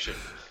comment section.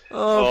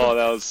 Oh,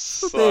 that was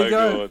so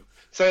good.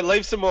 So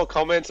leave some more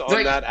comments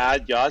on that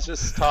ad, guys.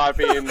 Just type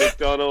in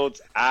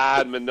McDonald's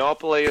ad,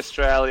 Monopoly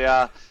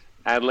Australia,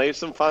 and leave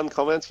some fun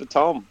comments for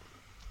Tom.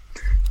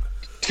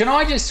 Can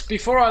I just,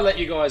 before I let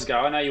you guys go,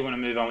 I know you want to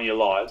move on with your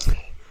lives.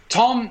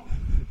 Tom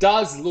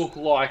does look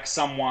like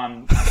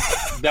someone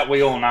that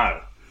we all know.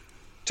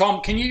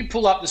 Tom, can you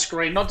pull up the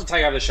screen, not to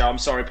take over the show, I'm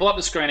sorry, pull up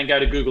the screen and go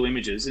to Google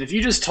Images. And if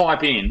you just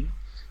type in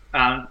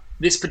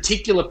this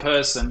particular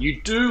person,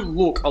 you do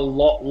look a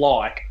lot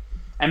like,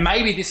 and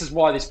maybe this is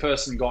why this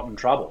person got in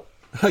trouble.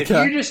 Okay. If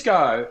you just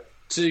go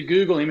to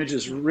Google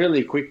Images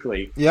really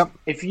quickly,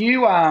 if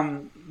you,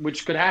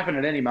 which could happen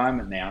at any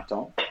moment now,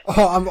 Tom.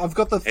 Oh, I've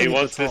got the thing. He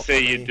wants to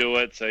see you do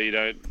it so you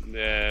don't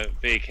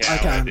be a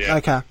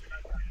coward.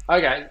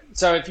 Okay.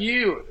 So if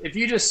you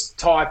just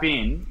type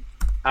in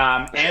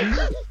M.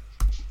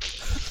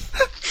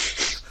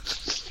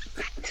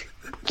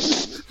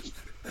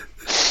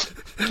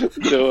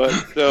 Do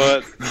it.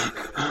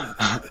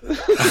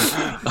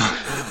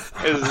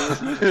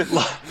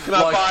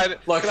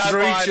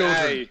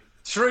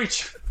 Three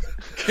children.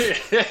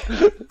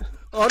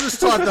 I'll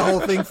just type the whole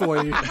thing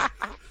for you.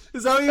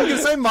 Is that what you were going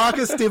to say,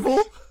 Marcus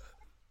Dibble?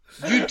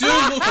 You do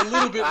look a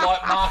little bit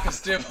like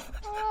Marcus Dibble.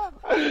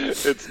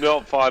 It's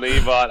not funny,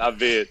 but a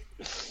bit.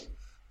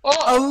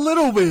 A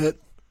little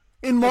bit.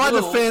 In my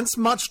defense,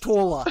 much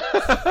taller.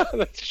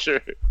 That's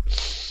true.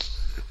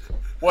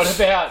 What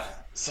about...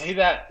 See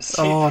that?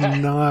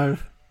 No.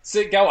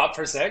 Go up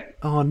for a sec.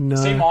 Oh, no.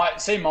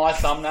 See my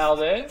thumbnail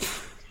there?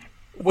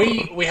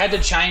 We had to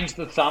change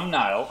the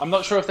thumbnail. I'm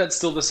not sure if that's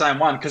still the same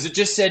one, because it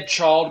just said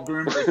child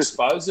groomer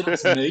exposed and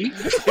it's me.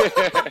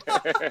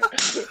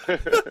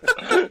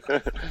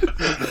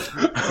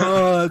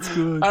 Oh, that's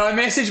good. And I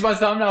messaged my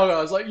thumbnail guy.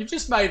 I was like, you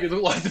just made me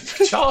look like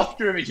the child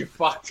groomer, you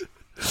fucked.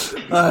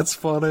 That's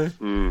funny.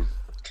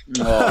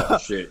 Oh,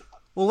 shit.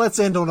 Well, let's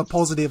end on a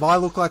positive. I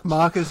look like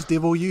Marcus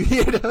Dibble. You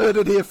heard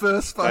it here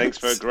first, folks. Thanks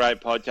for a great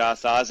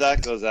podcast, Isaac.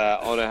 It was an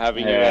honour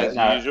having you as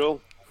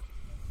usual.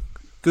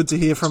 Good to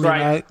hear from you,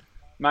 mate.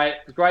 Mate,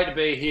 it's great to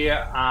be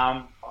here.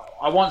 I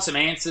want some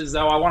answers,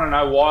 though. I want to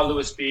know why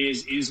Lewis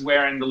Beers is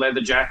wearing the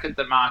leather jacket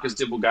that Marcus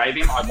Dibble gave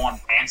him. I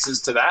want answers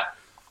to that.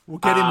 We'll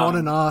get him on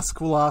and ask.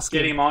 We'll ask him.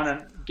 Get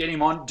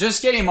him on.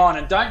 Just get him on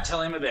and don't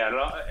tell him about it.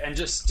 And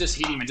just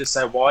hit him and just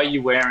say, why are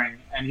you wearing?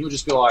 And he'll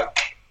just be like...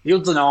 He'll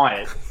deny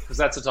it, because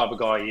that's the type of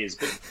guy he is.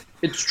 But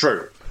it's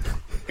true.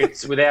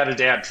 It's without a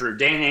doubt true.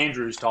 Dan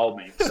Andrews told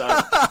me.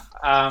 So,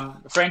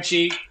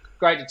 Frenchie,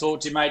 great to talk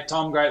to you, mate.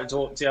 Tom, great to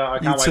talk to you. I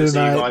can't wait to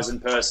see you guys in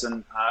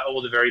person.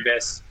 All the very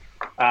best.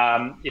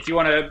 If you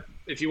want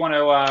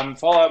to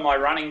follow my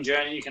running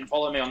journey, you can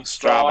follow me on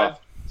Strava.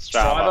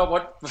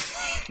 What?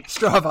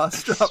 Strava.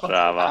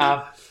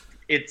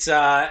 It's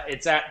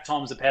at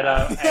Tom's a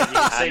Pedo, and you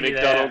can see me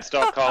there.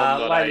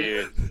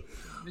 McDonald's.com.au.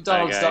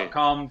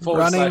 McDonald's.com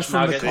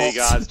 /nuggets. See you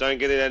guys. Don't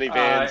get in any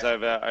vans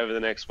over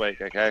the next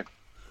week, okay?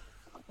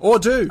 Or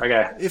do.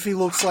 Okay. If he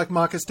looks like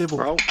Marcus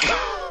Dibble.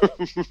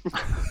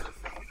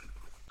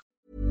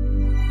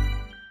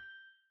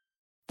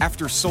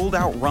 After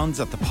sold-out runs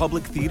at the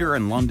Public Theatre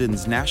and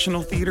London's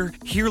National Theatre,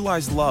 Here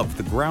Lies Love,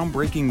 the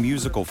groundbreaking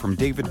musical from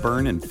David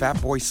Byrne and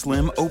Fatboy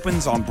Slim,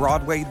 opens on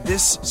Broadway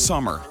this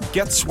summer.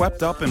 Get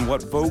swept up in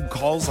what Vogue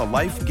calls a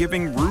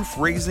life-giving,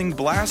 roof-raising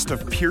blast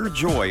of pure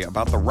joy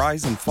about the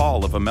rise and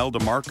fall of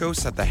Imelda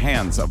Marcos at the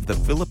hands of the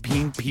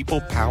Philippine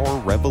People Power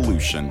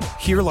Revolution.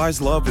 Here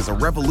Lies Love is a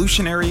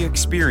revolutionary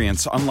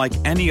experience unlike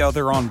any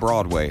other on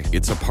Broadway.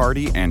 It's a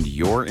party and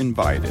you're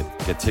invited.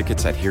 Get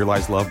tickets at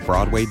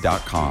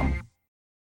HereLiesLoveBroadway.com.